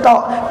dalam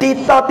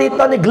titak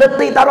ni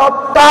geletik tak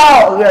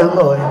rotak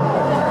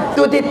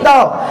tu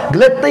titak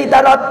geletik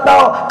tak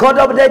rotak kau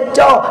dah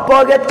berdecok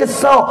poget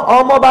kesok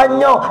omor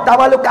banyak tak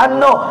malu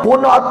kanak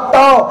punok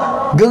otak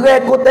gerai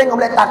ku tengok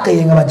boleh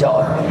takir dengan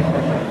baca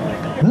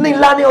ni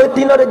lah ni orang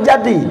tino dah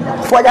jadi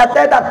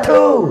fayate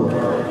tatu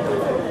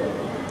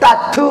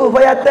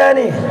fayate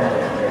ni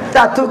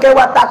tatu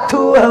kewat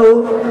tatu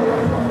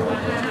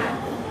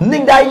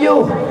ni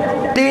dayu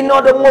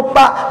tino dong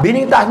ngopak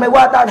bini tak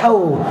mewah tak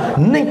tahu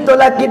ni tu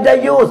laki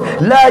dayus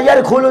la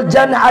yadkhulul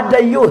jannah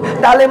dayus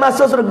tak boleh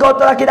masuk surga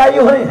tu laki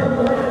dayus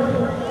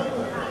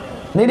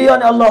ni dia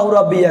ni Allahu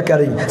Rabbi ya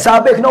Karim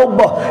sampai kena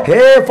ubah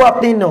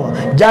fatino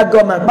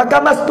jaga maka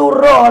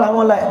mastura lah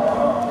mulai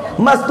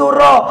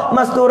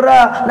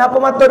mastura napa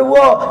mata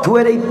dua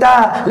tuai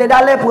rita le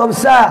dalai pura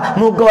besar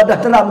muka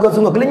dah teram kau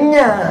sungguh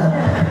kelenyah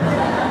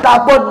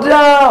tak apa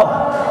dah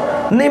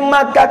ni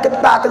maka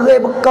ketak terai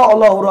bekak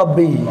Allahu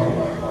Rabbi.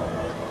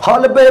 Hal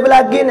lebih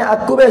lagi ni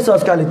aku biasa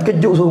sekali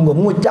kejut sungguh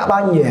mengucap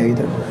panjang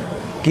gitu.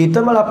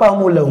 Kita malah apa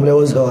mulang boleh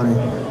usaha ni.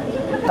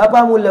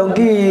 Apa mulang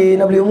ki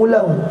nak beli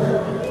mulang.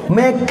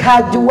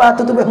 Mereka jual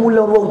tu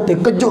mulang roti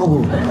kejut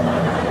aku.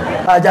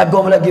 Jaga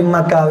lagi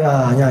makan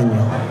nyanyi.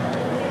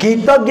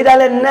 Kita pergi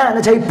dalam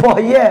nak cari poh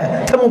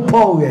ya, temu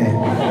poh ke.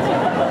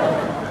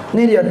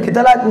 Ni dia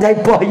kita lah cari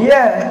poh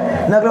ya.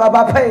 Nak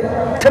apa-apa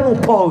temu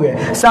poh ke.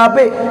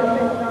 Sampai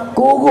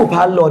guru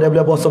palo dia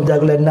boleh bosok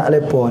jaga nak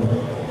lepon.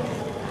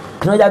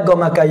 Kena jaga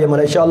makan ya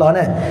mulai insya-Allah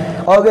ni.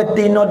 Orang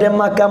tino dia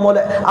makan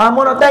mulai.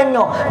 Amun nak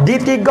tengok di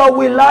 3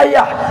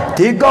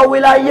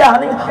 wilayah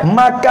ni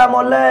makan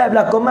mulai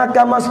berlaku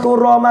makan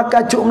mastura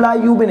makan cuk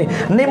Melayu ni.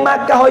 Ni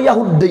makan orang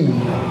Yahudi.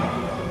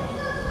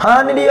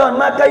 Ni dia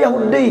makan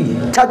Yahudi.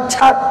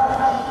 Cacat.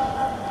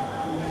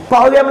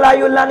 Pak orang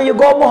Melayu lah ni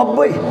gomoh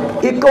boy.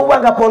 Ikut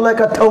wang ka polai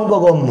ka thong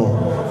go gomoh.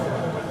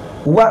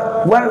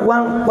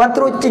 Wan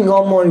terus cing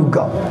gomoh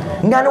juga.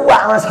 Ngan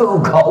wak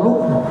masuk kau lu.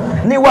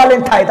 Ni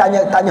Valentine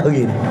tanya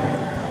hari ni.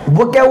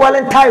 Bukan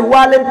Valentine.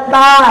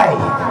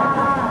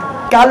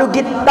 Kalau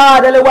kita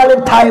dalam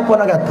Valentine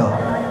pun nak kata.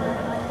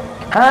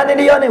 Ni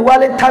dia ni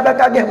Valentine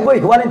bakal geh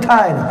boy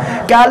Valentine.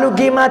 Kalau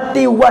gi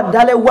mati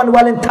dalam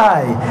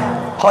Valentine.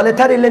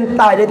 Valentine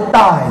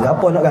lentai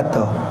apa nak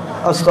kata.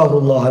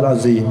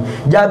 Astagfirullahalazim.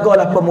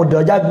 Jagalah pemuda,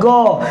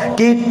 jaga.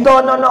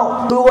 Kita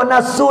nak turun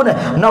nasu ni,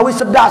 nak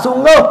wis sedak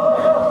sungguh.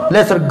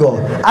 Le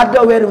serga. Ada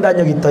orang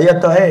tanya kita, ya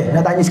toh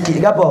nak tanya sikit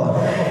ke apa?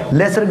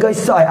 Le serga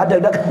isai ada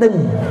dak keteng.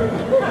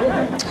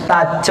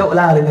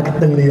 Tacuklah dengan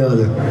keteng dia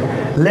tu.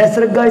 Le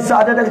serga isai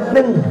ada dak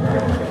keteng.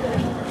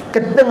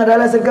 Keteng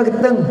adalah serga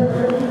keteng.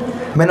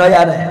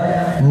 Menoya ni.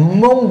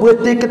 Mung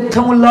berti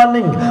keteng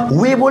laning.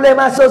 Wi boleh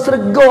masuk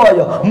serga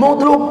je. Mung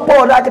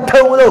terlupa dak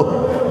keteng tu.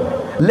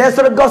 Le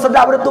serga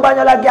sedap pada tu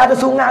banyak lagi. Ada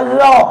sungai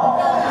Rak.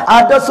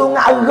 Ada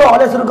sungai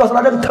Rak. Le serga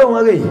sedap ada keteng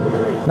lagi.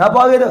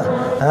 Nampak gitu?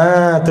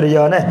 Tu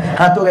dia ni.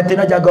 Tu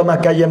kata jaga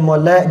makan yang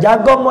molek.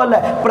 Jaga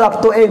molek. Perap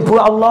tu pu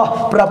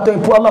Allah. Perap tu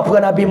pu Allah pun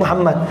Nabi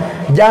Muhammad.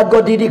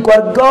 Jaga diri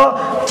keluarga.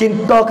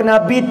 Cinta ke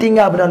Nabi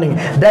tinggal benar ni.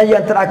 Dan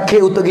yang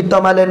terakhir untuk kita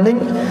malam ni.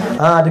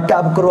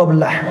 Dekat pukul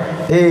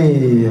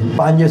 12.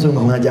 Panjang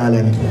sungguh mengajar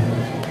ni.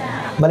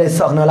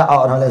 Malaysia nak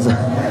laak nak Malaysia.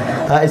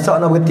 Esok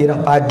nak berhenti dah.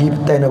 Pagi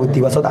petang nak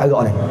berhenti. Bahasa tak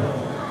agak ni.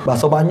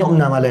 Bahasa banyak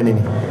menang malam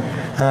ni.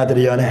 Tu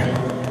dia ni.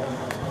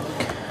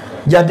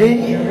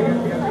 Jadi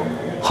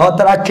hal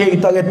terakhir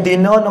kita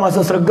ketina nak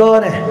masuk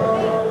surga ni.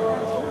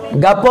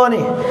 Gapo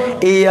ni?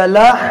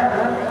 Ialah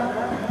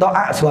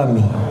taat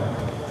suami.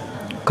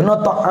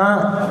 Kena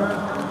taat.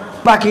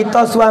 Pak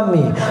kita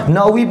suami.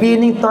 Nak wi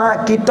bini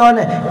taat kita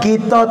ni.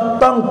 Kita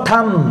tong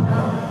tham.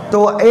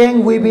ตัวเอ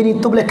งวิบินิ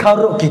ตุบเลคา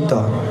รุkita.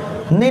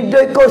 Ni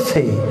doi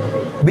kosi.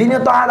 Bini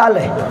taat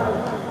aleh.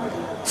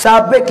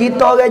 Sampai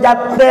kita orang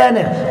jatuh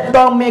ni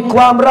ต้องมีค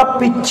วามรับ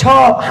ผิดช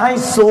อบให้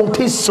สูง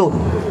ที่สุด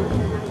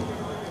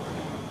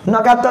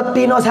nak kata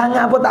tino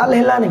sangat pun tak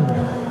boleh lah ni.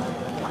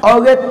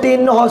 Orang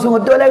tino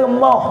sungguh dua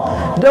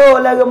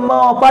lagi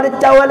remah pada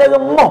cawan lagi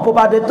remah pun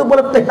pada tu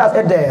boleh tak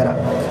sedar.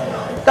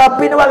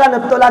 Tapi ni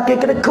bagan tu laki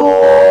kena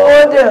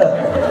kode.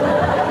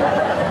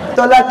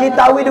 Tu laki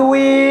tawid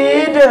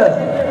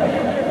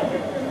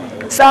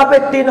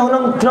sampai tino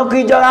nak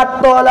kerja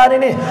rata lah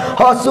ni.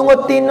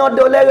 Sungguh tino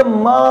dua lagi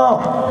remah.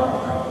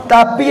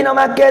 Tapi nak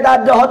makan tak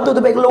ada tu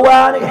baik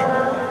keluar ni.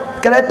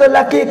 Kereta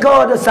lelaki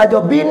kau ada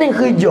saja bini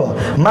kerja.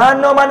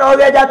 Mana-mana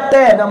orang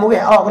jatuh nak murih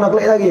kena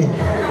klik lagi.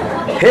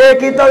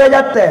 Kita orang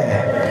jatuh.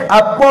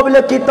 Apabila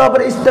kita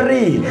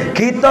beristeri,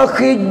 kita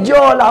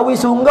kerja lawi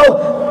sungguh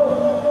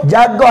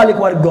jaga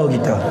keluarga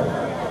kita.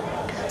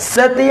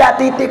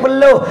 Setiap titik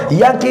perlu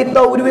yang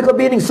kita udah ke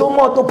bini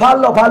semua tu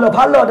pala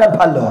dan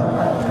pala.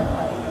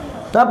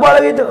 Apa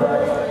lagi tu?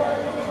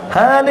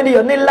 Ni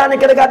dia ni lah ni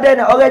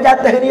kadang-kadang orang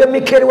jatuh ni dia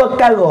mikir dua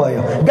perkara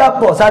ya.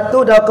 Gapo?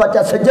 Satu dah kau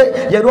cat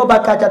sejak, yang dua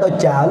bakal cat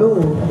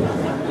calu.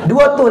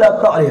 Dua tu dah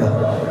tak dia.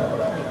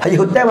 Haji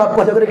hutan apa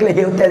tu kena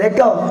kelih hutan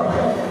dekak.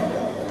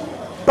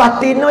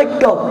 Patino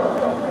ikut.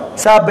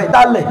 Sabit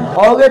talih.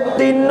 Orang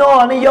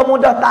tino ni yang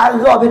mudah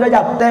tarah bila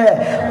jatuh.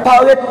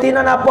 Orang tino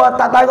apa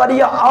tak tarah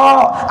dia.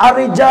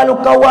 Arijalu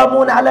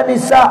qawwamuna 'ala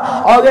nisa.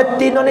 Orang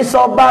tino ni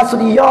sabar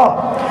sudia.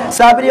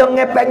 Sabit dia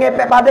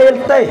ngepek-ngepek pada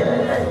iltih.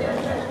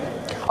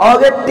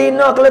 Orang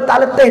tino kalau tak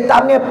letih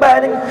tak ngepek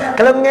ni.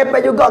 Kalau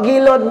ngepek juga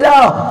gila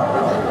dah.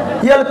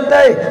 Ya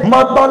letih.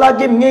 Mata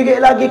lagi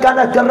mengirik lagi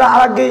kerana gerak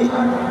lagi.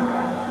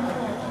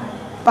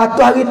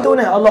 Patuh hari tu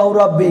ni Allahu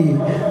Rabbi.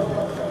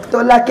 Tu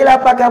laki lah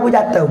pakai abu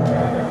jatuh.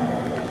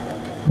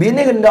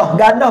 Bini rendah.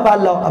 Gandah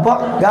pala. Apa?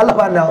 Galah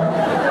pandau.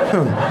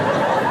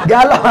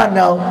 Galah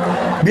pandau.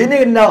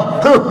 Bini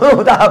rendah.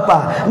 Tak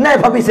apa. Naik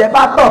pabisai.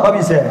 Patah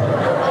pabisai.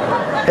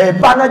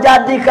 Panah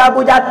jadi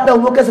kabu jatuh.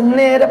 Bukan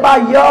seni dah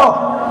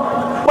payah.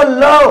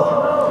 Peluh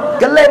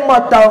gelem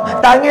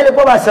motong tangan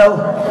lepas basuh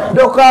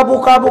dok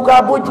kabu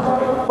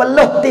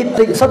peluh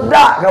titik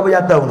sedak kabu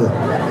jatuh tu.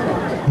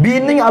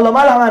 Bini Allah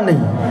malah mani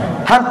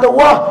hantu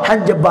wah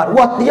han jebat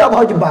wah dia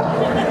bah jebat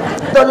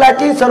tu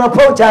lagi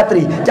seropong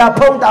jatri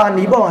capong tangan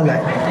ni bawang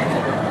lai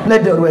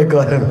ledok dua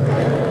ekor.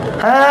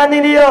 Ni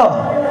dia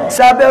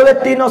sampai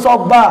orang tino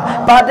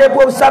soba pada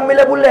buah besar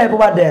 9 bulan pun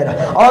pada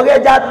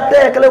orang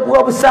jatuh kalau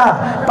buah besar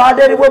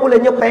pada 2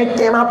 bulan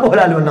nyopek mampu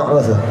lalu nak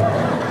rasa.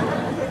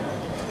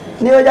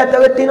 Ni orang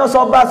jatuh tino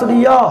soba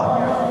sudia.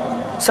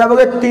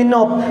 Sabar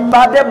tino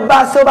pada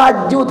basuh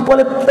baju tu pun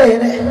letih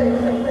ni.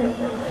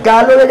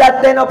 Kalau dia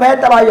jatuh nak pakai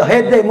tak payah.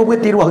 Hedek mu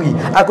berhenti 2 hari.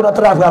 Aku nak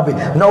terang habis.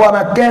 Nak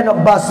makan nak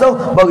basuh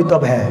baru kita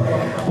pakai.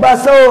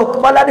 Basuh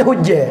kepala ni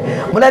hujan.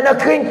 Mulai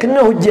nak kering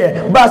kena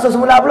hujan. Basuh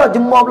semula pula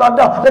jemur pula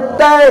dah.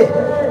 Letih.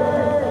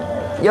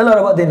 Yalah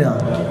dapat tino.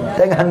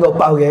 Tengah anggap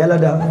pak orang yalah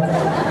dah.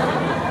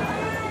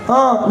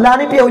 Lah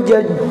ni pergi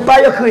hujan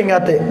payah kering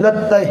atik.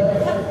 Letih.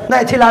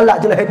 Naik cilalak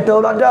je lah itu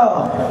lah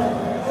dah.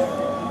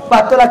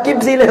 Lepas tu laki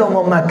bersilih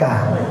umum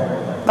makan.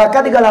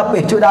 pakai 3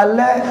 lapis, cuk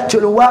dalam, cuk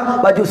luar,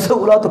 baju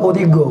suit lah tu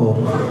 3.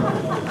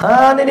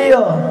 Ha ni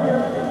dia.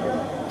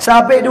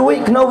 Sampai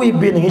duit kena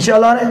wibin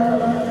insya-Allah ni.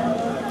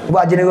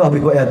 Buat jenis habis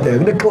buat yata.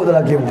 Kena kau tu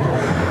lagi.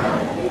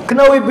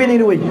 Kena wibin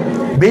ni duit.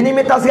 Bini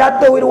minta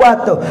 100 wih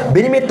 200.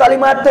 Bini minta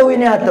 500 wih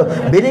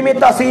 100. Bini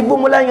minta 1000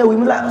 mulanya wih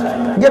mula.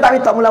 Dia tak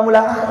minta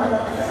mula-mula.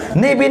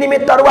 Ni bini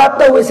minta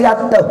 200 wih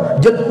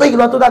 100. Jetik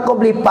lah tu tak kau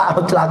beli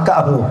pak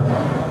celaka tu.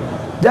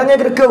 Jangan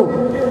kedekau.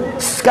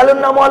 Kalau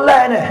nak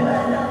molek ni,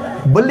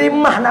 beli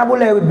mah nak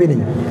boleh wih bini.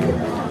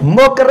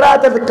 Mau kerah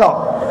tertekak.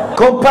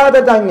 Kompang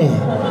tertangi.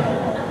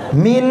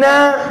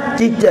 Mina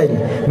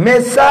cicing.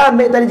 Mesa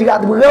mek tadi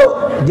juga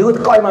terberuk. Jurut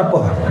kau yang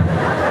mampu.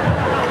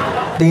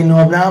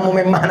 Tino nama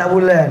memang nak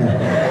bulan.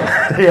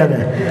 Dia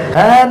ni.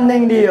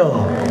 Haning dia.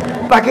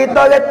 Pak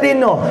kita ke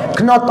tino,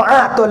 kena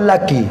taat tu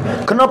lelaki.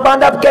 Kena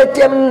pandai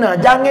kecil mana,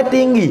 jangan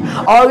tinggi.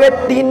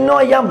 Orang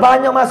tino yang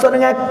banyak masuk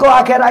dengan kau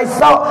akhir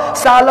esok,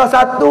 salah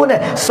satu ni,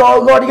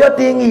 sorok dia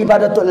tinggi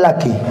pada tu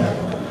lelaki.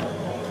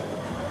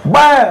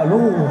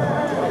 Baru.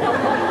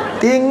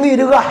 Tinggi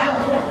juga.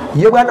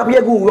 Dia beranak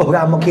dia guru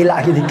kan,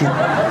 mengkilak sikit.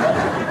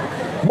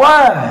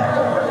 Wah.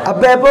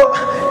 Apa pun?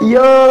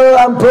 Ya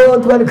ampun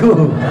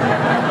tuanku.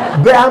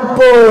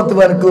 Berampun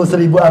tuanku,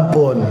 1000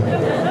 ampun.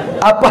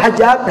 Apa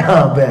hajat?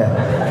 Be.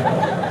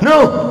 No.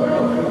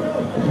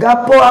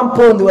 Gapo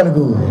ampun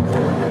tuanku.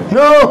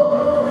 No.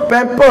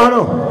 Pempoh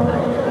no.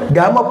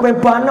 Gamak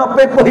pempoh anak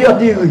pempoh ya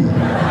diri.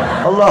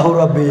 Allahu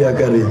Rabbi ya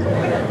karim.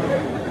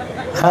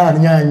 Ha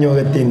nyanyo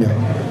ketina.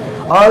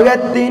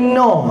 Orang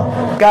tino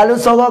kalau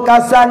sorok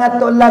kasar dengan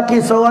tok laki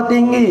sorok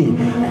tinggi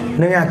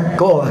dengan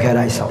ko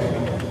akhirat esok.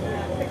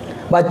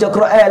 Baca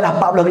Quran lah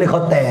 40 kali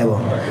khotel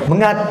pun.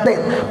 Mengatik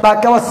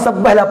pakai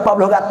wasbah lah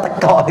 40 kali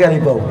tekak kali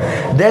pun.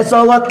 Dia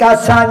sorot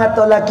kasar dengan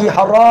tok laki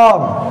haram.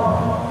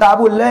 Tak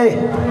boleh.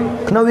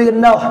 Kena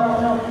wirendah.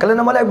 Kalau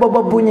nama lain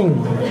bobo bunyi.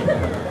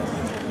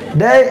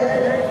 Dek.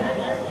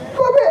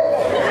 Bobe.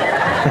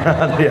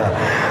 Dia.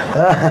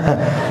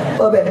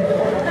 Bobe.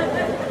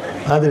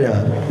 Ada dia.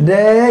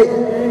 Dek.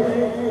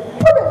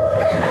 Bobe.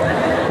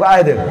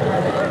 Apa itu?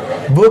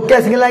 Bukan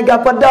segala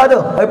apa dah tu.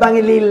 Oi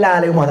panggil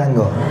lila di rumah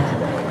tangga.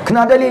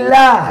 Kena ada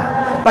lillah.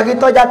 Pagi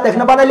tu jatuh.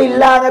 Kenapa ada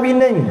lillah dengan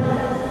bini?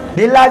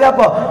 Lillah ke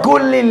apa?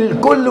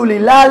 Kullu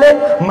lillah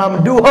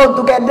mamduhun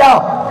tu kedah.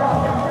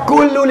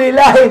 Kullu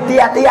lillah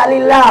tiap-tiap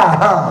lillah.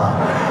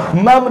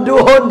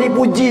 Mamduhun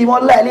dipuji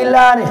molek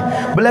lillah ni.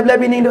 Bila-bila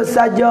bini duk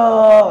saja.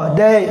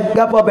 Dek,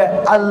 apa be?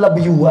 I love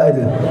you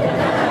itu.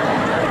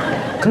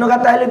 Kena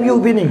kata I love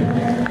you bini.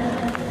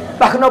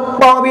 Tak kena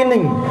pang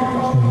bini.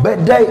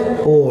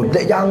 Bedai. Oh,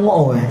 dek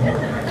jangan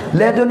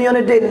le dunia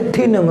ni dek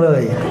tinungเล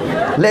ย.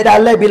 Le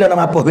dalai bila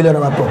nak apa, bila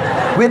nak apa.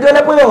 Video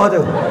le peluh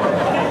tu.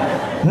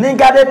 Ni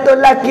kade tu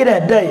laki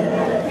dah, dek.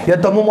 Ya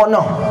tu mu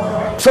mono.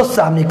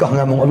 Susah nikah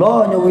dengan mu.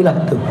 Allah nyuwilah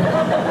tu.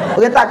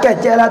 Orang tak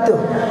kecek lah tu.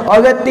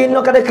 Orang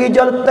tino kade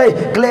kerja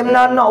letih, klaim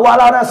nak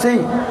walau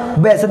nasi.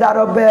 Be sedar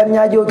be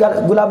menyayu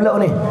gula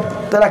beluk ni.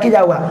 Tu laki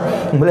jawab.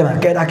 Boleh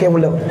makan tak makan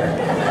beluk.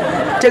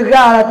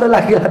 Cerahlah tu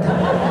laki lah tu.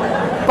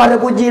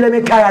 Pada puji le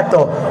mereka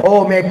tu.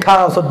 Oh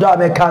mereka sedar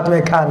mereka tu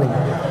mereka ni.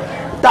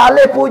 Tak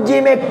boleh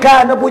puji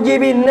mereka, nak puji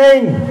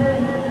bini.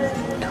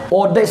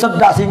 Oh, dek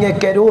sedap singa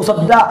ke dulu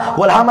sedap.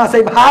 Walhamah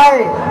saya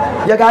bahai.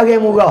 Ya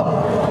garing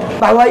murah.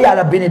 Bahawa ya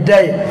lah bini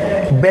dek.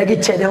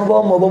 Bagi cek dia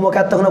bomo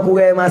kata nak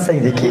kurang masa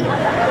sikit.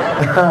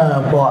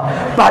 Ha,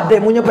 buat. Padai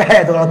punya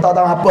peh tu kalau tak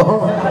tahu apa.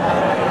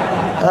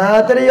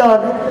 Ha,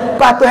 terion.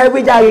 Patu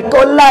heavy jari.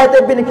 Kolai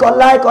tu bini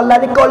kolai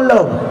ni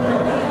kolong.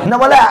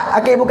 Nama lah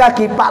akik buka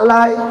kaki pak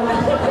lai.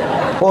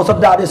 Oh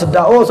sedap dia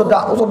sedap. Oh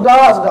sedap.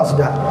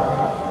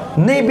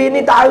 Ni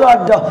bini tak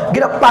ada.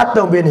 Kita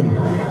patung bini.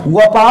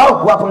 Gua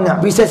pau, gua pengak.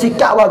 Bisa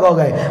sikap gua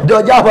orang.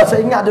 Dia jauh saya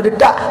ingat dia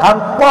dekat.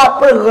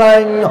 Empat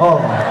perang.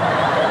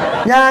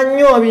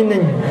 Nyanyo bini.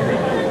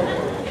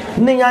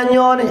 Ni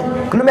nyanyo ni.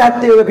 Kena mi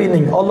hati orang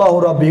bini.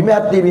 Allahu Rabbi. Mi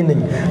hati bini.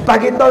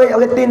 Pagi tahu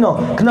orang tino.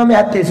 Kena mi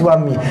hati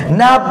suami.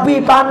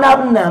 Nabi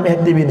pandamna mi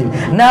hati bini.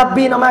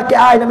 Nabi nak makan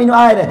air, nak minum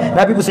air.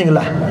 Nabi pusing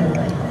lah.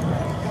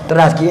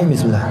 Teras sikit.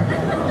 Bismillah.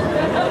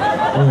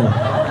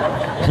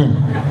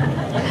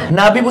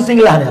 Nabi pusing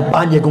lah ni.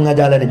 Panjang aku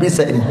ngajalan ni.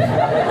 Bisa ni.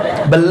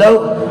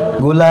 Beluk.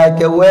 Gulai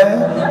kewe.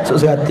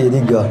 Sok serati.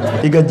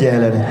 3 jam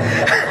lah ni.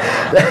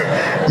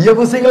 Ya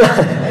pusing lah.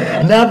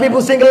 Nabi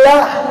pusing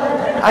lah.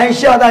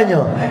 Aisyah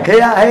tanya.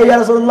 Hey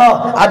ya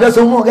Rasulullah. Ada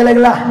sumuk ke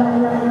lah?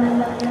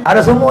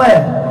 Ada sumuk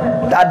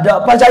tak ada.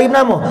 Apa cari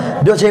nama?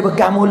 Duk cari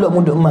bekas mulut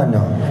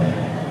mana?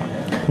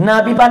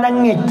 Nabi pandang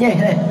ngeceh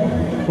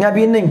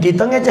Nabi ni.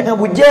 Kita ngeceh dengan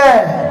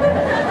bujang.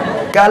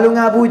 Kalau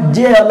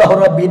ngabuji Allah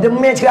Rabbi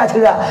demi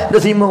cerak-cerak dah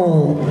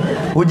simu.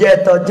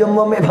 Ujian tu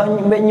cuma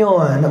mek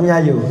nyo nak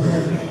menyayu.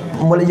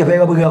 Mulai je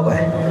pergi bergerak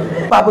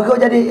Pak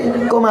bergerak jadi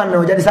kau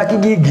mana? Jadi sakit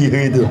gigi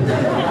gitu.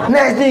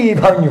 Next sendiri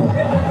panyo.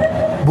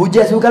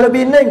 Bujian suka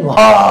lebih ning.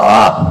 Ha,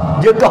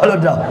 je kalau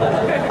dah.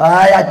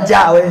 Ai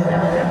acak weh.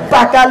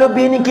 Pak kalau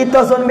bini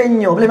kita son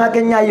menyo, boleh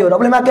makan nyayu, tak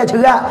boleh makan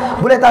cerak,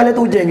 boleh tak boleh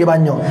tujeng ke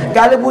banyak.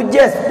 Kalau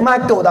bujian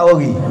matuk tak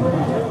ori.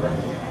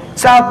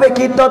 Sampai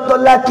kita tu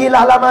laki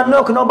lah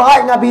mana kena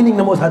baik dengan bini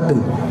nombor satu.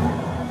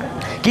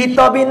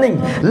 Kita bini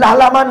lah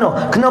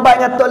mana kena baik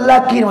dengan tu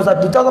laki nombor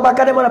satu. Cara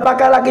pakai dia mana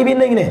pakai laki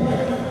bini ni.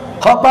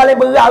 Hak paling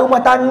berat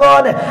rumah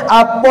tangga ni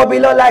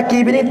apabila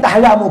laki bini tak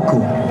haram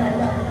muka.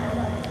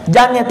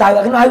 Jangan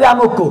tarak kena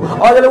haram muka.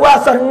 Orang luar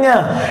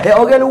sengah.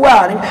 Orang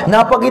luar ni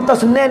napa kita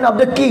senin nak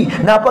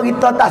berdeki, napa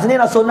kita tak senin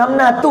nak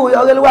sonamna tu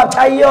orang luar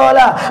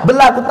percayalah.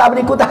 Berlaku tak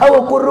bini ku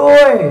tahu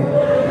kuroi.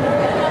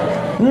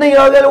 Ni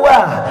orang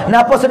luar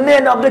napa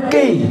senin nak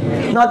berdeki,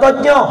 nak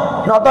tanya,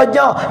 napa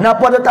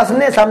dia tak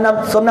senin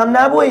sonam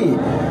nabui.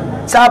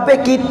 Sampai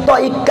kita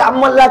ikat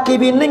laki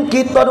bini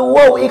kita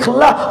dua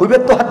ikhlas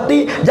betul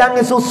hati,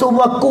 jangan susu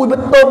aku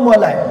betul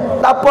mulai.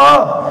 Tak apa.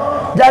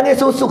 Jangan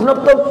susu kena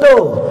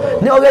betul-betul.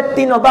 Ni orang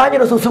tino banyak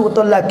dah susu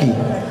betul laki.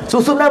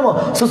 Susu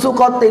nama? Susu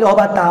kotak dah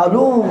batal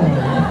lu.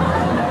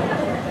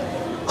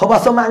 Kau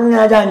pasal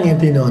manga jangan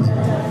tino ni.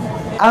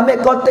 Ambil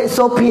kotak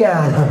Sophia.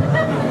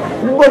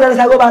 Boleh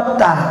sago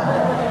batal.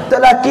 Tak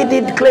laki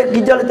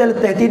kijal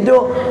letih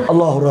tidur.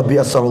 Allahu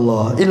Rabbi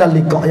asallallahu ila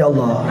liqa ya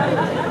Allah.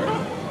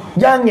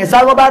 Jangan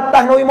sago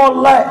batal noi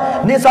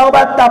molek. Ni sago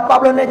batal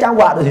 40 ni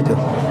cawak dah situ.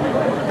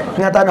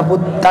 Dengan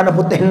tanah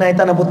putih naik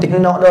tanah putih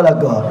nak dah lah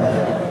ke.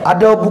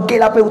 Ada bukit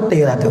lapis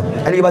putih lah tu.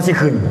 Ali masih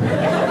kun.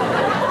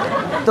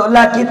 Tok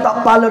laki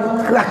tak pala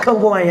kerakang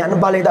pun ayat ni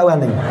paling tak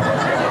berani.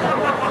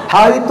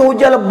 Hari tu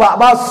je lebak,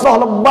 basah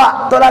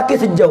lebak, tok laki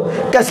sejuk.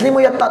 Kaslimu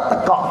ya tak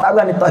tekak, tak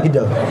berani tak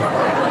hidup.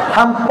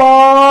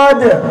 Hampa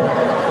dia.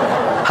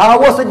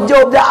 Hawa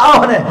sejuk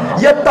jauh ni,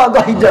 ya tak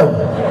gak hidup.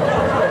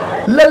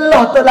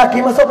 Lelah tok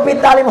laki masuk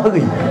pita 5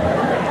 hari.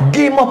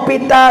 Gi mau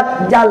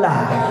pita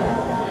jalan.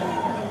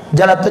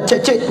 Jalan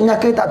tercecek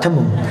penyakit tak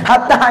temu.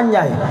 Hatta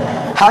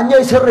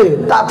hanya seri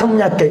tak temu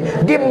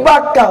penyakit. Di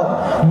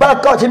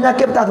bakau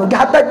penyakit tak temu.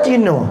 Hatta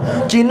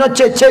Cina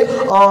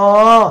cecek.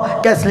 Oh,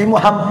 kaslimu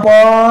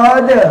hampa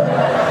dia.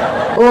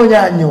 Oh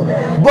nyanyi.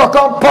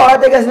 Bakau apa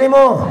ada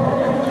kaslimu.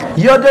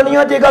 Ya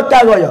dunia 3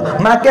 cara ya.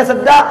 Makan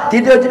sedap,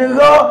 tidur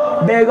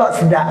cenderung, berak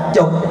sedap.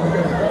 Jom.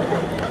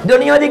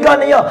 Dunia 3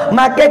 ni ya.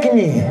 Makan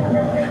kenyang.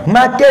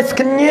 Makan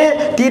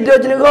sekenyang, tidur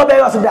cenderung,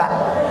 berak sedap.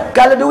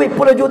 Kalau duit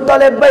 10 juta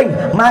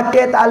lebih,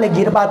 makan tak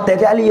lagi dapat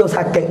tak lagi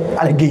sakit,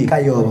 tak lagi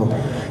kaya.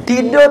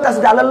 Tidur tak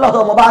sedap, lelah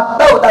mau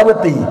batuk tak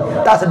berhenti,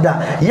 tak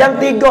sedap.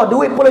 Yang 3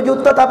 duit 10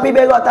 juta tapi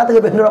berak tak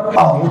terlebih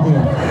nerapau.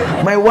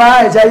 Mai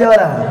wai saya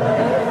lah.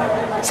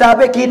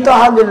 Sampai kita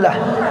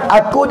alhamdulillah.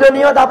 Aku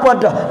dunia tak apa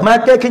dah.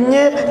 Makan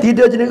kenyang,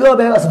 tidur cenderung,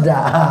 berak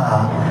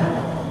sedap.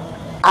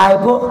 Ai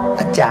pun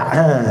acak.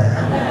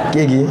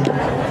 Gigi.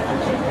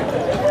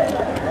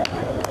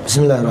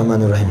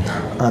 Bismillahirrahmanirrahim.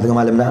 Tengah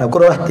malam nak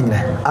kurang tinggal.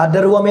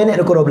 Ada 2 minit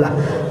dah kurang belah.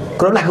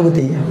 Kurang belah ke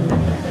putih.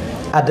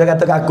 Ada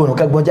kata kat aku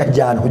kat bocah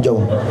jan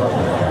hujung.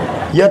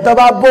 Ya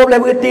tababo boleh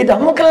berhenti dah.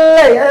 Mu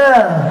kelai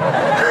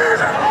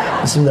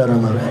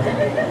Bismillahirrahmanirrahim.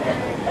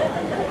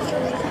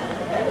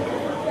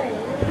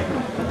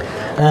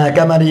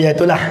 Kamar dia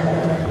itulah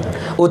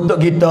untuk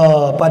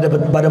kita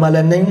pada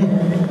malam ni.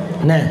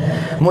 Nah,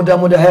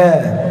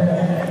 mudah-mudahan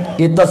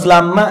kita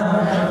selamat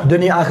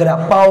dunia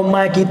akhirat.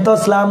 Paumai kita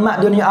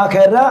selamat dunia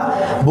akhirat,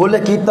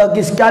 boleh kita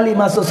pergi sekali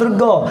masuk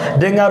surga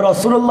dengan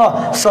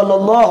Rasulullah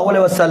sallallahu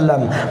alaihi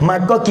wasallam.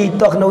 Maka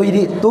kita kena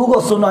wirid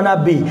turut sunnah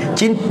Nabi,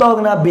 cinta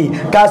Nabi,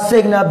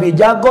 kasih Nabi,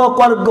 jaga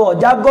keluarga,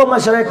 jaga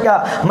masyarakat.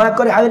 Maka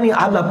di hari ni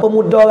Allah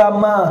pemuda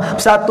ramai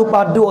satu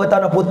padu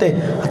tanah putih.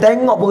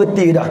 Tengok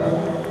berhenti dah.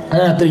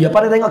 Tu dia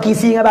pada tengok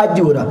kisi dengan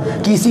baju dah.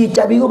 Kisi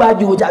cat biru,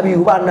 baju cat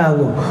biru, pandang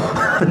tu.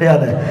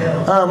 Lihat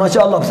dah.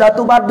 Masya Allah,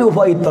 satu padu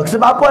for itu.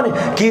 Sebab apa ni?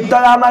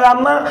 Kita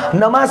ramai-ramai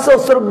nak masuk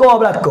surga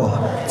belaka.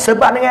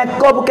 Sebab dengan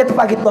kau bukan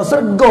tempat kita,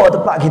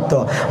 surga tempat kita.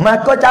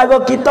 Maka cara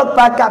kita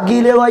pakap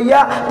gile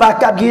raya,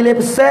 pakap gile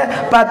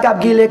pesan, pakap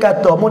gile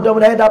kata.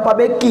 Mudah-mudahan dapat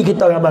beki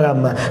kita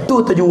ramai-ramai.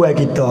 Tu tujuan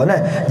kita.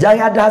 Nah.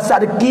 Jangan ada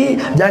hasad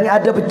deki, jangan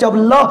ada pecah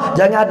belah,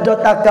 jangan ada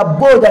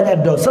takabur, jangan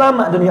ada.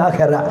 Selamat dunia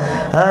akhirat.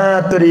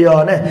 Tu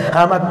dia nah.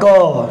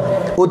 Maka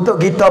untuk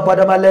kita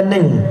pada malam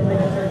ni,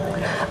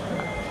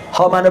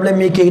 hak mana boleh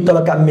mikir kita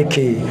bakal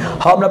mikir,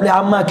 hak mana boleh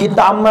amal kita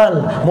amal.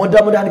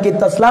 Mudah-mudahan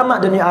kita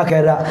selamat dunia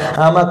akhirat.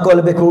 Maka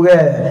lebih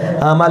kurang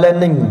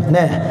malam ni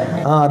nah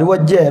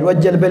 2 jam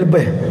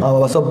lebih-lebih.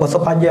 Bahasa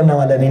panjang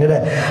malam ni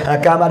dah.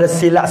 Kalau ada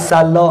silap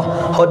salah,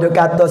 hak dia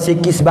kata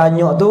sikit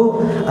sebanyak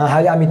tu,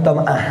 harap minta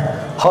maaf.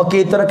 Hak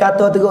kita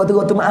kata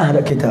teruk-teruk tu maaf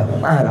dak kita.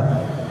 Maaf dak.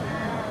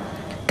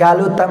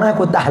 Kalau tak maaf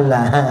aku tak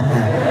lah.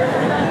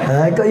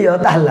 Kau ya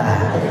tak lah.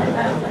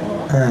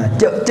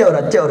 Cek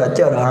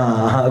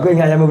dah. Aku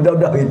ingat yang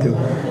budak-budak gitu.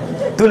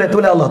 Tulis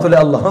Allah.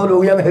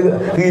 Lu yang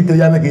gitu,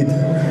 yang begitu.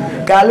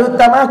 Kalau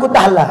tak maaf aku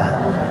tak lah.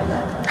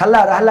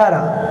 Halal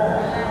dah.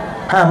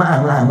 Maaf.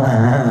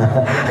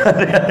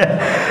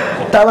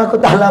 Tak maaf aku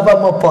tak lah apa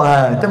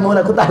mopak. Temu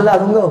aku tak lah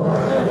tunggu.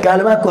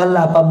 Kalau aku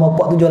halal apa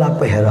mopak tu jual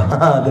apa dah.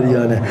 Tu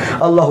dia ni.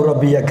 Allahu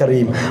Rabbi ya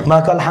Karim.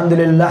 Maka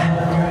alhamdulillah.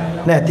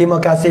 Nah, terima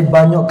kasih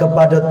banyak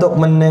kepada Tok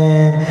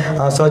Mene,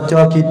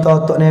 soco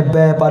kita Tok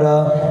Nebe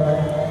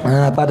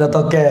pada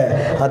toke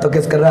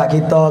Toke sekerak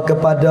kita,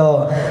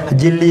 kepada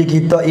jili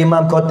kita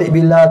Imam Khatib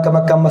Billah ke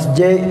makam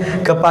masjid,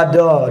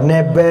 kepada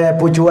nebe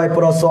pucuai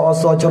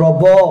perosa-osa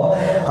ceroboh.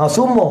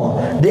 Semua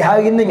di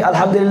hari ni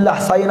alhamdulillah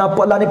saya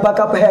nampak lah ni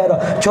pakai peher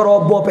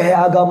ceroboh peher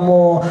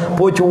agama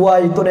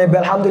pucuai tu nebe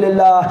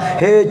alhamdulillah.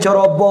 Hei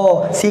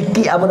ceroboh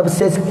sikit amun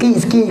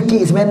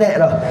sikit semenek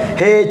dah.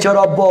 Hei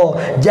ceroboh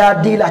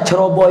jadilah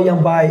ceroboh yang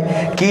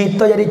baik.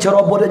 Kita jadi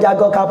ceroboh dah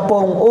jaga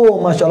kampung.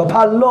 Oh masya-Allah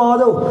pahala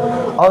tu.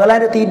 Orang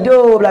lain dah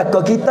tidur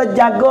belakang, kita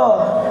jaga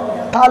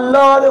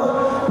pahala tu,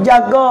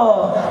 jaga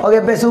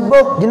orang pergi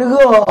subuh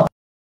jenera.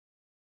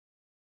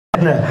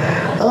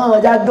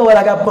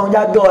 Jagalah kampung,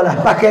 jagalah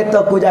pakai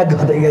toku, jaga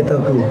tak kira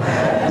toku,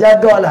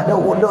 jagalah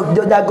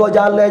duk jaga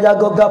jalan,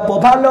 jaga gapo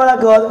pahala lah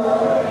kau.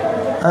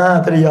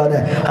 Tu dia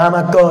ni.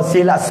 Maka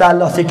silap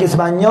salah sikit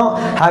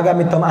sebanyak, harap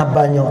minta maaf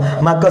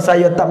banyak. Maka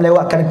saya tak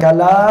melewatkan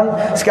kalam,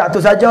 sekat tu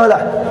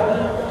sajalah.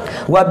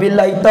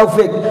 Wabillahi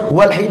taufiq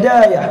wal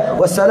hidayah.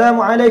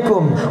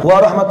 Wassalamualaikum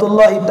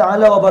warahmatullahi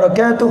taala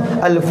wabarakatuh.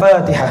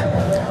 Al-Fatihah.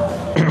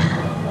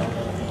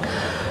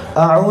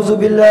 أعوذ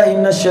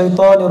بالله من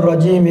الشيطان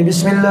الرجيم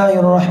بسم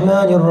الله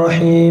الرحمن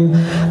الرحيم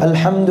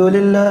الحمد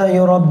لله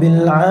رب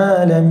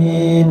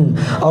العالمين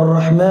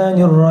الرحمن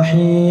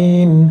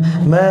الرحيم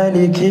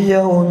مالك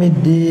يوم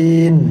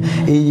الدين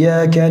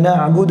إياك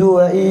نعبد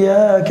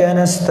وإياك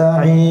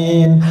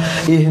نستعين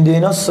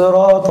اهدنا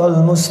الصراط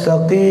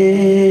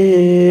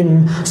المستقيم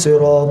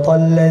صراط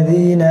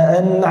الذين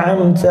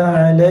أنعمت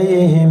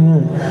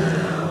عليهم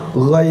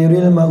غير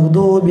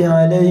المغضوب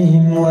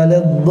عليهم ولا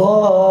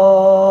الضالين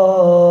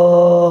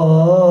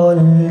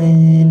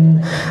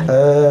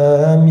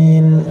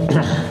آمين.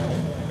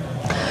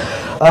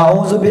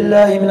 أعوذ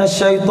بالله من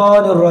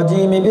الشيطان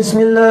الرجيم بسم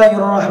الله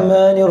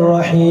الرحمن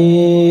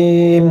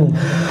الرحيم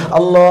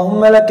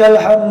اللهم لك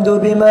الحمد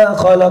بما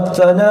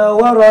خلقتنا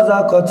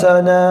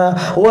ورزقتنا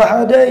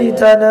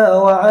وهديتنا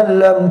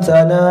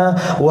وعلمتنا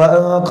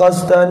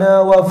وأنقذتنا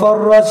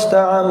وفرجت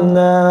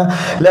عنا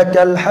لك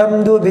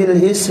الحمد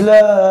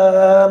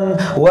بالإسلام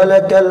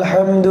ولك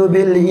الحمد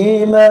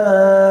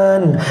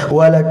بالإيمان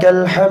ولك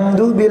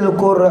الحمد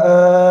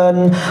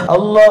بالقرآن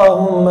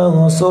اللهم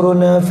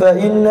انصرنا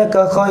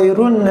فإنك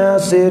خير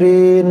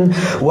الناصرين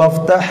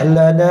وافتح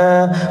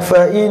لنا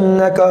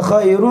فإنك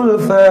خير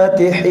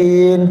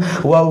الفاتحين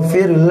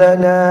واغفر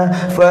لنا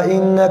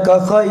فإنك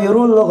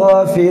خير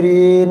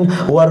الغافرين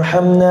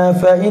وارحمنا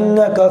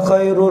فإنك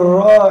خير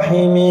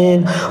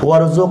الراحمين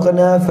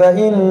وارزقنا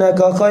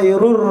فإنك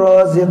خير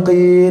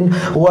الرازقين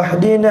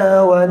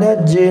واهدنا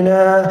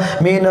ونجنا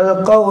من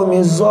القوم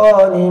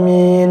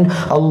الظالمين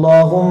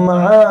اللهم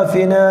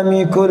عافنا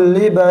من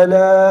كل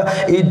بلاء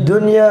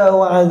الدنيا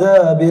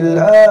وعذاب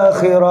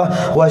الآخرة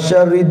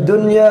وشر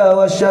الدنيا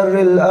وشر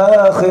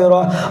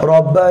الآخرة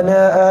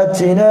ربنا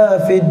آتنا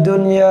في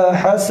الدنيا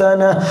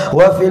حسنة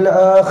وفي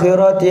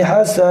الآخرة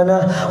حسنة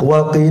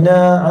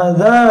وقنا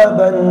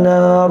عذاب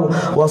النار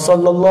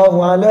وصلى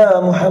الله على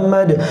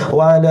محمد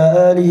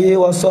وعلى آله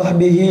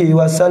وصحبه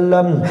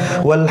وسلم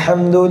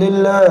والحمد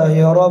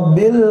لله رب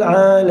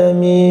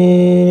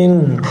العالمين.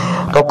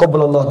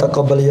 تقبل الله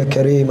تقبل يا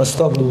كريم.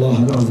 استغفر الله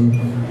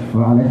العظيم.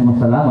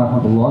 Waalaikumsalam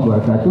warahmatullahi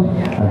wabarakatuh.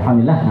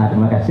 Alhamdulillah,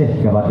 terima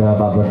kasih kepada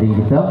Pak Berding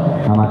kita.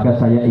 Maka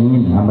saya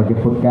ingin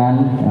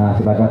menjemputkan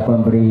sebagai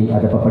pemberi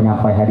ataupun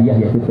penyampai hadiah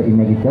iaitu ke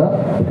email kita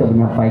untuk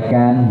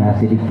menyampaikan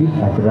sedikit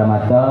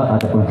ceramata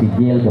ataupun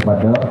sijil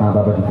kepada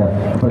Bapak kita.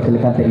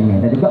 Persilakan ke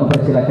email dan juga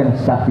mempersilakan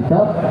staf kita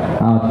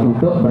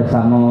untuk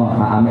bersama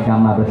ambil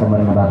gambar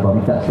bersama dengan Bapak.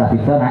 Minta staf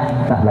kita naik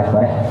atas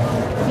belakang.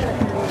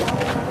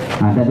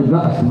 Dan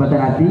juga sebentar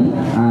nanti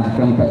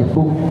kita minta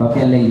jemput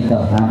pakai link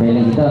kita.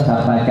 Link kita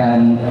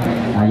sampaikan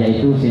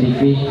iaitu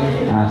sedikit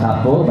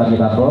sapo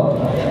bagi Bapak.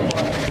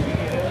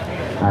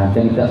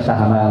 Kita minta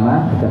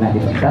sama-sama kita nak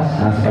dipentas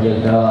supaya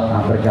kita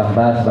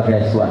bergambar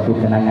sebagai suatu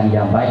kenangan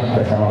yang baik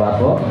bersama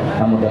Bapa.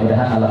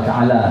 Mudah-mudahan Allah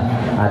Ta'ala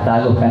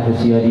taruhkan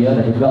usia dia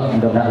dan juga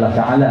mudah-mudahan Allah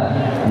Ta'ala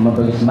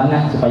memberi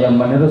semangat supaya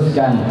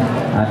meneruskan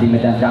di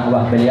medan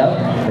dakwah beliau.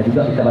 Dan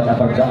juga kita baca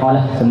berdoa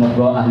lah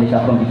semoga ahli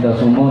kampung kita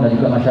semua dan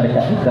juga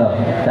masyarakat kita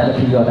tak ada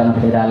tiga tanah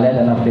putih dalam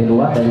tanah putih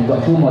luar dan juga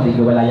semua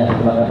tiga wilayah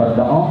kita baca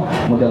berdoa.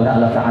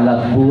 Mudah-mudahan Allah Ta'ala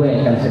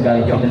buaikan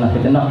segala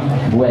fitnah-fitnah,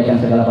 buaikan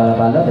segala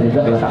bala-bala dan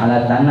juga Allah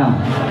Ta'ala tanam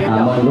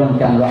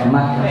menurunkan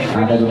rahmat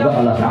dan juga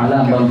Allah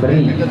Ta'ala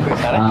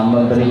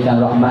memberikan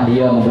rahmat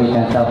dia,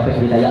 memberikan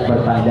taufik hidayah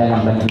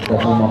berpanjangan bagi kita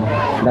semua.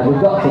 Dan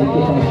juga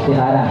sedikit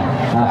pengisytiharan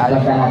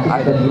silakan nanti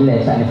kita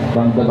bilai saat ini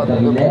kita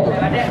bilai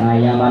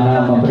yang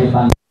mana memberi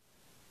pandangan